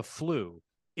about the flu.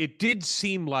 It did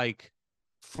seem like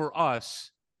for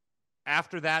us,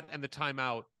 after that and the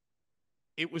timeout,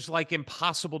 it was like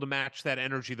impossible to match that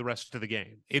energy the rest of the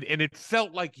game. It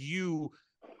felt like you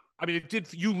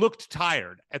looked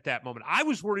tired at that moment. I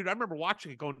was worried. I remember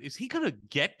watching it going, is he going to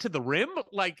get to the rim?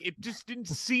 Like, it just didn't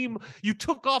seem, you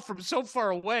took off from so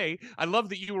far away. I love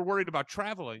that you were worried about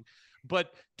traveling.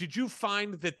 But did you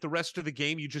find that the rest of the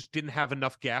game you just didn't have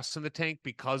enough gas in the tank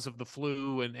because of the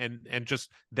flu and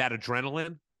just that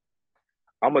adrenaline?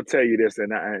 I'm gonna tell you this,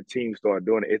 and teams started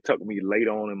doing it. It took me late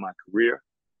on in my career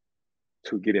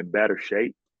to get in better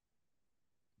shape.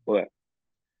 But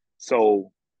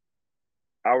so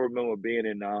I remember being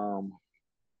in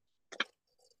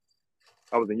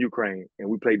I was in Ukraine and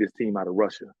we played this team out of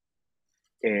Russia.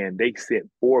 And they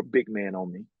sent 4 big men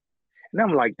on me. And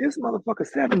I'm like, this motherfucker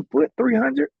 7 foot,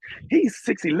 300. He's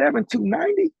 6'11",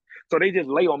 290. So they just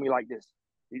lay on me like this.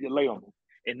 They just lay on me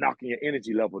and knocking your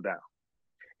energy level down.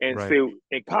 And so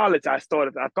in college, I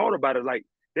thought about it like,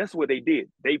 that's what they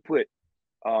did. They put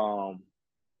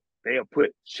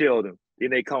Sheldon. Then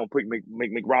they come and put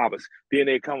McRoberts. Then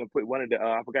they come and put one of the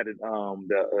I forgot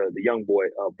the young boy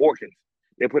Borkins.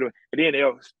 They put him, and then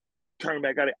they'll turn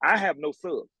back out. I have no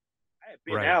subs. I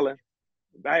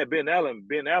had Ben Allen.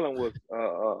 Ben Allen was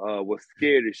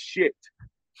scared as shit.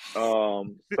 So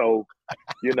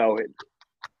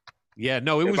Yeah,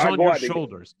 no, it If was I on go your out there,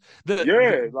 shoulders.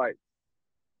 yeah, like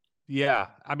Yeah,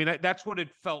 I mean, that's what it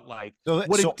felt like. So,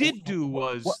 What so it did do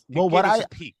what, was well, it gave us a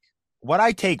peek. what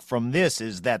I take from this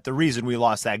is that the reason we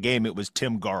lost that game, it was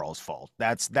Tim Garl's fault.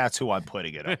 That's who I'm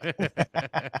putting it on.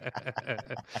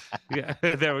 Yeah,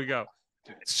 there we go.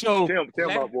 So Tim,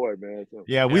 my boy, man. Tim.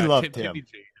 Yeah, we love Timmy Tim. G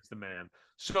is the man.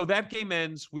 So that game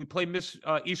ends. We play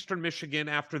Eastern Michigan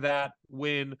after that,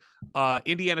 when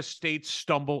Indiana State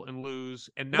stumble and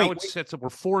lose, and now it sets up. We're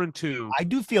 4-2. I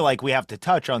do feel like we have to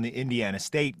touch on the Indiana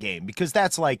State game, because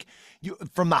that's like you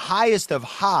from the highest of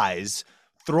highs,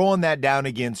 throwing that down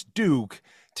against Duke,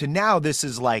 to now this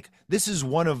is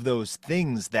one of those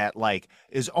things that like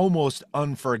is almost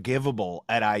unforgivable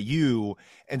at IU.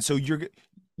 And so you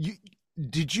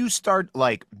did you start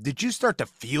to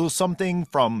feel something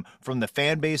from the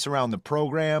fan base around the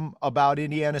program about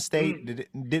Indiana State?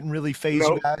 Didn't really phase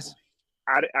you guys?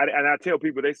 And I tell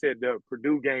people, they said the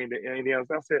Purdue game, the Indiana.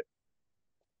 I said,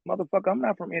 motherfucker, I'm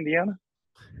not from Indiana.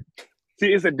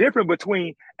 See, it's a difference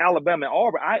between Alabama and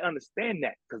Auburn. I understand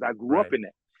that because I grew up in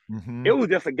that. Mm-hmm. It was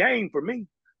just a game for me.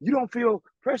 You don't feel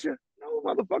pressure? No,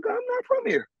 motherfucker, I'm not from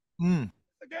here. It's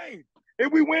a game.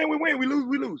 If we win, we win. We lose,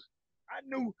 we lose.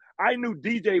 I knew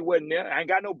DJ wasn't there. I ain't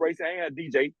got no brace. I ain't had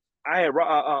DJ. I had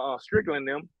Strickland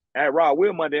them. I had Rod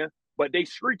Wilmer there, but they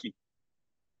streaky.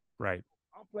 Right.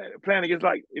 I'm playing against,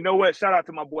 like, you know what? Shout out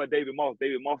to my boy David Moss.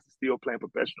 David Moss is still playing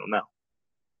professional now.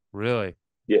 Really?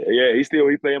 Yeah. He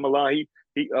playing Milan.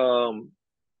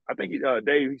 I think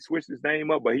Dave, he switched his name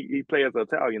up, but he plays as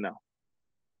Italian now.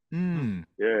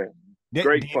 Yeah.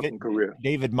 Great fucking career.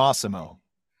 David Massimo.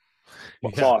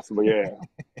 Massimo, yeah.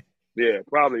 Yeah,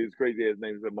 probably as crazy as his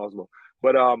name is Massimo.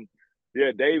 But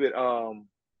yeah, David, I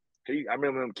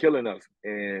remember him killing us,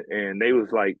 and they was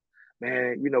like,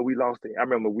 man, you know, we lost it. I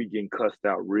remember we getting cussed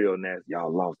out real nasty. Y'all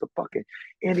lost the fucking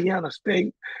Indiana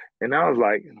State. And I was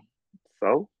like,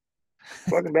 so?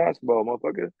 Fucking basketball,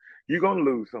 motherfucker. You're gonna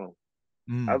lose some.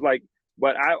 I was like,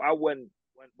 but I wasn't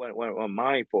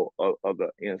mindful of the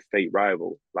in-state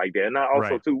rival like that. And I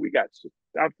also too,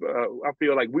 I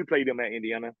feel like we played them at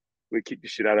Indiana. We kicked the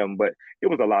shit out of them, but it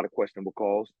was a lot of questionable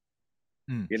calls.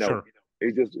 You know,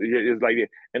 it's like that.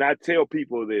 And I tell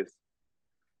people this: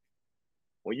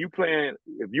 when you playing,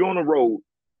 if you're on the road,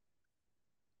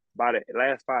 by the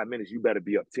last 5 minutes, you better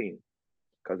be up 10.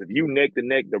 Because if you neck to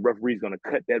neck, the referee's gonna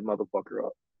cut that motherfucker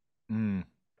up.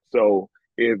 So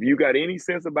if you got any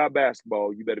sense about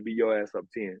basketball, you better be your ass up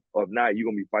 10. Or if not, you're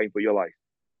gonna be fighting for your life.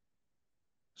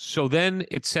 So then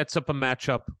it sets up a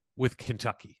matchup with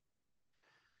Kentucky.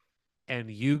 And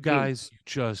you guys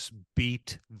just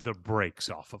beat the brakes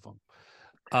off of them.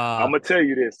 I'm gonna tell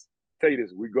you this.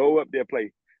 We go up there,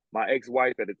 play. My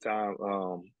ex-wife at the time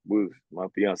was my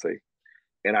fiance,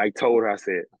 and I told her, I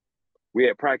said, we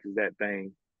had practiced that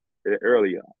thing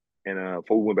earlier, and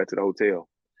before we went back to the hotel.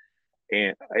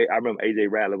 And I remember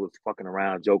AJ Rattler was fucking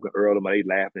around, joking earlier, they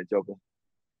laughing and joking,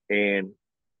 and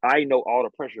I know all the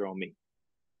pressure on me.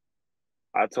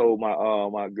 I told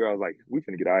my girl, like, we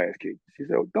finna get our ass kicked. She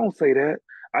said, don't say that.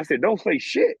 I said, don't say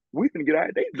shit. We finna get our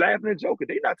ass. They laughing and joking.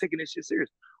 They not taking this shit serious.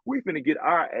 We finna get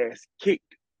our ass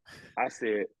kicked. I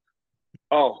said,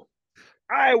 to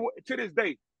this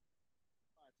day,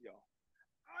 y'all,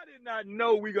 I did not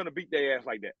know we gonna beat their ass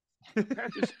like that.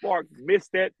 Patrick Spark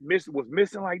was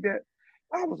missing like that.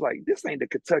 I was like, this ain't the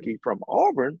Kentucky from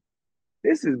Auburn.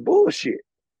 This is bullshit.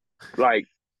 Like,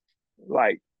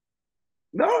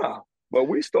 nah. But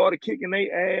we started kicking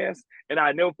their ass, and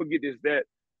I never forget this. That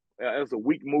it was a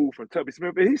weak move from Tubby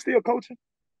Smith. Is he still coaching?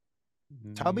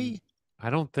 Tubby? I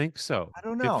don't think so. I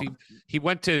don't know. He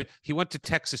went to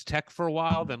Texas Tech for a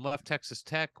while, then left Texas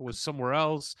Tech, was somewhere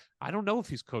else. I don't know if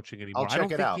he's coaching anymore. I don't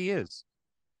think he is.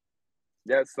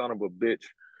 That son of a bitch.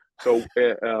 So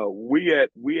we at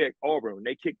Auburn, when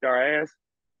they kicked our ass,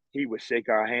 he would shake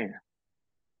our hand,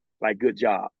 like, good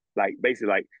job. Like, basically,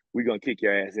 like, we're gonna kick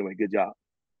your ass anyway, good job.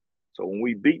 So when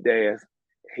we beat their ass,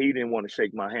 he didn't want to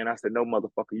shake my hand. I said, no,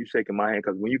 motherfucker, you shaking my hand,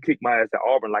 because when you kick my ass at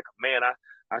Auburn like a man,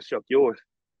 I shook yours.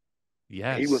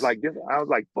 Yes. And he was like this. I was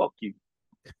like, fuck you.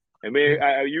 And man,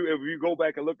 if you go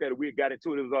back and look at it, we got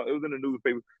into it. It was in the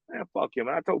newspaper. Man, fuck him.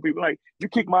 And I told people, like, you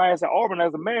kick my ass at Auburn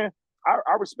as a man,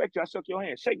 I respect you. I shook your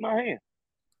hand. Shake my hand.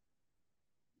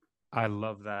 I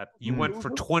love that. You went for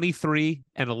 23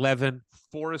 and 11,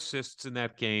 4 assists in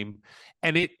that game.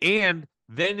 And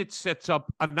then it sets up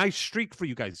a nice streak for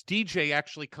you guys. DJ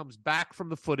actually comes back from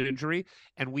the foot injury,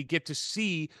 and we get to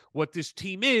see what this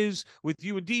team is with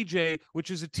you and DJ, which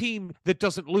is a team that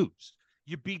doesn't lose.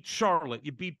 You beat Charlotte.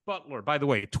 You beat Butler. By the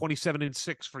way,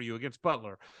 27-6 for you against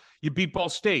Butler. You beat Ball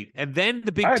State. And then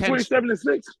the Big Ten.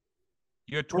 27-6.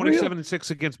 You had For real? 27-6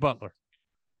 against Butler.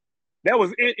 That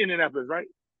was in Indianapolis, right?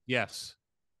 Yes.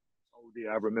 Oh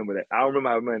yeah, I remember that. I don't remember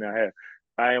how many I had.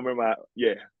 I remember,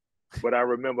 yeah, but I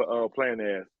remember playing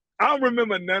there. I don't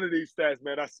remember none of these stats,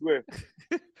 man. I swear.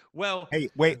 Well, Hey,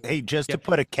 wait, hey, just yeah, to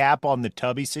put a cap on the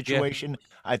Tubby yeah, situation,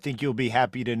 I think you'll be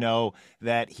happy to know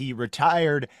that he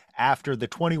retired after the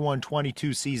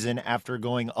 21-22 season after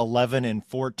going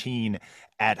 11-14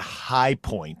 at High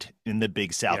Point in the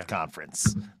Big South yeah.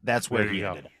 Conference. That's where There you he go.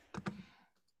 ended up.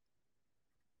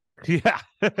 Yeah.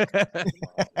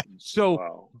 So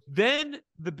Wow. then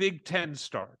the Big Ten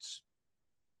starts.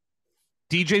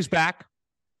 DJ's back,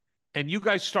 and you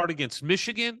guys start against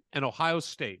Michigan and Ohio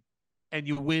State, and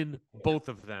you win both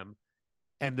of them.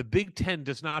 And the Big Ten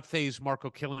does not phase Marco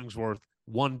Killingsworth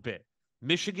one bit.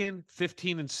 Michigan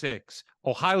 15-6,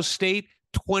 Ohio State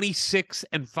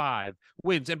 26-5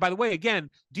 wins. And by the way, again,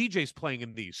 DJ's playing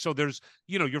in these, so there's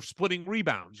you're splitting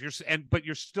rebounds. But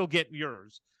you're still getting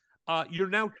yours. You're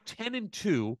now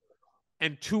 10-2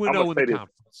 and 2-0 I'm gonna in say the this.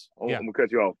 conference. I'm Yeah. gonna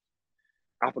cut you off.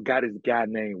 I forgot his guy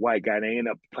name, white guy. They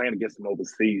ended up playing against him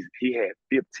overseas. He had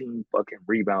 15 fucking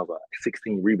rebounds,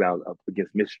 16 rebounds up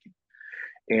against Michigan.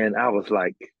 And I was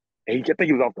like, and I think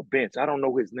he was off the bench. I don't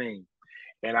know his name.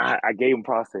 And I gave him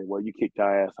process. Well, you kicked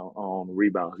our ass on the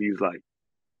rebounds. He was like,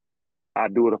 I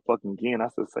do it a fucking again. I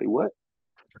said, say what?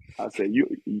 I said, you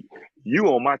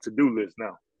on my to-do list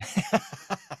now.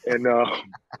 and I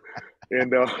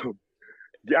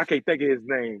can't think of his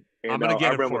name. And I'm gonna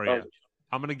get I it remember, for you.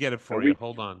 I'm gonna get it for and you.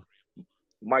 Hold on.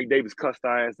 Mike Davis cussed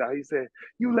our ass out. He said,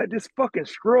 you let this fucking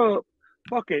scrub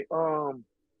fucking I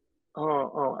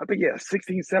think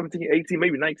 16, 17, 18,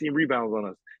 maybe 19 rebounds on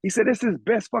us. He said, this is his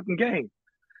best fucking game.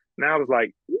 Now I was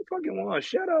like, you fucking won.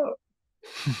 Shut up.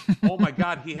 Oh my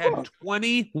God, he had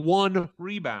 21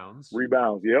 rebounds.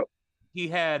 Rebounds, yep. He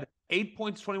had 8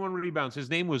 points, 21 rebounds. His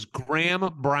name was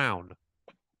Graham Brown.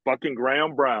 Fucking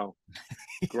Graham Brown.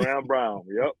 Graham Brown,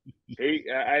 yep. Hey,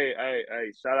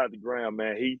 shout out to Graham,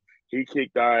 man. He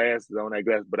kicked our asses on that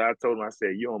glass, but I told him, I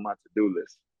said, you on my to-do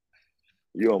list.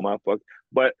 You on my fuck.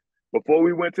 But before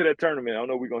we went to that tournament, I don't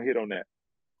know if we're gonna hit on that.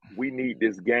 We need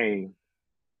this game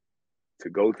to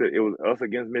go to. It was us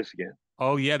against Michigan.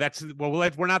 Oh yeah,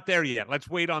 we're not there yet. Let's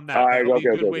wait on that. All right, That'll be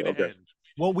a okay, good way to end.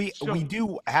 Well, we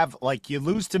do have, like, you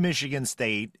lose to Michigan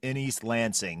State in East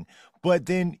Lansing, but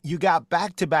then you got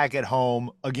back-to-back at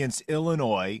home against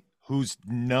Illinois, who's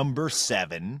number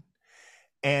 7,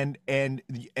 and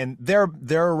they're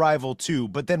a rival too.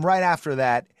 But then right after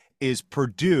that is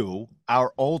Purdue,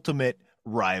 our ultimate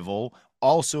rival,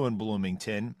 also in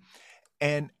Bloomington.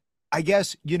 And I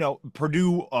guess,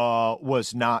 Purdue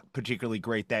was not particularly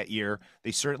great that year.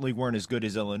 They certainly weren't as good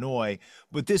as Illinois,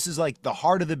 but this is like the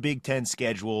heart of the Big Ten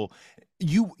schedule.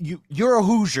 You're a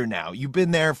Hoosier now. You've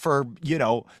been there for,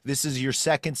 this is your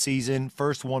second season,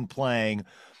 first one playing.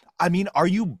 I mean, are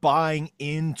you buying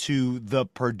into the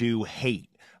Purdue hate?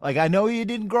 Like, I know you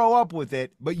didn't grow up with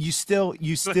it, but you still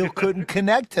couldn't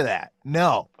connect to that.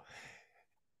 No.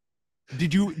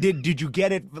 Did you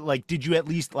get it? Like, did you at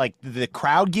least, like, the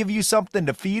crowd give you something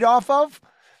to feed off of?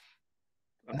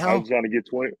 No. I was trying to get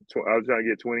 20. I was trying to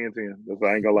get 20 and 10. That's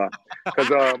why I ain't gonna lie. Because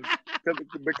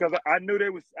I knew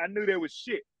there was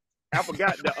shit. I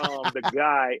forgot the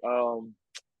guy.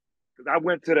 Because I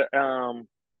went to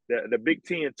the Big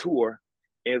Ten tour.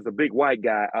 And it's a big white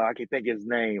guy. I can't think of his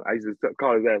name. I used to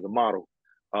call his ass a model.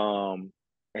 And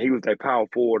he was like power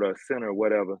forward or center or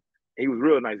whatever. He was a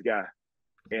real nice guy.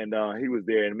 And he was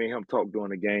there, and me and him talked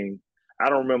during the game. I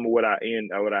don't remember what I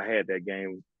had that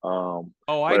game. I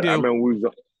do. I remember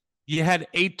you had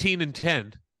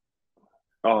 18-10.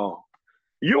 Oh,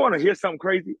 you want to hear something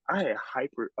crazy? I had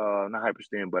not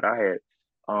hyperstand, but I had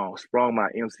sprung my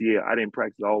MCL. I didn't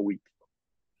practice all week.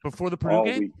 Before the Purdue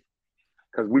game? Week.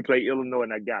 Because we played Illinois,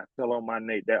 and that guy fell on my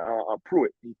knee. That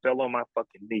Pruitt, he fell on my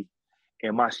fucking knee,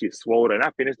 and my shit swelled, and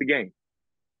I finished the game.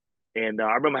 And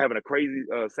I remember having a crazy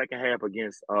second half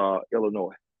against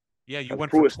Illinois. Yeah, you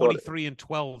went for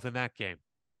 23-12 in that game.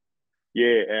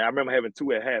 Yeah, and I remember having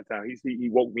 2 at halftime. He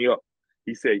woke me up.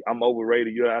 He said, I'm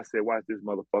overrated. I said, watch this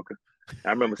motherfucker.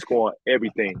 I remember scoring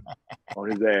everything on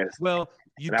his ass. Well,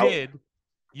 you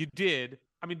did.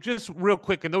 I mean, just real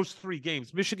quick, in those 3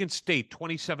 games, Michigan State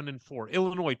 27-4,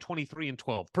 Illinois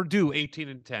 23-12, Purdue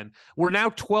 18-10. We're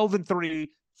now 12-3,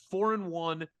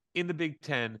 4-1 in the Big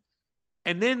Ten.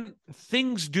 And then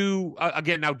things do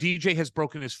again. Now DJ has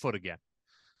broken his foot again,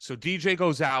 so DJ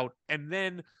goes out, and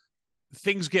then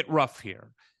things get rough here.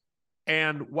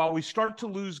 And while we start to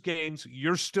lose games,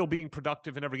 you're still being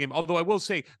productive in every game. Although I will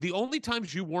say, the only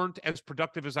times you weren't as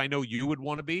productive as I know you would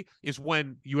want to be is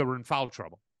when you were in foul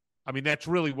trouble. I mean, that's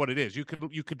really what it is. You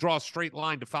could draw a straight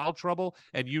line to foul trouble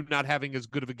and you not having as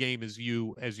good of a game as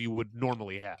you would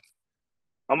normally have.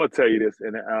 I'm gonna tell you this,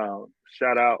 and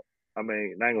shout out. I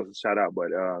mean, not gonna shout out,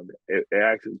 but it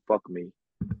actually fucked me.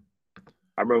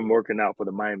 I remember working out for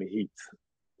the Miami Heat,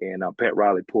 and Pat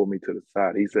Riley pulled me to the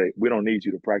side. He said, "We don't need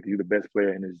you to practice. You're the best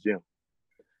player in this gym.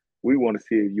 We want to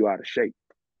see if you out of shape."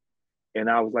 And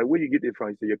I was like, "Where you get this from?"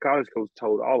 He said, "Your college coach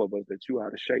told all of us that you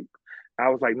out of shape." I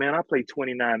was like, "Man, I play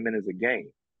 29 minutes a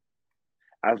game."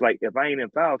 I was like, "If I ain't in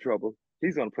foul trouble,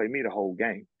 he's gonna play me the whole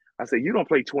game." I said, "You don't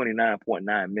play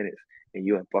 29.9 minutes and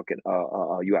you in fucking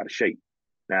you out of shape.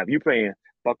 Now if you playing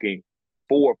fucking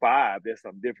 4 or 5, that's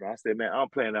something different." I said, "Man, I'm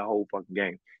playing that whole fucking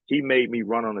game." He made me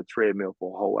run on a treadmill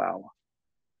for a whole hour.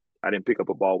 I didn't pick up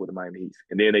a ball with the Miami Heat,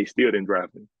 and then they still didn't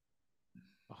draft me.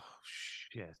 Oh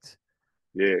shit!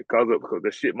 Yeah, because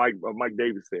the shit Mike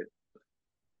Davis said.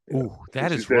 Yeah. Ooh,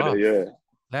 that is said rough. yeah.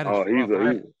 That is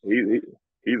rough.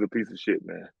 He's a piece of shit,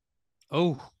 man.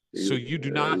 Oh, so you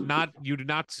do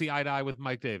not see eye to eye with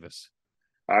Mike Davis.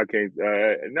 I can't.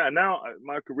 Now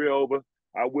my career over.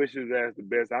 I wish his ass the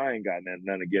best. I ain't got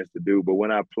nothing against the dude. But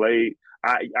when I played,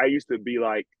 I used to be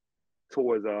like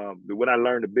towards when I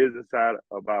learned the business side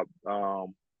about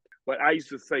but I used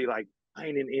to say like I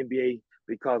ain't in the NBA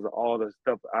because of all the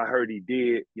stuff I heard he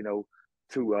did,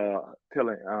 to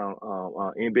telling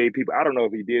NBA people. I don't know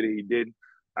if he did or he didn't.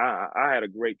 I had a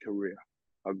great career,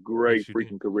 a great Yes,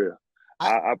 freaking career.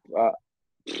 I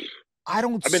I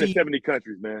don't I've been in see 70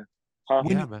 countries, man. Huh?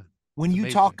 when Yeah, man. when It's you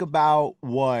amazing. talk about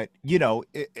what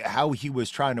how he was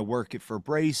trying to work it for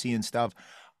Bracy and stuff.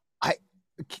 I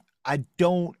I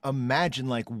don't imagine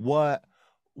like what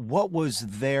was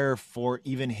there for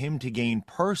even him to gain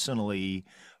personally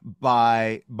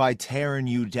by tearing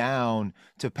you down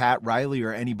to Pat Riley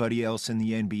or anybody else in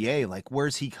the NBA. Like,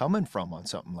 where's he coming from on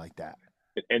something like that?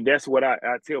 And that's what I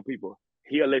tell people.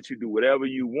 He'll let you do whatever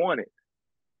you wanted.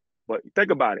 But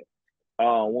think about it.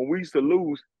 When we used to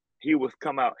lose, he was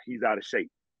come out, he's out of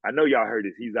shape. I know y'all heard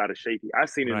this. He's out of shape. I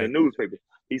seen it in the Right. newspaper.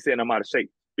 He's saying I'm out of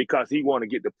shape because he want to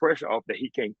get the pressure off that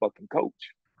he can't fucking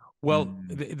coach. Well,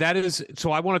 that is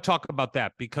so. I want to talk about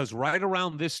that because right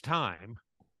around this time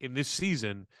in this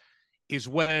season is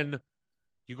when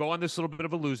you go on this little bit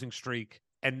of a losing streak,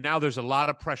 and now there's a lot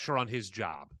of pressure on his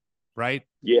job, right?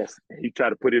 Yes, he tried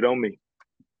to put it on me.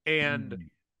 And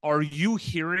are you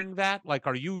hearing that? Like,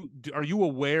 are you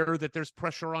aware that there's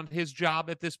pressure on his job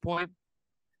at this point?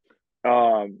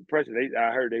 Pressure.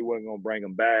 I heard they wasn't gonna bring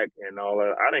him back and all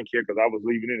that. I didn't care because I was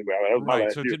leaving anyway. That was my Right.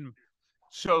 last So it year. didn't.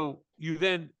 So you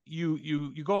then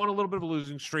you go on a little bit of a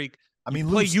losing streak. I mean,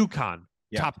 play UConn,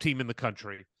 Yeah. top team in the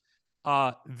country.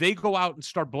 They go out and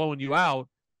start blowing you out,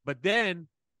 but then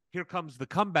here comes the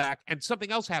comeback, and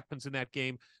something else happens in that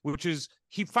game, which is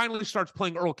he finally starts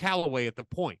playing Earl Calloway at the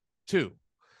point too.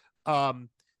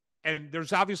 And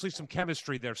there's obviously some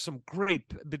chemistry there, some great.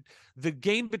 The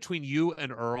game between you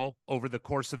and Earl over the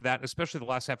course of that, especially the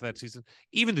last half of that season,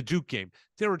 even the Duke game,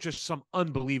 there were just some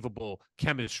unbelievable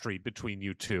chemistry between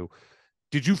you two.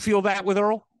 Did you feel that with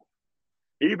Earl?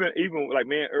 Even like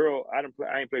me and Earl, I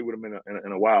ain't played with him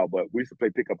in a while, but we used to play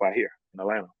pickup out here in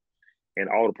Atlanta, and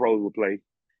all the pros would play.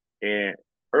 And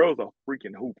Earl's a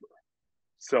freaking hooper.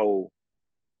 So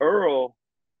Earl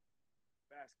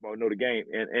basketball know the game,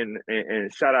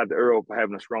 and shout out to Earl for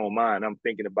having a strong mind. I'm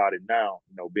thinking about it now,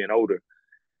 being older.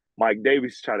 Mike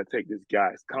Davis tried to take this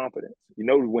guy's confidence.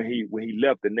 When he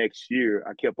left the next year,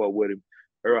 I kept up with him.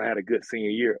 Earl had a good senior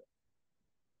year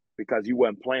because you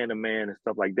wasn't playing the man and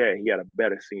stuff like that. He had a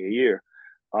better senior year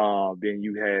than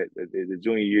you had the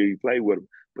junior year you played with him.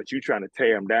 But you trying to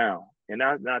tear him down. And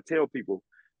I tell people,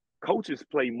 coaches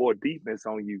play more defense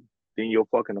on you than your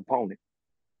fucking opponent.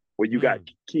 Where you got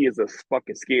kids that's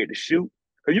fucking scared to shoot.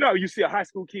 Because you see a high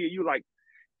school kid, you like,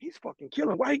 he's fucking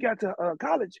killing. Why he got to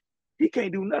college? He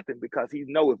can't do nothing because he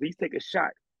know if he's take a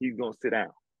shot, he's gonna sit down.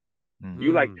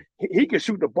 You like he can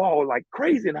shoot the ball like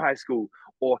crazy in high school,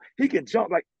 or he can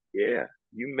jump like, yeah,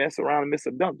 you mess around and miss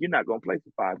a dunk, you're not gonna play for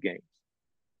 5 games.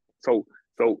 So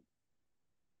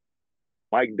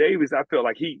Mike Davis, I feel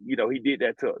like he did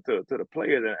that to the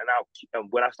players, and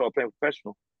when I started playing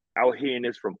professional, I was hearing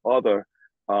this from other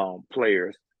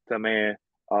players. To man,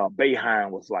 Boeheim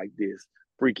was like this.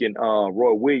 Freaking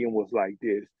Roy Williams was like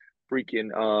this. Freaking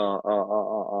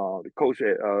the coach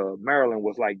at Maryland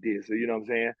was like this. So, you know what I'm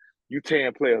saying? You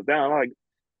tearing players down. Like,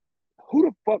 who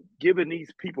the fuck giving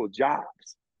these people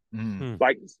jobs?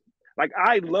 Like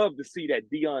I love to see that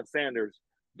Deion Sanders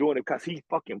doing it because he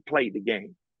fucking played the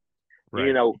game.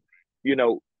 Right.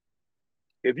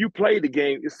 If you play the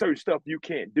game, it's certain stuff you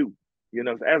can't do.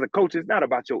 As a coach, it's not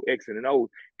about your X and O's.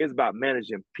 It's about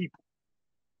managing people.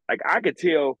 Like I could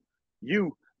tell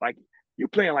you, like you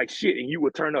playing like shit, and you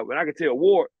would turn up, and I could tell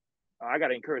Ward, I got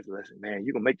to encourage you. Listen, man,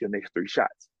 you gonna make your next 3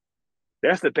 shots.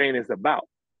 That's the thing it's about.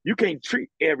 You can't treat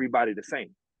everybody the same.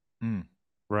 Mm.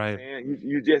 Right. Man,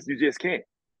 you just can't.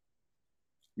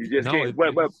 You just No, can't.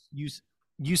 But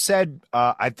You said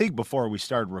I think before we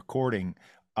started recording,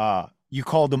 you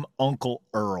called him Uncle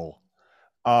Earl.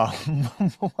 Uh,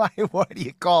 why do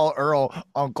you call Earl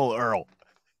Uncle Earl?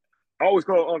 I always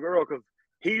call him Uncle Earl because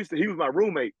he was my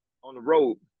roommate on the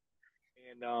road,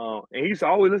 and he used to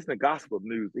always listen to gospel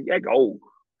music. He act old,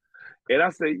 and I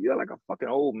say you're like a fucking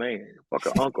old man,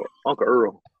 fucking Uncle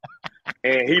Earl,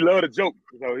 and he loved to joke,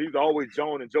 so he was always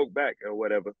joning and joke back or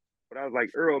whatever. But I was like,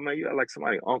 Earl, man, you like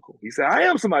somebody uncle. He said, I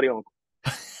am somebody uncle.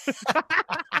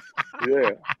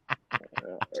 Yeah,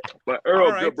 but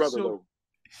Earl, right, good brother so though.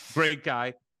 great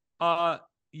guy.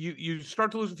 You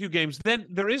start to lose a few games. Then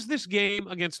there is this game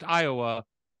against Iowa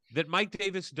that Mike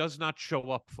Davis does not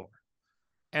show up for.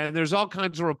 And there's all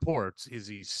kinds of reports. Is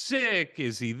he sick?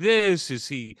 Is he this? Is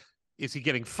he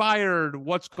getting fired?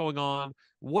 What's going on?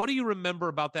 What do you remember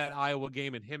about that Iowa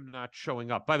game and him not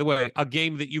showing up? By the way, a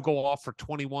game that you go off for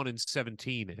 21 and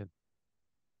 17 in.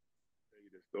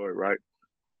 Story, right?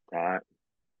 All right.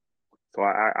 So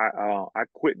I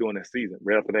quit during that season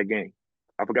right after that game.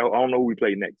 I forgot. I don't know who we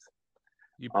played next.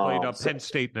 You played Penn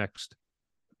State next.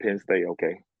 Penn State,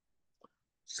 okay.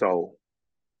 So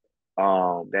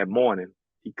that morning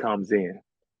he comes in.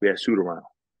 We had shoot around.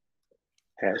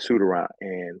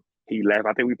 And he left.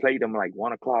 I think we played them like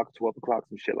 1 o'clock, 12 o'clock,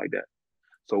 some shit like that.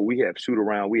 So we have shoot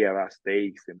around. We have our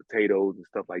steaks and potatoes and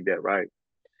stuff like that, right?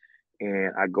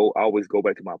 And I always go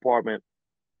back to my apartment,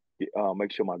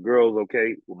 make sure my girl's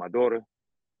okay with my daughter.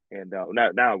 And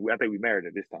now I think we married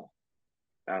at this time.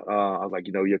 I was like,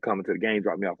 you're coming to the game,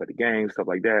 drop me off at the game, stuff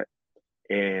like that.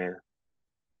 And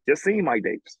just seeing Mike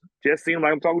Davis, just seeing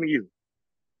like I'm talking to you.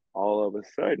 All of a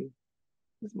sudden,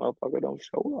 this motherfucker don't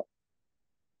show up.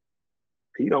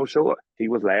 He don't show up. He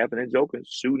was laughing and joking,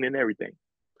 shooting and everything.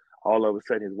 All of a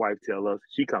sudden, his wife tells us,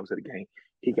 she comes to the game,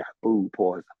 he got food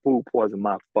poison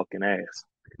my fucking ass.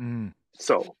 Mm.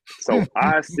 So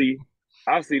I see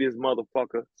this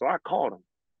motherfucker. So I called him.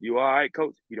 You all right,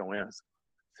 coach? He don't answer.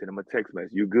 Send him a text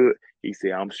message. You good? He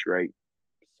said, I'm straight.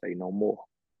 Say no more.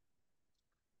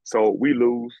 So we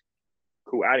lose.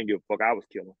 Cool. I didn't give a fuck. I was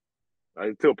killing.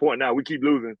 To a point now, we keep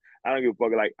losing. I don't give a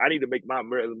fuck. Like, I need to make my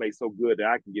resume so good that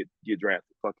I can get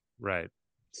drafted. Fuck it. Right.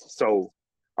 So,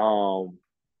 and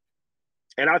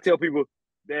I tell people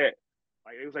that,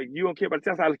 like, it was like, you don't care about the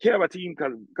test. I care about the team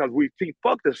because we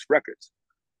fuck this records.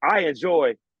 I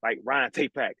enjoy, like, Ryan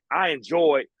Tapack. I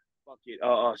enjoy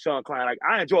Sean Klein. Like,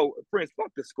 I enjoy friends.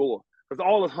 Fuck the score. Because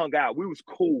all of us hung out. We was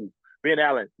cool. Ben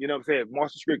Allen, you know what I'm saying?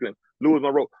 Marshall Strickland, Louis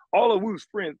Monroe. All of we was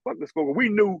friends. Fuck the score. We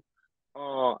knew,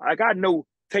 like, I know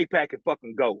Tapack can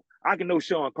fucking go. I can know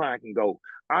Sean Klein can go.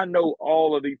 I know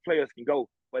all of these players can go.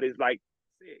 But it's like,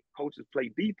 coaches play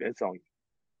defense on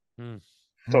you. Hmm.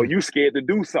 So you scared to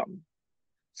do something.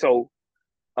 So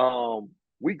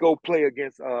we go play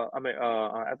against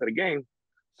after the game.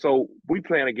 So we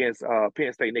playing against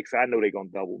Penn State next. So I know they're gonna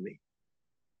double me.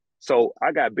 So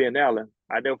I got Ben Allen.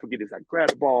 I never forget this. I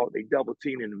grabbed the ball, they double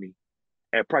teaming me.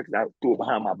 At practice, I threw it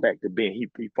behind my back to Ben. He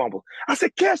fumbled. I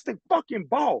said, catch the fucking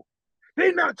ball.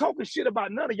 They not talking shit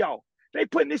about none of y'all. They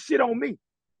putting this shit on me.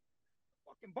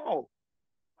 Fucking ball.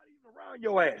 Not even around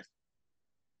your ass.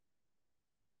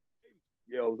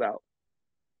 Yells out.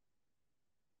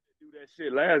 Do that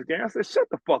shit last game. I said, shut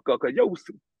the fuck up, cause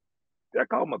I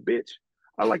call him a bitch.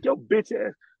 I like your bitch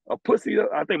ass, a pussy.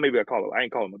 I think maybe I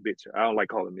ain't call him a bitch. I don't like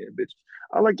calling me a bitch.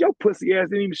 I like your pussy ass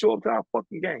didn't even show up to our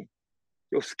fucking game.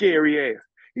 Your scary ass.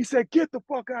 He said, get the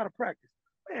fuck out of practice.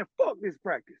 Man, fuck this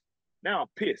practice. Now I'm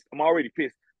pissed. I'm already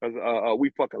pissed because we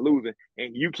fucking losing,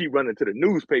 and you keep running to the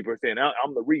newspaper saying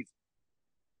I'm the reason.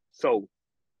 So,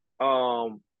 I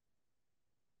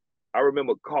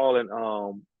remember calling.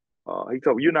 He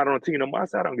told me, you're not on the team no more. I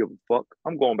said, I don't give a fuck.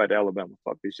 I'm going back to Alabama.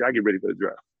 Fuck this shit. I get ready for the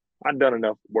draft. I've done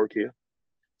enough work here.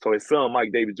 So his son,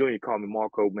 Mike Davis Jr., called me,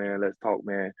 Marco, man, let's talk,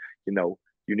 man. You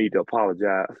need to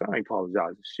apologize. I said, I ain't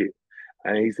apologizing shit.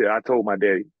 And he said, I told my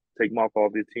daddy, take Marco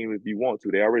off this team if you want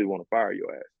to. They already want to fire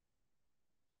your ass.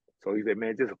 So he said,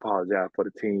 man, just apologize for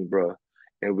the team, bro.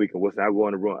 And we can listen. I go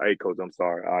in the room. Hey, coach, I'm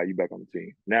sorry. All right, you back on the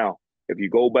team. Now, if you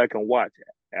go back and watch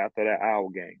after that Iowa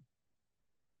game,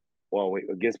 well,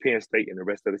 against Penn State and the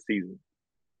rest of the season,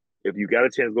 if you got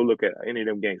a chance, go look at any of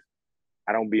them games.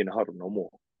 I don't be in the huddle no more.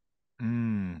 I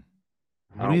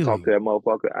don't talk to that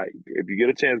motherfucker. If you get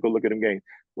a chance, go look at them games.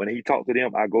 When he talked to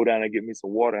them, I go down and get me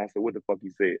some water. I said, what the fuck he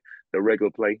said? The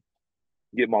regular play,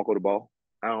 get Marco the ball.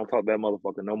 I don't talk to that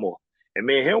motherfucker no more. And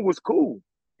me and him was cool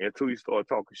until he started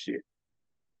talking shit.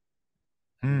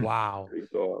 Wow. He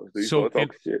So started talking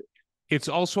shit. it's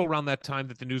also around that time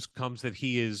that the news comes that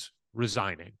he is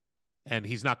resigning and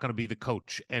he's not going to be the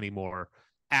coach anymore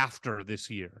after this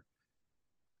year.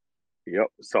 Yep.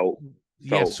 So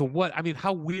what, I mean,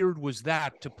 how weird was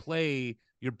that to play?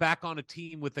 You're back on a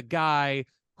team with a guy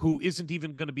who isn't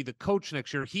even going to be the coach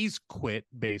next year. He's quit,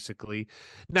 basically.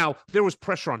 Now, there was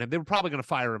pressure on him. They were probably going to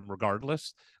fire him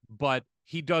regardless, but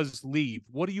he does leave.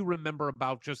 What do you remember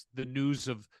about just the news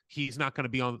of he's not going to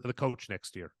be on the coach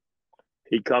next year?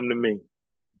 He come to me.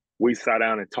 We sat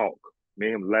down and talked. Me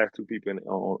and him, the last two people in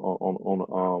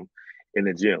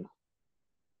the gym.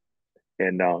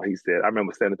 And he said, I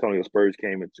remember San Antonio Spurs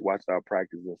came and watched our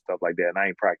practice and stuff like that, and I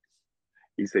ain't practiced.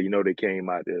 He said, they came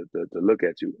out there to look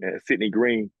at you. And Sidney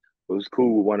Green was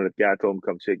cool with one of the guys, told him to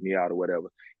come check me out or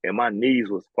whatever. And my knees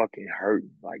was fucking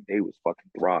hurting. Like, they was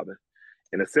fucking throbbing.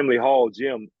 In Assembly Hall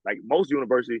gym, like most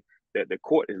universities, that the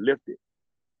court is lifted.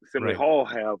 Assembly Hall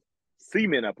have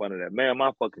cement up under that. Man,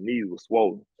 my fucking knees was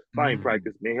swollen. If I ain't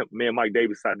practiced, me and Mike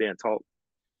Davis sat there and talked.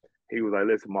 He was like,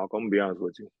 listen, Mark, I'm going to be honest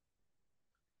with you.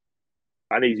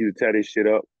 I need you to tear this shit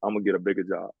up. I'm going to get a bigger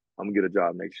job. I'm going to get a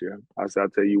job next year. I said, I'll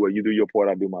tell you what, you do your part,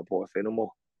 I'll do my part. Say no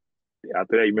more.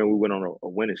 After that, you remember we went on a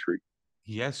winning streak.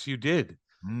 Yes, you did.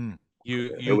 It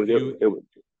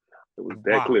was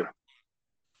that clear.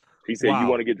 He said, you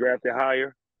want to get drafted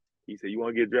higher? He said, you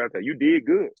want to get drafted? You did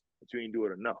good, but you ain't do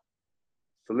it enough.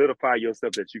 Solidify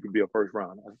yourself that you can be a first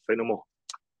round. I said, say no more.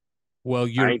 Well,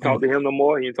 I ain't talked to him no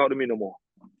more. He ain't talked to me no more.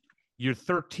 You're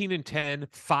 13-10,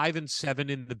 5-7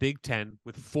 in the Big Ten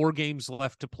with 4 games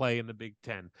left to play in the Big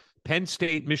Ten. Penn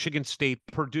State, Michigan State,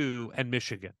 Purdue, and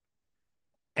Michigan.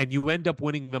 And you end up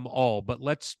winning them all,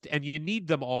 and you need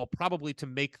them all probably to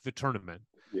make the tournament.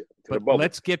 Yeah, but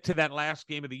let's get to that last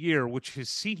game of the year, which is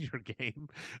senior game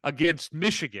against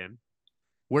Michigan,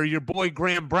 where your boy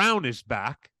Graham Brown is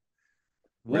back.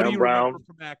 What do you remember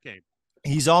from that game?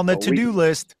 He's on the to-do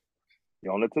list. He's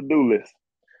on the to-do list.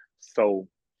 So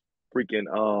freaking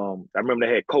I remember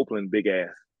they had Copeland big ass.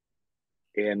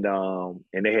 And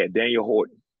they had Daniel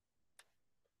Horton.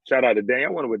 Shout out to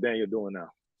Daniel. I wonder what Daniel doing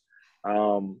now.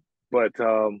 But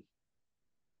I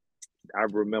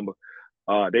remember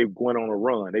they went on a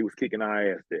run. They was kicking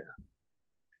our ass there.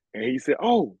 And he said,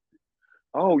 Oh,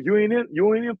 you ain't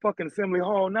in fucking Assembly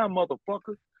Hall now,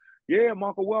 motherfucker. Yeah,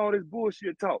 Marco, where all this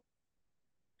bullshit talk?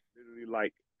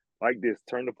 Literally like this,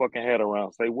 turn the fucking head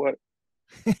around. Say what?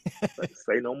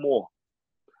 Say no more.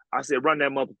 I said, run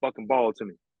that motherfucking ball to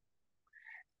me.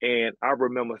 And I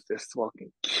remember just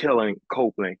fucking killing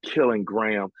Copeland, killing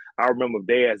Graham. I remember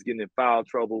Dad's getting in foul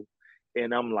trouble.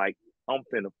 And I'm like, I'm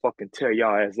finna fucking tear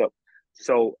y'all ass up.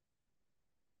 So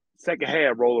second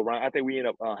half roll around. I think we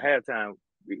ended up halftime.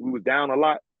 We was down a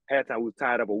lot. Halftime we was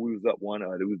tied up, or we was up one,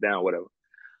 or it was down, whatever.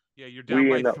 Yeah, you're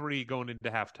down by 3 going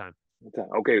into halftime.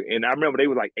 Okay, and I remember they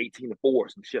were like 18-4,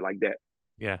 some shit like that.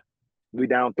 Yeah. We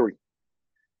down 3.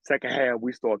 Second half,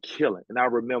 we start killing. And I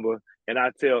remember, and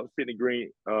I tell Sidney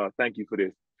Green, thank you for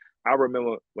this. I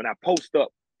remember when I post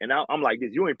up, and I'm like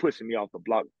this, you ain't pushing me off the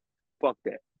block. Fuck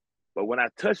that. But when I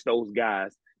touch those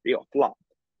guys, they'll flop.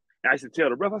 And I used to tell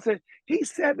the ref, I said, he's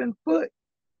 7 foot.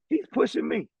 He's pushing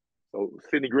me. So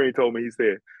Sidney Green told me, he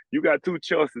said, you got 2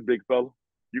 choices, big fella.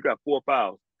 You got 4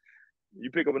 fouls. You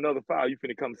pick up another foul, you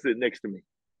finna come sit next to me.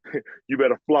 You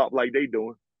better flop like they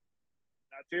doing.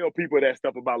 I tell people that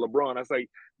stuff about LeBron. I say,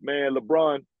 man,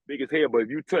 LeBron big as hell, but if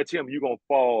you touch him, you're gonna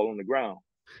fall on the ground.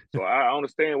 So I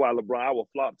understand why LeBron, I will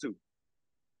flop too.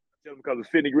 I tell him because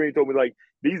Sidney Green told me, like,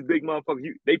 these big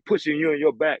motherfuckers, they pushing you in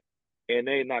your back, and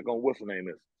they ain't not gonna whistle name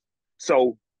this.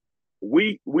 So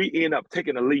we end up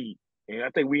taking the lead, and I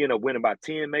think we end up winning by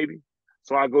 10 maybe.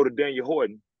 So I go to Daniel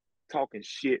Horton talking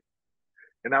shit.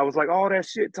 And I was like, all that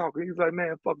shit talking. He was like,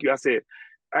 man, fuck you. I said,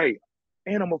 hey,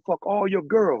 and I'm gonna fuck all your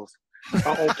girls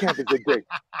on campus today.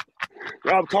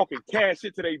 I'm talking cash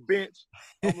shit to their bench.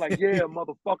 I'm like, yeah,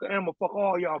 motherfucker, and I'm gonna fuck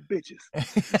all y'all bitches.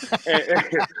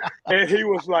 and he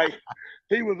was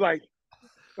like,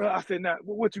 I said, now,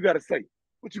 what you gotta say?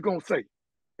 What you gonna say?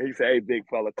 And he said, hey, big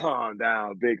fella, calm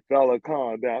down, big fella,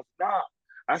 calm down. Nah.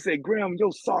 I said, Graham, yo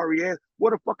sorry ass.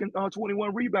 What a fucking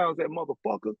 21 rebounds, that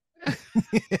motherfucker.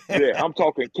 Yeah, I'm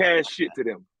talking cash shit to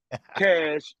them.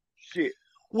 Cash shit.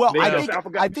 Well,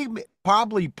 I think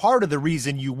probably part of the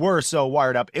reason you were so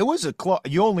wired up, it was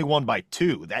you only won by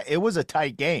 2. It was a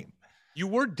tight game. You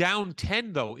were down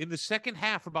 10 though. In the second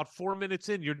half, about 4 minutes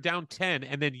in, you're down 10,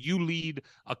 and then you lead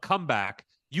a comeback.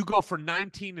 You go for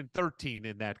 19 and 13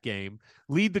 in that game,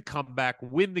 lead the comeback,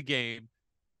 win the game.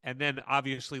 and then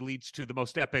obviously leads to the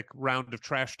most epic round of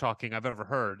trash talking I've ever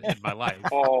heard in my life.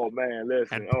 Oh man,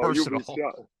 listen. And Oh, you'll personal. be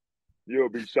shocked. You'll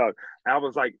be shocked. I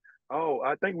was like, oh,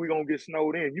 I think we're gonna get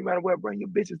snowed in. You might as well bring your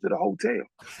bitches to the hotel.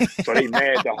 So they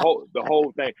mad the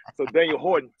whole thing. So Daniel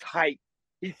Horton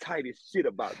he tight as shit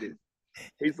about this.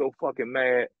 He's so fucking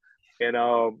mad. And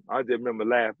I just remember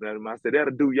laughing at him. I said,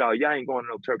 that'll do y'all. Y'all ain't going to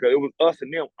no church. It was us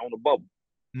and them on the bubble.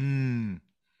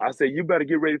 I said, you better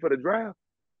get ready for the draft.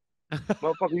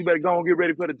 Motherfucker, you better go and get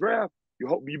ready for the draft.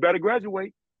 You better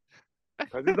graduate.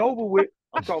 Because it's over with.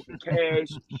 I'm talking cash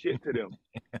shit to them.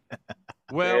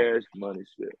 Well, cash money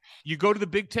shit. You go to the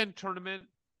Big Ten tournament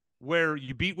where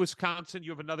you beat Wisconsin.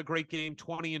 You have another great game,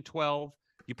 20-12.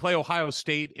 You play Ohio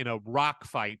State in a rock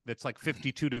fight that's like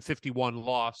 52-51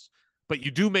 loss. But you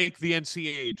do make the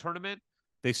NCAA tournament.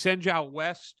 They send you out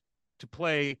west to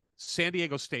play San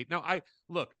Diego State. Now,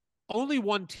 look, only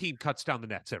one team cuts down the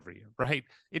nets every year, right?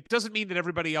 It doesn't mean that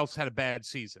everybody else had a bad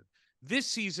season. This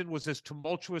season was as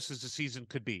tumultuous as a season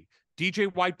could be.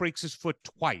 DJ White breaks his foot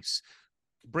twice.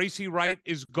 Bracy Wright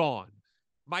is gone.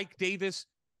 Mike Davis,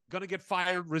 going to get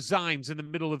fired, resigns in the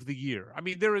middle of the year. I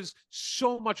mean, there is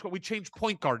so much. We changed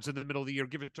point guards in the middle of the year,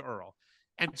 give it to Earl.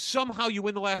 And somehow you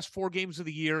win the last 4 games of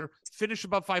the year, finish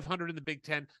above 500 in the Big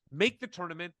Ten, make the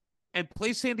tournament, and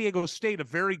play San Diego State, a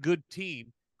very good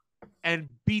team, and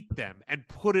beat them and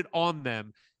put it on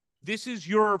them. This is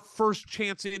your first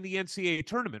chance in the NCAA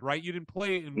tournament, right? You didn't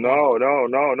play in No.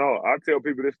 I tell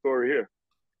people this story here.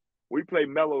 We play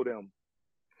Mellow them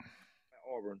at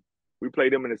Auburn. We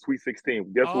played them in the Sweet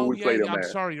 16. Guess where we played them I'm at?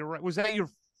 sorry, you're right. Was that your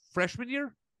freshman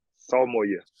year? Sophomore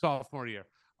year. Sophomore year.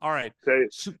 All right.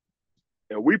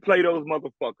 And we play those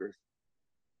motherfuckers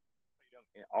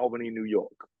in Albany, New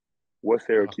York. What's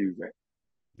Syracuse at?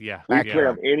 Yeah. We play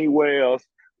them anywhere else.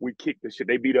 We kick the shit.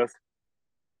 They beat us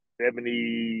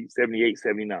 70, 78,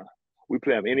 79. We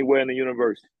play them anywhere in the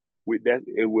university.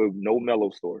 It was no Mellow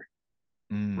story.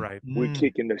 Right. We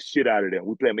kicking the shit out of them.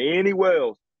 We play them anywhere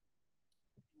else.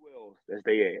 That's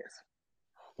their ass.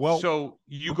 Well, so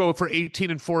you go for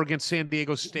 18-4 against San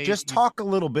Diego State. Just talk a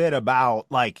little bit about,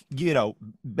 like,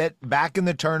 back in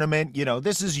the tournament,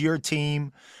 this is your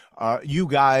team. You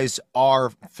guys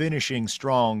are finishing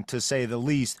strong, to say the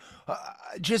least.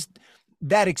 Just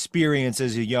that experience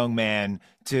as a young man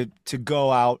to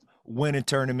go out, win a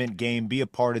tournament game, be a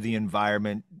part of the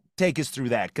environment. Take us through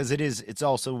that, because it's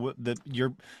also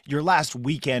your last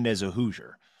weekend as a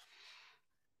Hoosier.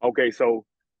 Okay, so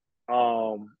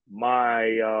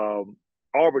my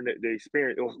Auburn, the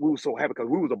experience, we were so happy because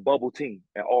we was a bubble team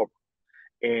at Auburn,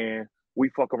 and we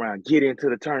fuck around, get into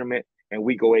the tournament, and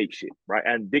we go ape shit, right?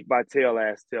 And Dick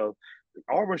Vitale tells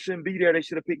Auburn shouldn't be there. They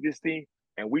should have picked this team,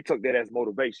 and we took that as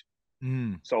motivation.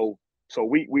 So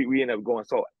we ended up going.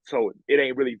 So it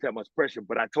ain't really that much pressure.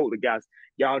 But I told the guys,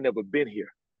 y'all never been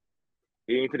here.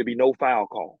 It ain't gonna be no foul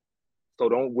call. So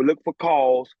we look for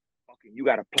calls. Fucking, you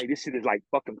gotta play. This shit is like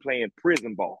fucking playing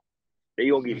prison ball. They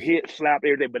gonna get hit, slapped,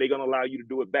 everything, but they gonna allow you to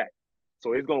do it back.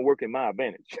 So it's gonna work in my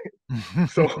advantage.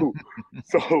 so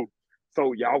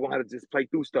y'all gonna have to just play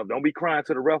through stuff. Don't be crying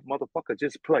to the ref, motherfucker.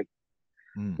 Just play.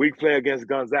 We play against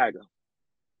Gonzaga.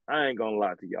 I ain't gonna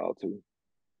lie to y'all too.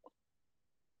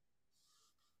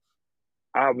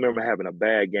 I remember having a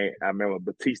bad game. I remember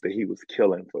Batista, he was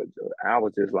killing for it. I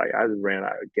was just like, I just ran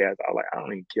out of gas. I was like, I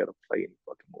don't even care to play any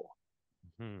fucking more.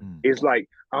 It's like,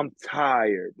 I'm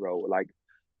tired, bro. Like,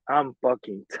 I'm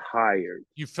fucking tired.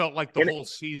 You felt like the whole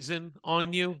season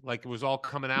on you? Like it was all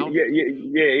coming out?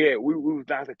 Yeah. We was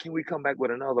like, can we come back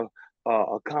with another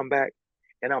a comeback?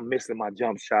 And I'm missing my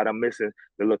jump shot. I'm missing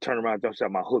the little turnaround jump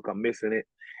shot, my hook. I'm missing it.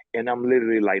 And I'm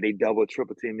literally like, they double,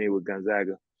 triple team me with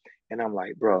Gonzaga. And I'm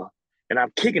like, bro. And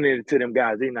I'm kicking it to them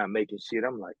guys. They're not making shit.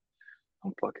 I'm like,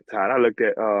 I'm fucking tired. I looked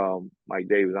at Mike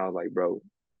Davis. I was like, bro,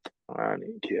 I don't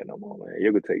even care no more, man.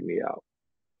 You could take me out.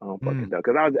 I'm fucking done.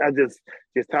 Because I just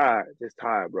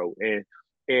tired, bro. And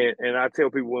I tell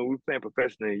people, when we playing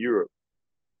professional in Europe,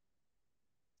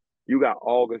 you got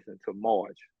August until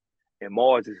March. And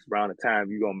March is around the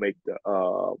time you're going to make the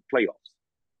playoffs.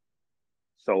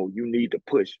 So you need to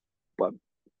push. But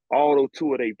all those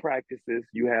 2-a-day practices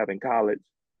you have in college,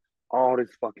 all this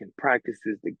fucking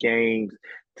practices, the games,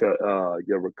 to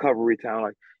your recovery time,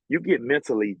 like, you get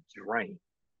mentally drained.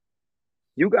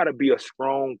 You got to be a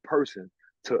strong person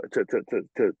to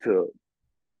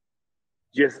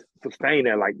just sustain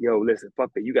that. Like, yo, listen,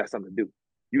 fuck that. You got something to do.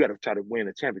 You got to try to win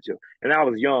a championship. And I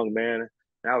was young, man.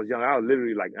 I was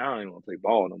literally like, I don't even want to play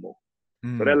ball no more.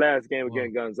 So that last game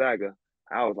against Gonzaga,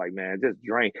 I was like, man, just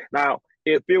drained. Now,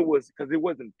 if it was, because it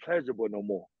wasn't pleasurable no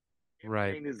more. Right.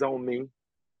 Everything is on me.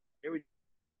 Everything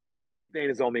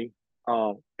is on me.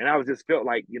 And I was just felt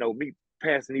like, me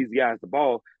passing these guys the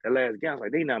ball that last game, I was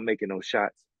like, they not making no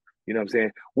shots. You know what I'm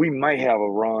saying? We might have a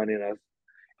run in us.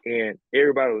 And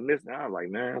everybody was missing. I was like,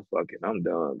 man, fuck it. I'm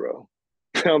done, bro.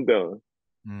 I'm done.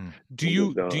 Do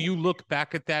you look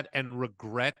back at that and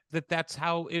regret that that's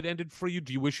how it ended for you?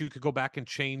 Do you wish you could go back and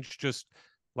change just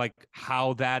like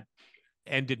how that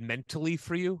ended mentally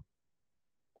for you?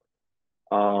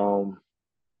 That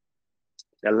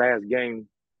last game,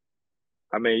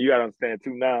 I mean, you gotta understand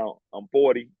too. Now I'm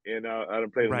 40 and I done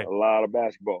played Right. a lot of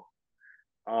basketball.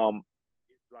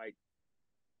 It's like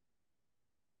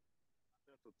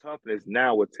mental toughness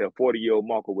now would tell 40-year-old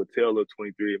Marco would tell a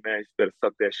 23, man, you better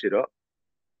suck that shit up.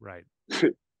 Right.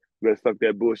 Better suck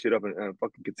that bullshit up and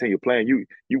fucking continue playing.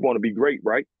 You want to be great,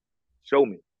 right? Show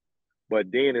me.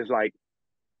 But then it's like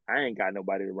I ain't got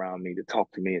nobody around me to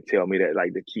talk to me and tell me that,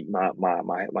 like, to keep my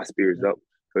spirits up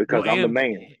because I'm the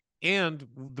man. And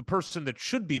the person that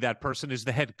should be that person is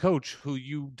the head coach, who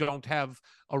you don't have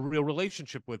a real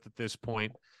relationship with at this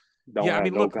point. I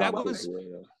mean, look, that was.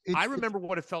 I remember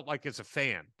what it felt like as a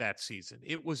fan that season.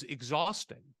 It was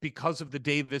exhausting because of the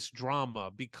Davis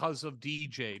drama, because of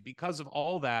DJ, because of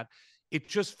all that. It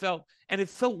just felt, and it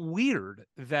felt weird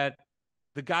that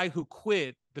the guy who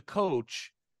quit, the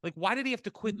coach, like, why did he have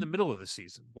to quit in the middle of the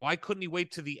season? Why couldn't he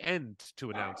wait to the end to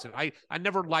announce it? I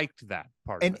never liked that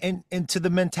part. And to the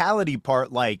mentality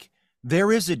part, like,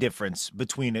 there is a difference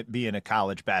between it being a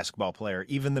college basketball player,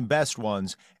 even the best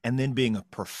ones, and then being a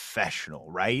professional,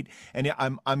 right? And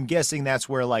I'm guessing that's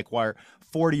where, like, why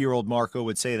 40-year-old Marco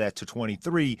would say that to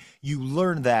 23. You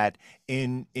learn that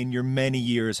in your many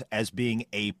years as being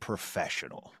a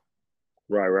professional.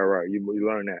 Right. You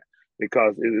learn that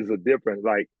because it is a difference.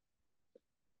 Like,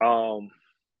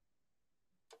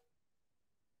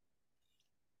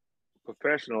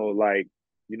 professional, like,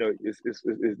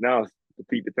 it's now to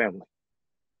feed the family.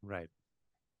 Right.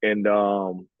 And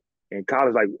in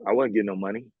college, like, I wasn't getting no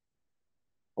money.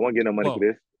 I wasn't getting no money for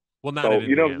this. Well, not in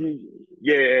Indiana.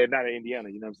 Yeah, not in Indiana.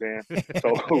 You know what I'm saying?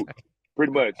 So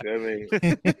pretty much. I mean,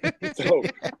 so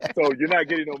you're not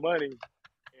getting no money,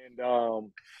 and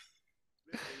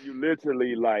you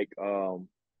literally like,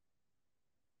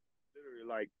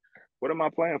 what am I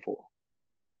playing for?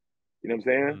 You know what I'm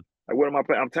saying? Mm-hmm. Like, what am I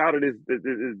playing? I'm tired of this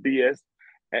BS.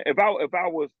 If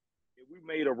we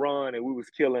made a run and we was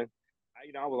killing, I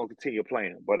was gonna continue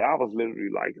playing. But I was literally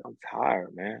like, I'm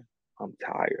tired, man. I'm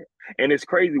tired. And it's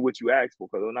crazy what you asked for,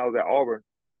 because when I was at Auburn,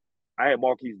 I had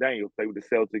Marquise Daniels play with the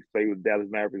Celtics, play with the Dallas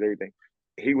Mavericks, everything.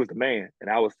 He was the man, and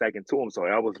I was second to him. So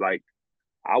I was like,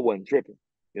 I wasn't tripping.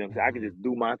 You know what I'm saying? I could just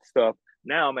do my stuff.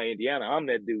 Now I'm at Indiana. I'm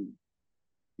that dude.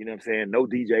 You know what I'm saying? No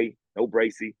DJ, no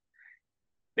Bracy.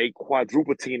 They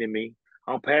quadruple teaming me.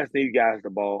 I'm passing these guys the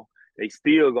ball. They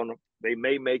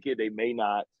may make it, they may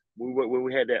not. When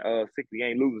we had that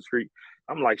 60-game losing streak,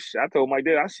 I'm like, I told my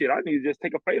dad, I need to just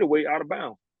take a fadeaway out of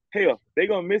bounds. Hell, they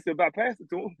gonna miss it if I pass it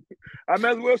to them. I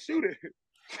might as well shoot it.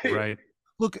 Right.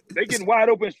 Look, they getting wide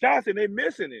open shots and they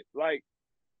missing it. Like,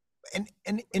 and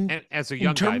as a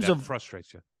young guy, that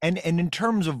frustrates you. And in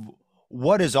terms of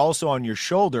what is also on your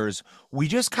shoulders, we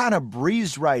just kind of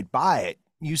breezed right by it.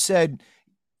 You said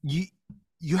you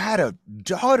had a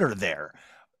daughter there,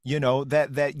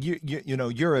 that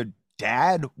you're a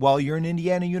dad while you're an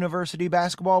Indiana University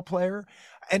basketball player.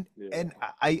 And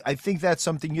I think that's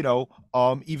something,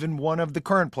 even one of the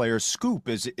current players, Scoop,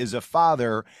 is a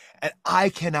father, and I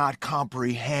cannot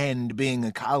comprehend being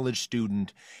a college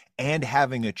student and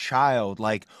having a child,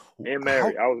 like, and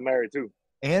married. I was married too.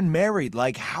 And married.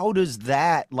 Like, how does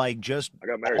that, like, just I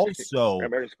got married. Also, I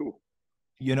got married in school.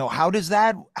 How does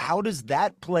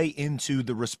that play into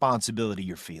the responsibility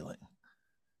you're feeling?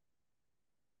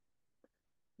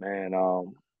 Man,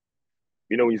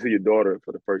 when you see your daughter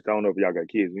for the first time, I don't know if y'all got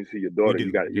kids. When you see your daughter,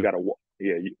 you got to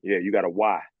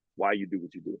why you do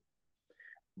what you do.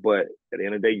 But at the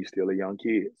end of the day, you're still a young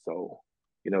kid, so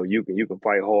you can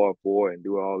fight hard for it and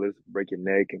do all this, break your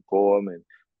neck and for them, and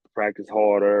practice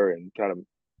harder and try to.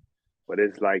 But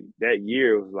it's like that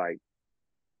year was like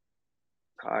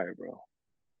tired, bro.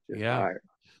 Just tired.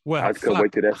 Well, I just couldn't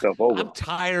wait till that stuff over. I'm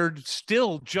tired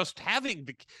still. Just having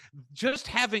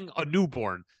a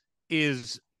newborn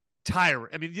is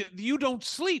tiring. I mean, you don't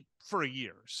sleep for a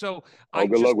year, so I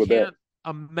just can't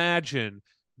imagine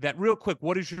that. Real quick,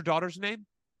 what is your daughter's name?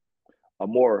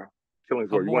 Amora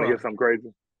Killingsworth. You want to hear something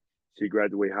crazy? She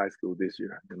graduated high school this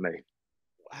year in May.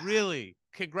 Really?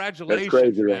 Congratulations, That's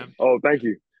crazy, man. Right? Oh, thank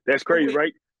you. That's crazy,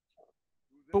 right?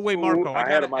 But wait, Marco, I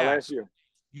had it my last year.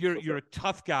 You're a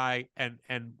tough guy, and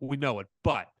we know it,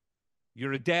 but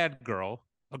you're a girl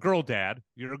dad.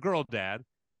 You're a girl dad,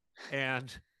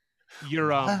 and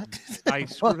You're What? I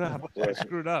screwed up. I What?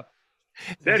 screwed up.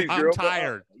 Daddy's I'm girl.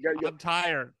 tired. But, I'm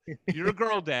tired. You're a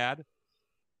girl dad.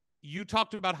 You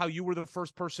talked about how you were the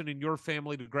first person in your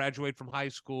family to graduate from high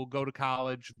school, go to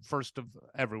college, first of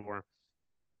everywhere,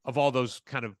 of all those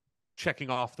kind of checking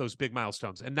off those big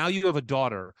milestones. And now you have a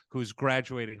daughter who's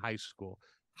graduating high school.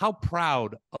 How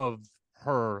proud of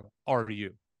her are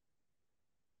you?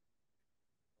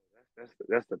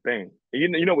 that's the thing.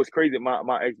 You know what's crazy?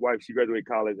 My ex-wife, she graduated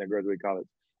college and graduated college.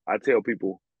 I tell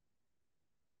people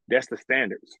that's the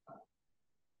standards.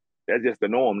 That's just the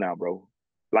norm now, bro.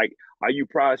 Like, are you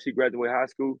proud she graduated high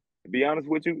school? To be honest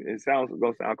with you, it sounds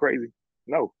gonna sound crazy.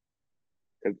 No,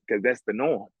 because that's the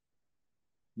norm.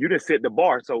 You just set the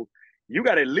bar, so you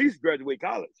got to at least graduate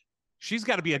college. She's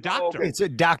got to be a Like, oh, doctor. okay. It's a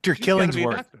Dr. She's got to be a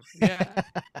Killingsworth. doctor. Yeah.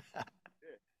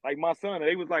 Like my son,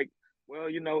 they was like, "Well,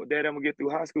 Dad, I'm gonna get through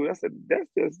high school." I said, "That's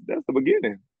the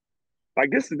beginning. Like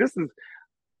this is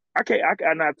I can't.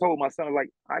 And I told my son, like,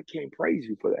 I can't praise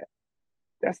you for that.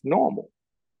 That's normal.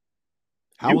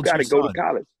 How You old's got your to go to son?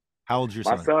 college." How old's your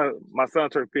My son? my son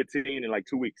turned 15 in like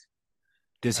 2 weeks.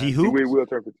 Does he He hoop? He will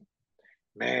turn 15.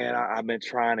 Man, I've been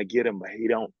trying to get him, but he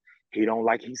don't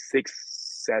like. He's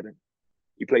 6'7".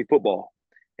 He played football,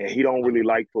 and he don't really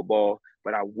like football.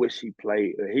 But I wish he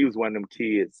played. He was one of them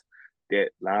kids that,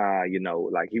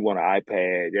 like he want an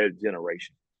iPad. Their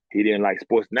generation. He didn't like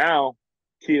sports. Now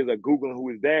kids are googling who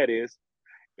his dad is,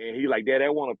 and he like, Dad, I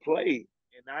want to play.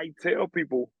 And I tell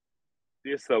people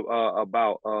this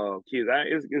about kids.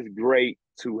 It's great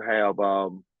to have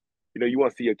you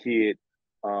want to see a kid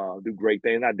do great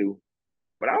things. I do,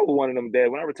 but I was one of them,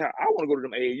 Dad. When I retire, I want to go to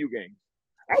them AAU games.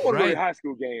 I want to go to the Right. high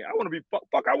school game. I want to be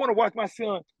fuck. I want to watch my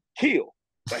son kill,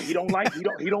 but he don't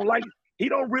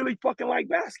really fucking like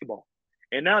basketball.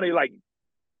 And now they like,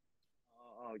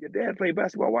 your dad played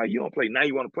basketball. Why you don't play? Now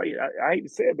you want to play? I hate to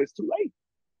say it, but it's too late.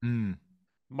 Hmm.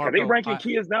 Are they Marco, ranking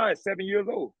kids now at 7 years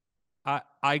old?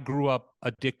 I grew up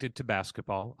addicted to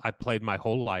basketball. I played my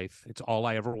whole life. It's all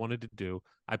I ever wanted to do.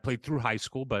 I played through high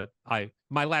school, but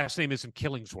my last name isn't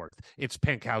Killingsworth. It's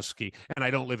Pankowski, and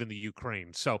I don't live in the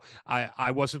Ukraine. So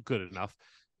I wasn't good enough.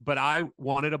 But I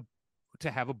wanted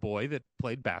to have a boy that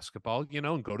played basketball,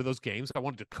 and go to those games. I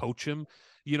wanted to coach him,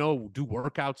 do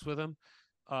workouts with him.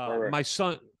 Right.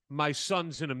 My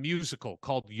son's in a musical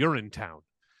called Urinetown.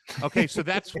 Okay, so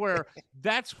that's where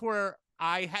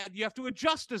you have to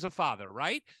adjust as a father,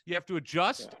 right? You have to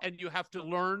adjust, and you have to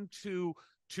learn to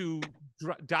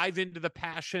dive into the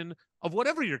passion of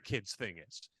whatever your kid's thing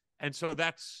is. And so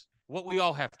that's what we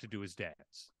all have to do as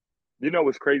dads. You know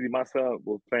what's crazy? My son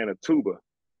was playing a tuba,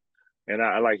 and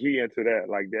I like he into that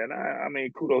like that. And I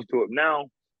mean, kudos to him. Now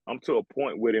I'm to a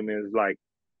point with him is like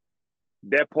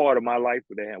that part of my life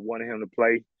where they had wanted him to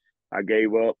play. I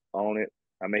gave up on it.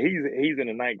 I mean, he's in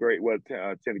the ninth grade,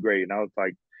 10th grade, and I was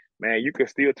like, man, you can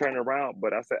still turn around,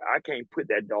 but I said I can't put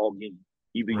that dog in you,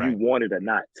 either you Right. want it or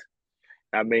not.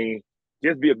 I mean,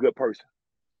 just be a good person.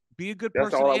 Be a good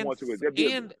That's person, all I want to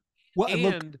do.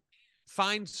 and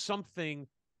find something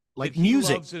Like that he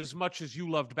music. loves as much as you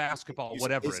loved basketball,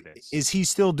 whatever it is. Is he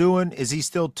still tuba? Is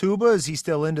he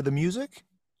still into the music?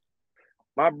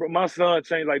 My son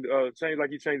changed like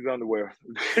he changed his underwear.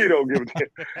 He don't give a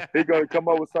damn. He gonna come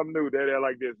up with something new. Daddy, I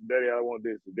like this. Daddy, I want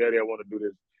this. Daddy, I want to do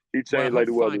this. He changed like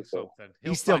the he'll weather. find So something.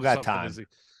 He's still find got something time.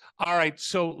 All right.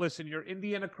 So listen, your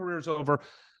Indiana career's over.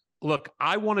 Look,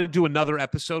 I want to do another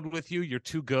episode with you. You're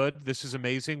too good. This is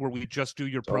amazing, where we just do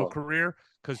your pro career,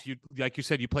 because you, like you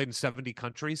said, you played in 70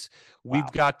 countries. Wow. We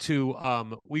got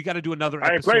to do another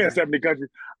episode. I ain't playing in 70 countries.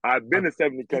 I've been in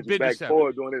 70 countries back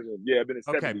forward doing this. Yeah, I've been in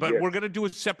 70. Okay, but we're going to do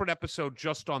a separate episode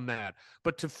just on that.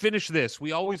 But to finish this,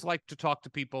 we always like to talk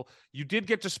to people. You did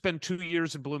get to spend 2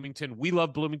 years in Bloomington. We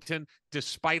love Bloomington,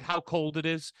 despite how cold it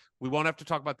is. We won't have to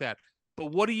talk about that. But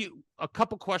a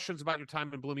couple questions about your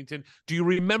time in Bloomington. Do you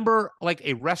remember like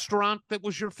a restaurant that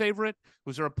was your favorite?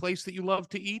 Was there a place that you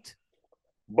loved to eat?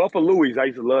 Buffalo Louie's, I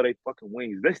used to love their fucking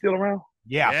wings. They still around?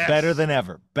 Yeah, Yes. better than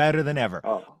ever. Better than ever.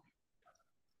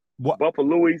 What? Buffalo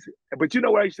Louie's. But you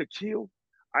know what I used to kill?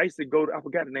 I used to go to, I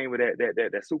forgot the name of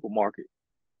that supermarket.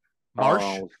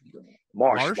 Marsh?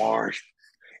 Marsh.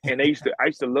 And I used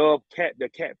to love the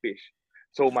catfish.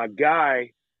 So my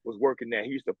guy was working there.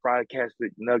 He used to fry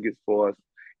catfish nuggets for us,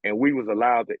 and we was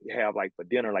allowed to have like for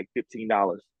dinner like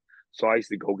 $15. So I used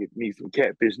to go get me some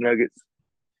catfish nuggets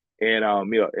and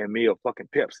me a fucking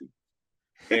Pepsi.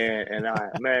 And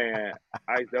that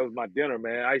was my dinner,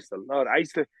 man. I used to love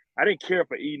it. I didn't care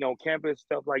for eating on campus,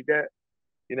 stuff like that.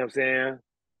 You know what I'm saying?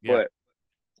 Yeah. But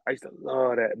I used to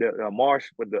love that the Marsh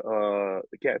with the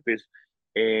catfish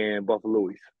and Buffalo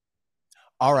Louie's.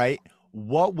 All right.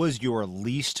 what was your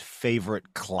least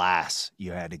favorite class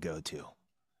you had to go to?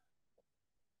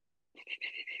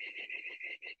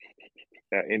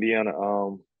 Indiana.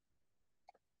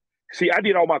 See, I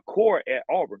did all my core at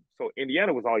Auburn, so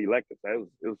Indiana was all elective. So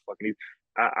it was fucking easy.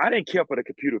 I didn't care for the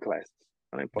computer classes.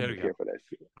 I didn't fucking care for that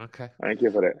shit. Okay. I didn't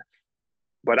care for that.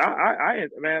 But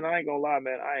man, I ain't gonna lie,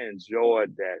 man. I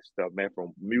enjoyed that stuff, man.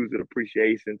 From music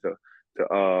appreciation to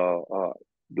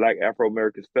Black Afro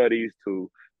American Studies to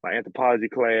my anthropology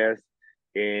class,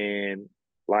 and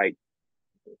like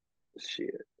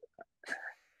shit.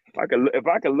 If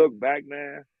I could look back,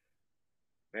 man,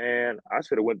 I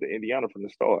should have went to Indiana from the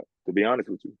start. To be honest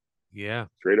with you, Yeah.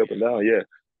 straight up and down, yeah.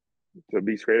 To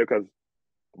be straight up,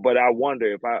 but I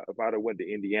wonder if I'd have went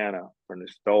to Indiana from the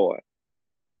start,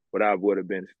 but I would have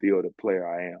been still the player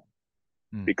I am.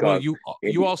 Because well,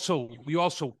 you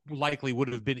also likely would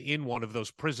have been in one of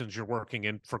those prisons you're working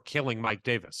in for killing Mike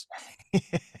Davis.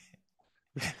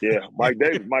 Yeah, Mike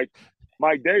Davis,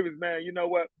 man. You know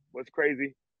what? What's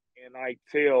crazy? And I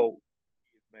tell,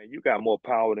 man, you got more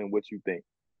power than what you think.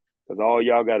 Because all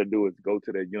y'all got to do is go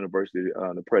to the university,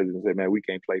 the president, and say, man, we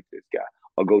can't play for this guy.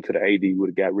 Or go to the AD who would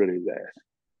have got rid of his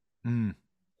ass.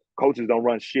 Coaches don't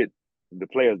run shit. The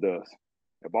players does.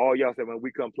 If all y'all say, man,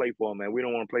 we come play for him, man, we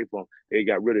don't want to play for him, they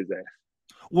got rid of his ass.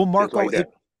 Well, Marco, like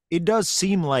it does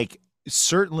seem like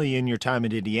certainly in your time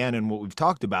at Indiana and what we've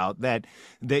talked about that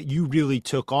you really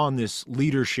took on this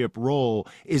leadership role.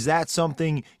 Is that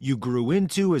something you grew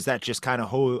into? Is that just kind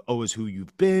of always who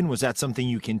you've been? Was that something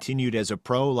you continued as a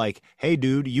pro? Like, hey,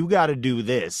 dude, you got to do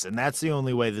this, and that's the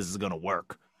only way this is going to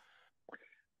work.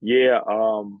 Yeah,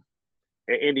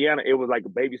 in Indiana, it was like a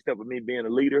baby step of me being a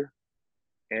leader,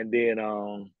 and then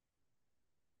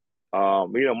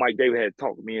Mike Davis had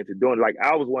talked me into doing it. Like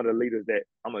I was one of the leaders that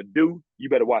I'm gonna do. You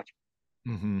better watch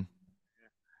me. Mm-hmm.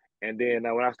 And then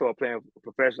when I started playing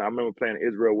professional, I remember playing in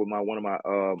Israel with one of my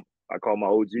I call my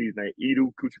OGs named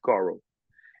Edu Kuchikaro,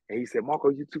 and he said, "Marco,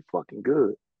 you too fucking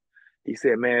good." He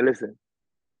said, "Man, listen,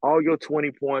 all your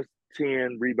 20 points,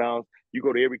 10 rebounds, you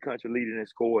go to every country leading and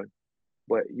scoring,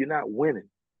 but you're not winning.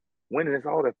 Winning is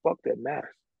all that fuck that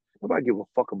matters. Nobody give a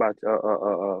fuck about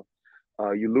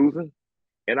you losing."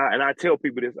 And I tell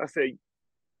people this. I say,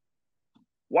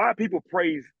 why people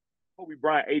praise Kobe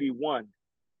Bryant 81?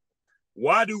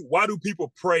 Why do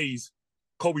people praise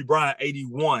Kobe Bryant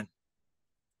 81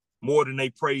 more than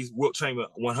they praise Wilt Chamberlain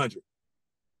 100?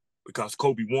 Because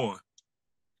Kobe won.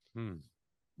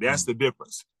 That's the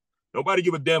difference. Nobody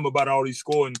give a damn about all these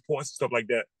scoring points and stuff like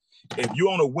that. If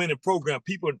you're on a winning program,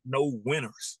 people know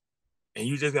winners. And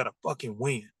you just got to fucking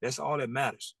win. That's all that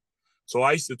matters. So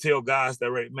I used to tell guys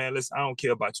that, man, listen, I don't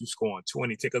care about you scoring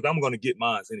 20 because I'm going to get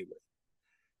mine anyway.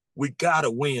 We got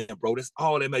to win, bro. That's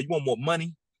all that matters. You want more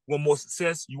money? You want more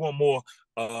success? You want more,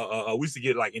 we used to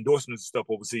get like endorsements and stuff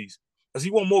overseas. Because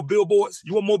you want more billboards?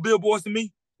 You want more billboards than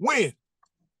me? Win.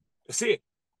 That's it.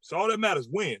 So all that matters,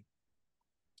 win.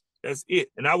 That's it.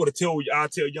 And I'll tell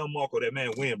young Marco that,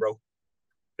 man, win, bro.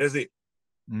 That's it.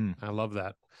 I love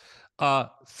that.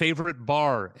 Favorite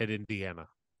bar at Indiana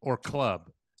or club?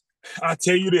 I'll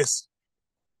tell you this.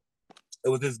 It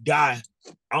was this guy,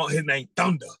 his name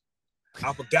Thunder.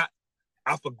 I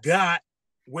forgot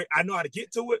where I know how to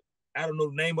get to it. I don't know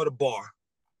the name of the bar.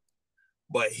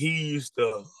 But he used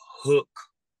to hook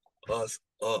us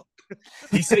up.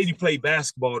 He said he played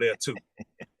basketball there too.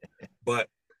 But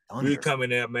we would come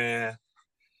in there, man,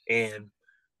 and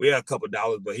we had a couple of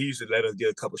dollars, but he used to let us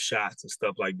get a couple of shots and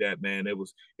stuff like that, man. It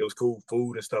was cool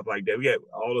food and stuff like that. We had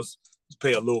all us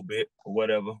pay a little bit or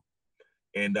whatever.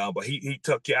 And but he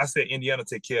took care. I said Indiana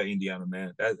take care of Indiana,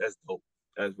 man. That's dope.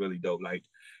 That's really dope. Like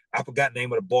I forgot the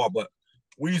name of the bar, but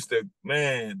we used to,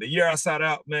 man, the year I sat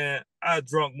out, man, I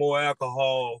drunk more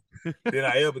alcohol than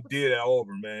I ever did at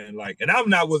Auburn, man. Like, and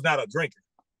was not a drinker.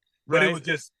 But it was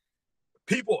just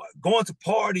people going to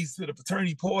parties, to the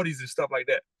fraternity parties and stuff like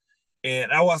that.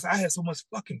 And I had so much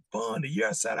fucking fun the year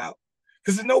I sat out.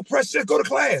 Because there's no pressure, just go to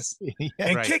class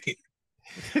and kick it.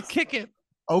 Kick it.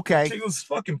 Okay. It was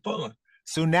fucking fun.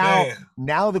 So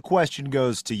now the question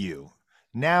goes to you.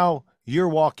 Now you're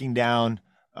walking down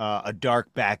a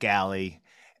dark back alley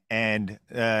and,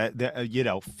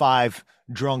 5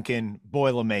 drunken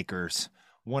Boilermakers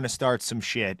want to start some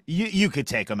shit. You could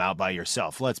take them out by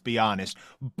yourself, let's be honest.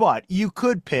 But you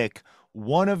could pick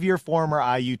one of your former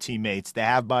IU teammates to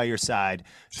have by your side.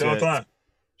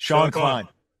 Sean Klein.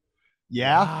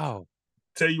 Yeah? Wow.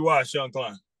 Tell you why, Sean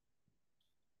Klein.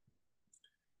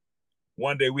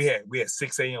 One day we had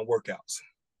 6 a.m. workouts.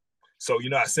 So,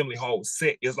 Assembly Hall was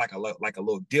set. It was like a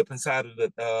little dip inside of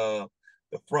the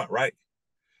front, right?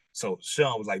 So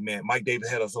Sean was like, man, Mike Davis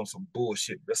had us on some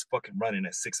bullshit. Let's fucking run in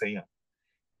at 6 a.m.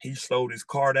 he slowed his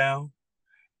car down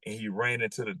and he ran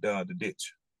into the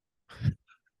ditch.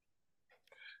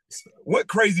 What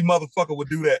crazy motherfucker would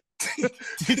do that?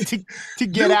 to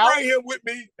get you out? bring him with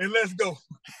me and let's go.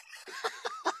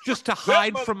 Just to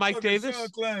hide from Mike Davis? Sean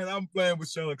Klein, I'm playing with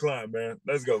Sean Klein, man.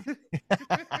 Let's go.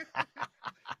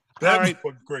 All right.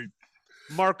 Crazy.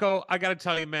 Marco, I got to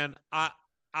tell you, man, I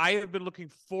have been looking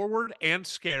forward and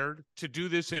scared to do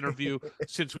this interview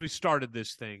since we started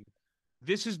this thing.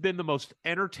 This has been the most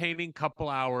entertaining couple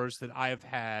hours that I have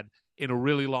had in a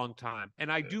really long time.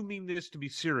 And I do mean this to be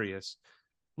serious.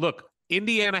 Look,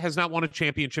 Indiana has not won a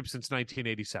championship since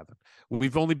 1987.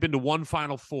 We've only been to one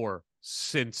Final Four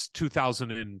since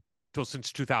 2000.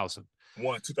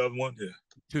 2001, yeah.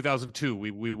 2002,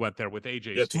 we went there with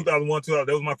AJ. Yeah, 2001, 2000.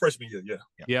 That was my freshman year, yeah.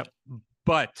 Yep.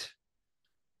 But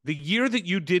the year that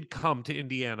you did come to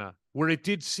Indiana, where it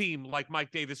did seem like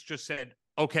Mike Davis just said,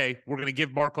 okay, we're going to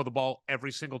give Marco the ball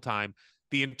every single time.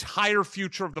 The entire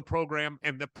future of the program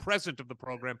and the present of the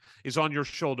program is on your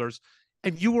shoulders.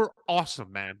 And you were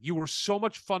awesome, man. You were so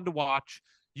much fun to watch.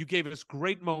 You gave us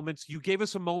great moments. You gave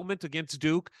us a moment against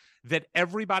Duke that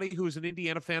everybody who is an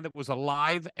Indiana fan that was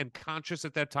alive and conscious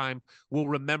at that time will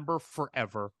remember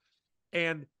forever.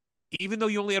 And even though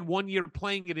you only had 1 year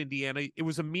playing in Indiana, it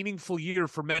was a meaningful year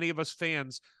for many of us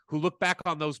fans who look back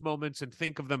on those moments and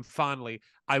think of them fondly.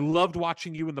 I loved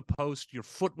watching you in the post, your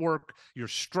footwork, your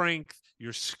strength,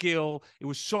 your skill. It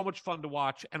was so much fun to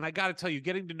watch. And I got to tell you,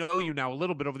 getting to know you now a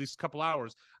little bit over these couple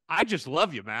hours, I just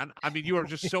love you, man. I mean, you are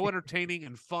just so entertaining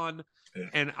and fun.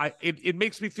 And it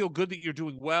makes me feel good that you're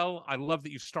doing well. I love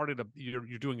that you started you're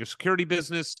doing a security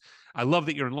business. I love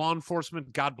that you're in law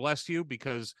enforcement. God bless you,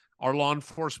 because our law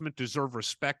enforcement deserve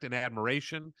respect and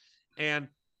admiration. And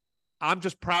I'm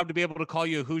just proud to be able to call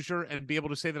you a Hoosier and be able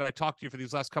to say that I talked to you for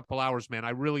these last couple hours, man.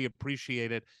 I really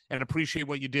appreciate it and appreciate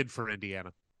what you did for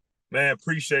Indiana. Man,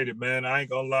 appreciate it, man. I ain't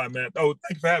gonna lie, man. Oh,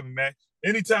 thank you for having me, man.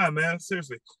 Anytime, man.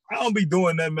 Seriously. I don't be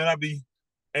doing that, man.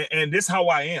 And this how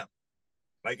I am.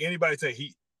 Like anybody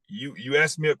say, you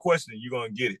ask me a question, you're gonna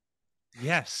get it.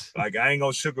 Yes. Like I ain't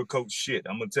gonna sugarcoat shit.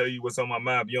 I'm gonna tell you what's on my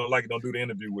mind. If you don't like it, don't do the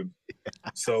interview with me.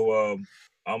 So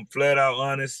I'm flat out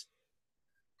honest.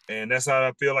 And that's how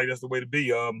I feel like that's the way to be.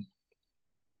 The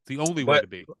only way to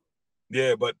be.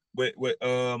 Yeah, but with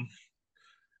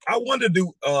I wanted to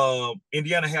do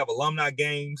Indiana have alumni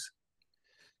games.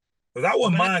 Because I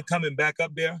wouldn't mind coming back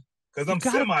up there. Because I'm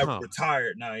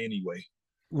semi-retired now anyway.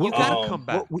 You gotta come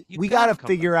back. We gotta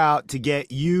figure out to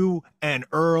get you and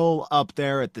Earl up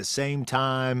there at the same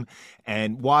time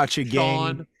and watch a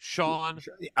game. Sean.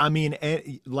 I mean,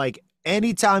 like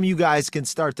anytime you guys can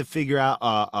start to figure out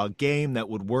a game that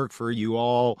would work for you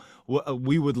all,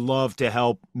 we would love to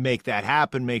help make that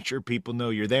happen. Make sure people know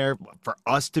you're there, for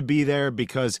us to be there,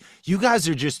 because you guys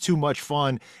are just too much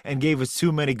fun and gave us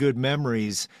too many good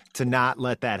memories to not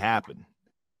let that happen.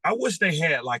 I wish they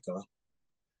had like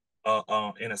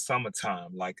in the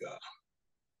summertime, like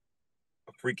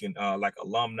a freaking like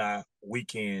alumni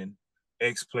weekend,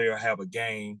 ex-player have a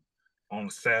game on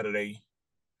a Saturday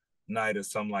night or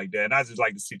something like that. And I just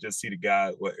like to see the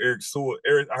guy. Well, Eric Sewell.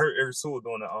 I heard Eric Sewell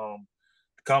doing the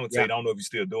commentate. Yeah. I don't know if he's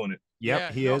still doing it.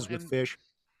 Yep, he is with Fish.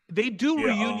 They do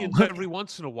reunions every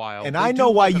once in a while. And I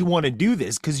know why you want to do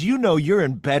this, because you know you're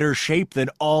in better shape than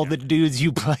all the dudes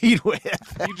you played with.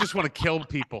 You just want to kill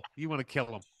people. You want to kill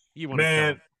them. You want to kill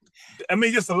them. I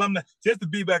mean, just alumni, just to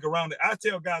be back around it. I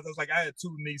tell guys, I was like, I had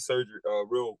 2 knee surgery,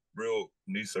 real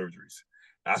knee surgeries.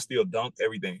 I still dunk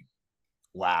everything.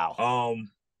 Wow.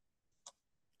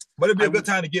 But it'd be a good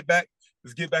time to get back.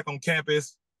 Just get back on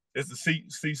campus. Just to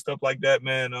see stuff like that,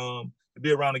 man. To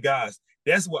be around the guys.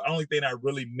 That's the only thing I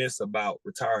really miss about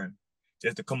retiring.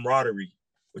 Just the camaraderie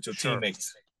with your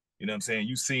teammates. You know what I'm saying?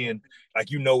 You seeing,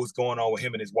 like, you know what's going on with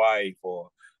him and his wife,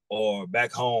 or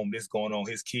back home, this going on,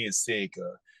 his kid's sick,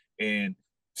 and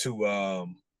to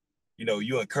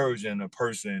you encouraging a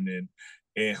person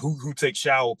and who takes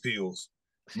shower pills,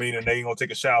 meaning they ain't gonna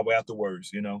take a shower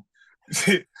afterwards,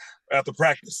 after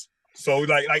practice. So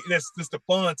like that's just a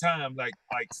fun time, like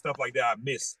stuff like that.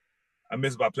 I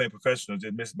miss about playing professional,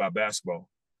 just miss about basketball.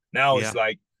 Now it's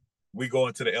like we go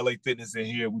into the LA Fitness in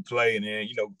here, we play, and then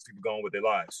people going with their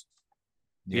lives.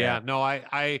 Yeah, no,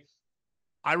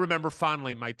 I remember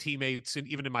fondly my teammates, and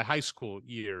even in my high school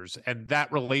years, and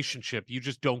that relationship, you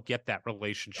just don't get that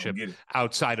relationship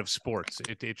outside of sports.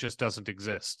 It just doesn't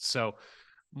exist. So,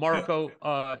 Marco,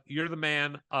 you're the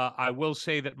man. I will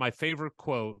say that my favorite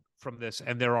quote from this,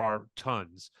 and there are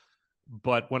tons,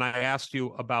 but when I asked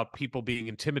you about people being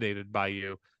intimidated by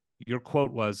you, your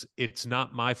quote was, "It's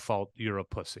not my fault you're a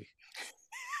pussy."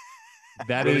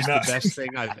 That really is the best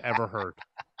thing I've ever heard.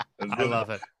 I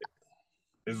love it.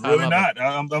 It's I really love it.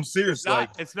 not. I'm serious.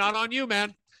 It's not on you,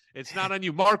 man. It's not on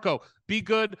you. Marco, be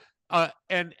good.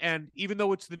 And even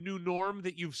though it's the new norm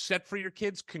that you've set for your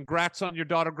kids, congrats on your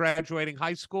daughter graduating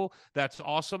high school. That's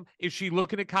awesome. Is she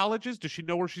looking at colleges? Does she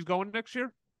know where she's going next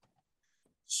year?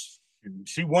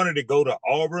 She wanted to go to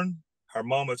Auburn. Her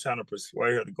mama trying to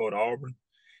persuade her to go to Auburn.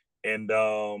 And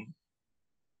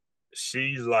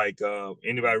she's like,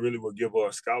 anybody really would give her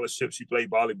a scholarship. She played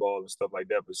volleyball and stuff like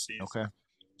that, but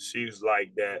she's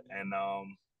like that. And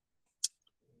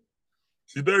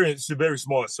she's very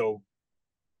smart. So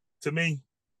to me,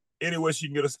 anywhere she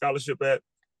can get a scholarship at,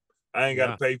 I ain't got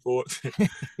to pay for it.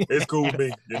 It's cool with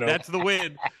me, you know. That's the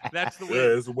win. That's the win.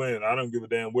 Yeah, it's a win. I don't give a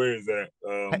damn where it's at.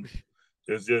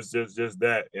 It's just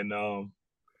that. And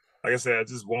like I said, I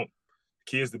just want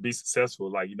kids to be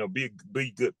successful. Like, you know, be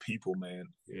good people, man.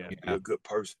 Yeah. Be a good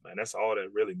person, man. That's all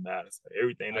that really matters.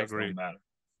 Everything else don't matter.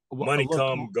 Well, Money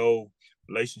come, go,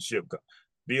 relationship go.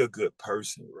 Be a good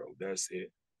person, bro. That's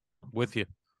it. With you.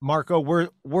 Marco,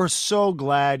 we're so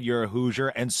glad you're a Hoosier,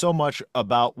 and so much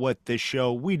about what this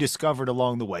show we discovered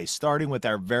along the way, starting with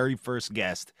our very first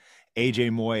guest,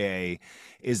 AJ Moye,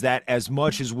 is that as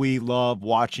much as we love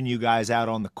watching you guys out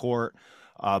on the court,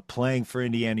 playing for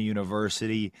Indiana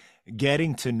University,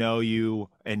 getting to know you,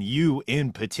 and you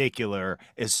in particular,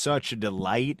 is such a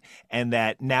delight, and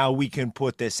that now we can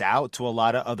put this out to a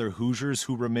lot of other Hoosiers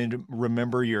who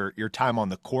remember your time on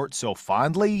the court so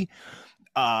fondly.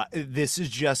 This is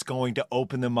just going to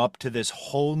open them up to this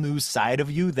whole new side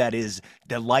of you that is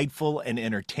delightful and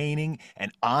entertaining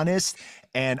and honest.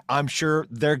 And I'm sure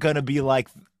they're going to be like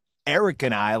Eric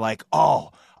and I, like,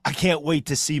 oh, I can't wait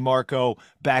to see Marco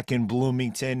back in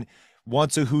Bloomington.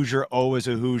 Once a Hoosier, always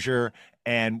a Hoosier.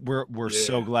 And we're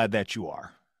so glad that you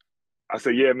are. I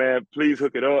said, yeah, man, please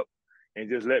hook it up and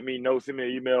just let me know. Send me an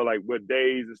email, like what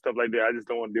days and stuff like that. I just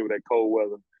don't want to deal with that cold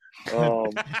weather.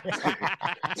 But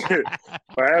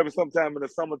I have it sometime in the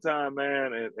summertime,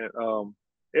 man, and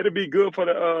it'll be good for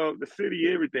the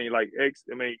city, everything. Like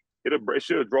it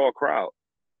should draw a crowd,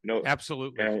 you know.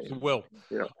 Absolutely, it will.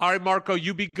 Yeah. All right, Marco,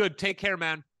 you be good. Take care,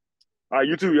 man. All right,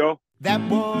 you too, yo. That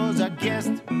was a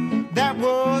guest. That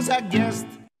was a guest.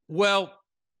 Well,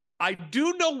 I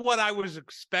do know what I was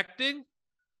expecting,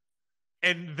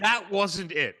 and that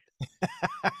wasn't it.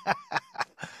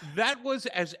 That was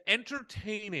as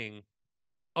entertaining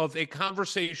of a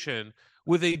conversation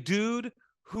with a dude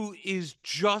who is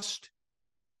just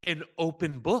an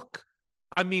open book.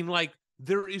 I mean, like,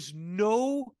 there is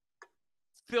no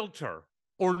filter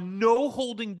or no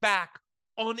holding back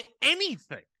on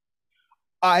anything.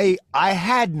 I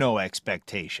had no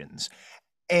expectations.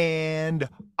 And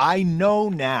I know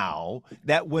now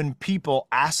that when people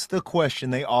ask the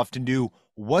question, they often do,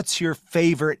 what's your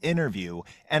favorite interview?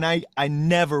 And I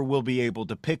never will be able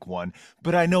to pick one,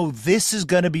 but I know this is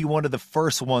going to be one of the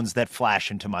first ones that flash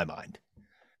into my mind.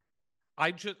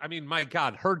 I mean, my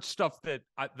God, heard stuff that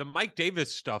the Mike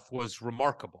Davis stuff was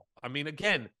remarkable. I mean,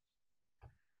 again,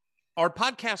 our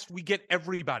podcast, we get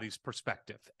everybody's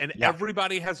perspective, and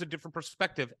everybody has a different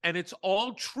perspective, and it's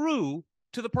all true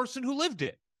to the person who lived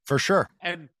it. For sure.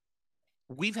 And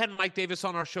we've had Mike Davis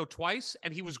on our show twice,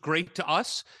 and he was great to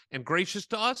us and gracious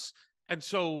to us. And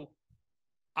so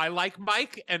I like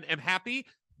Mike and am happy,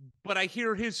 but I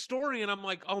hear his story and I'm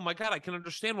like, oh my God, I can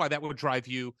understand why that would drive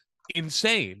you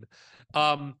insane.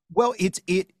 Well, it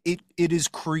is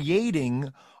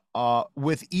creating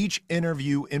with each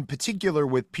interview, in particular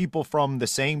with people from the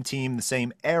same team, the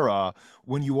same era,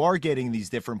 when you are getting these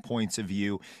different points of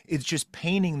view, it's just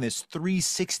painting this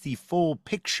 360 full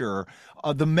picture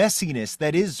of the messiness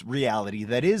that is reality,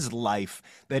 that is life,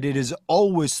 that it is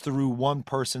always through one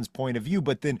person's point of view.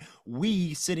 But then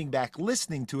we sitting back,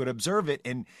 listening to it, observe it,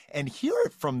 and hear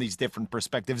it from these different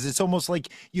perspectives. It's almost like,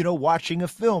 you know, watching a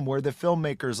film where the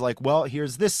filmmaker's like, well,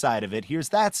 here's this side of it, here's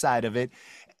that side of it.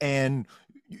 And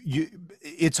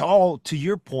it's all, to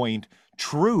your point,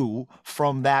 true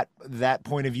from that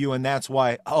point of view, and that's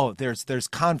why there's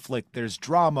conflict, there's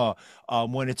drama.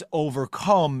 When it's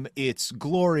overcome, it's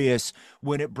glorious.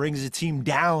 When it brings a team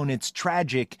down, it's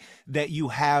tragic. That you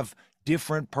have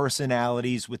different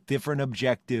personalities with different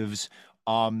objectives,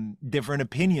 different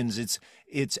opinions.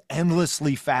 It's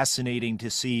endlessly fascinating to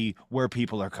see where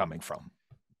people are coming from.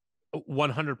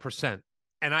 100%.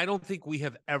 And I don't think we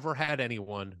have ever had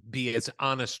anyone be as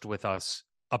honest with us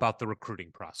about the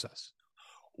recruiting process.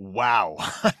 Wow.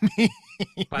 I mean,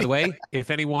 by the way, if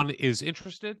anyone is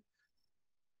interested,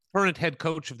 current head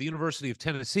coach of the University of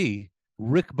Tennessee,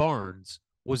 Rick Barnes,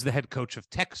 was the head coach of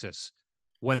Texas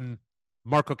when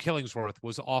Marco Killingsworth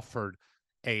was offered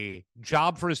a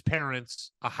job for his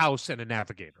parents, a house, and a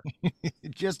navigator.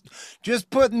 just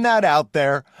putting that out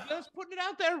there. Just putting it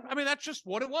out there. I mean, that's just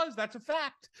what it was. That's a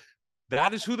fact.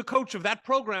 That is who the coach of that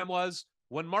program was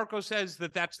when Marco says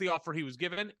that that's the offer he was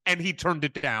given, and he turned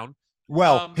it down.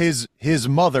 Well, his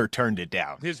mother turned it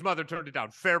down. His mother turned it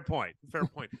down. Fair point. Fair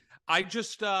point. I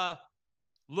just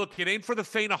look, it ain't for the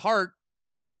faint of heart.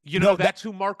 You know, that's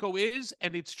who Marco is,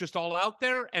 and it's just all out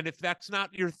there. And if that's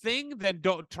not your thing, then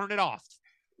don't turn it off.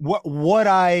 What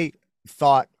I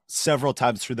thought several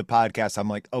times through the podcast, I'm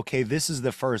like, okay, this is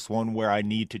the first one where I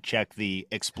need to check the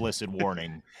explicit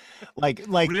warning. like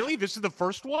really, this is the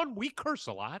first one? We curse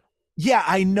a lot. Yeah,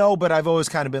 I know, but I've always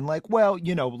kind of been like, well,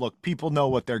 you know, look, people know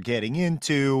what they're getting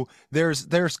into. There's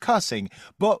cussing.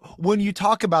 But when you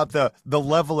talk about the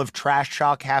level of trash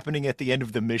talk happening at the end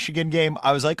of the Michigan game,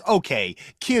 I was like, okay,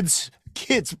 kids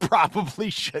probably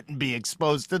shouldn't be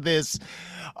exposed to this.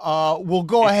 We'll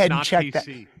go ahead and check that.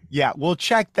 Yeah, we'll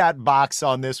check that box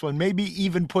on this one. Maybe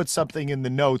even put something in the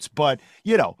notes. But,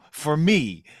 you know, for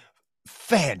me,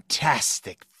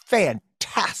 fantastic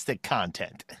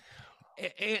content.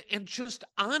 And just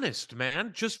honest, man,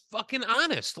 just fucking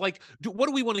honest. Like, what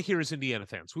do we want to hear as Indiana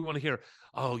fans? We want to hear,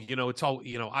 oh, you know, it's all,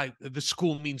 you know, the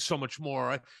school means so much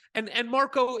more. And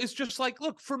Marco is just like,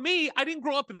 look, for me, I didn't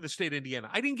grow up in the state of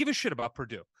Indiana. I didn't give a shit about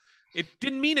Purdue. It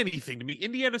didn't mean anything to me.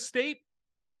 Indiana State,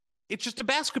 it's just a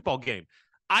basketball game.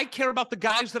 I care about the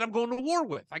guys that I'm going to war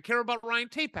with. I care about Ryan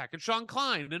Tapak and Sean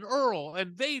Klein and Earl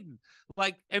and Vaden,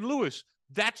 and Lewis.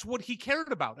 That's what he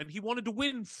cared about, and he wanted to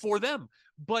win for them.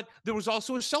 But there was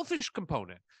also a selfish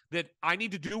component that I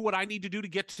need to do what I need to do to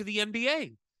get to the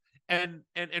NBA and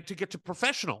to get to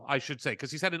professional, I should say,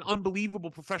 because he's had an unbelievable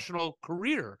professional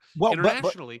career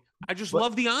internationally. I just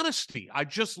love the honesty. I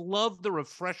just love the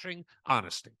refreshing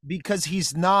honesty. Because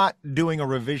he's not doing a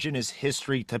revisionist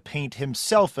history to paint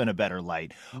himself in a better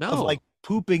light. No. Of like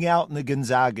pooping out in the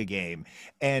Gonzaga game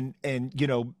and you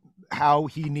know, how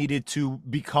he needed to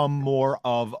become more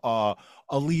of a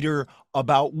leader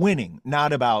about winning,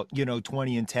 not about, you know,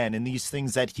 20 and 10 and these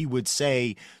things that he would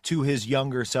say to his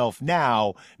younger self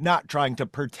now, not trying to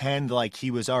pretend like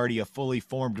he was already a fully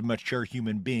formed, mature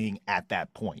human being at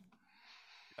that point.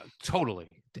 Totally.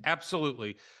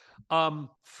 Absolutely.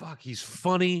 He's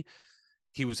funny.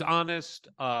 He was honest.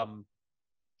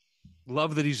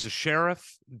 Love that he's a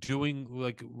sheriff doing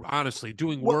work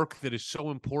that is so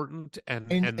important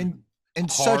and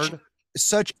hard.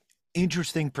 such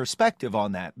interesting perspective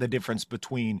on that, the difference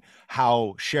between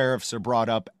how sheriffs are brought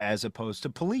up as opposed to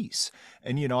police.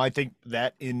 And, you know, I think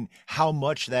that in how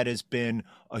much that has been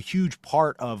a huge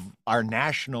part of our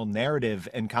national narrative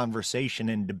and conversation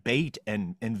and debate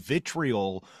and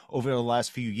vitriol over the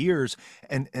last few years.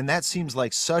 And that seems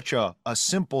like such a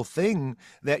simple thing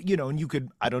that, you know, and you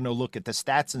could, I don't know, look at the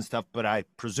stats and stuff, but I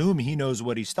presume he knows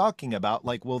what he's talking about.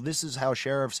 Like, well, this is how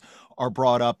sheriffs are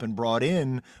brought up and brought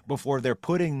in before they're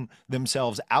putting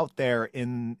themselves out there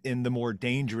in the more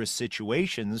dangerous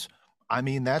situations. I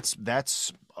mean, that's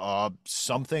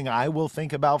something I will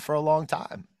think about for a long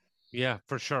time. Yeah,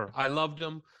 for sure. I loved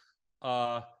him.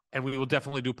 And we will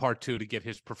definitely do part 2 to get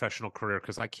his professional career,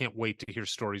 because I can't wait to hear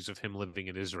stories of him living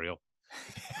in Israel.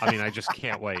 I mean, I just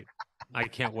can't wait. I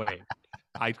can't wait.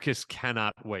 I just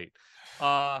cannot wait.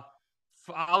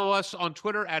 Follow us on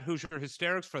Twitter at Hoosier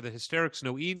Hysterics for the hysterics,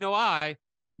 no E, no I.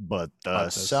 But the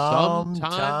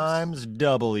sometimes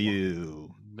W.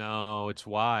 No, it's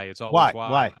Y. It's always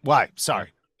Y. Why?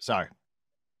 Sorry.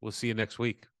 We'll see you next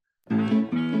week.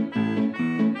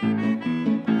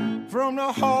 From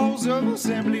the halls of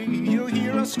assembly, you'll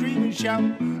hear us scream and shout.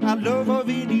 Our love of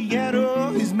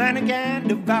Indiana is manic and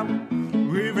devout.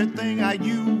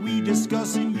 Everything we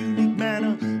discuss in unique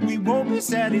manner. We won't be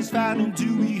satisfied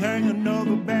until we hang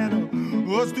another banner.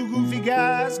 Us two goofy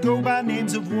guys go by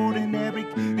names of Ward and Eric,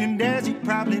 and as you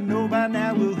probably know by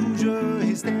now, we're Hoosier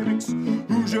Hysterics.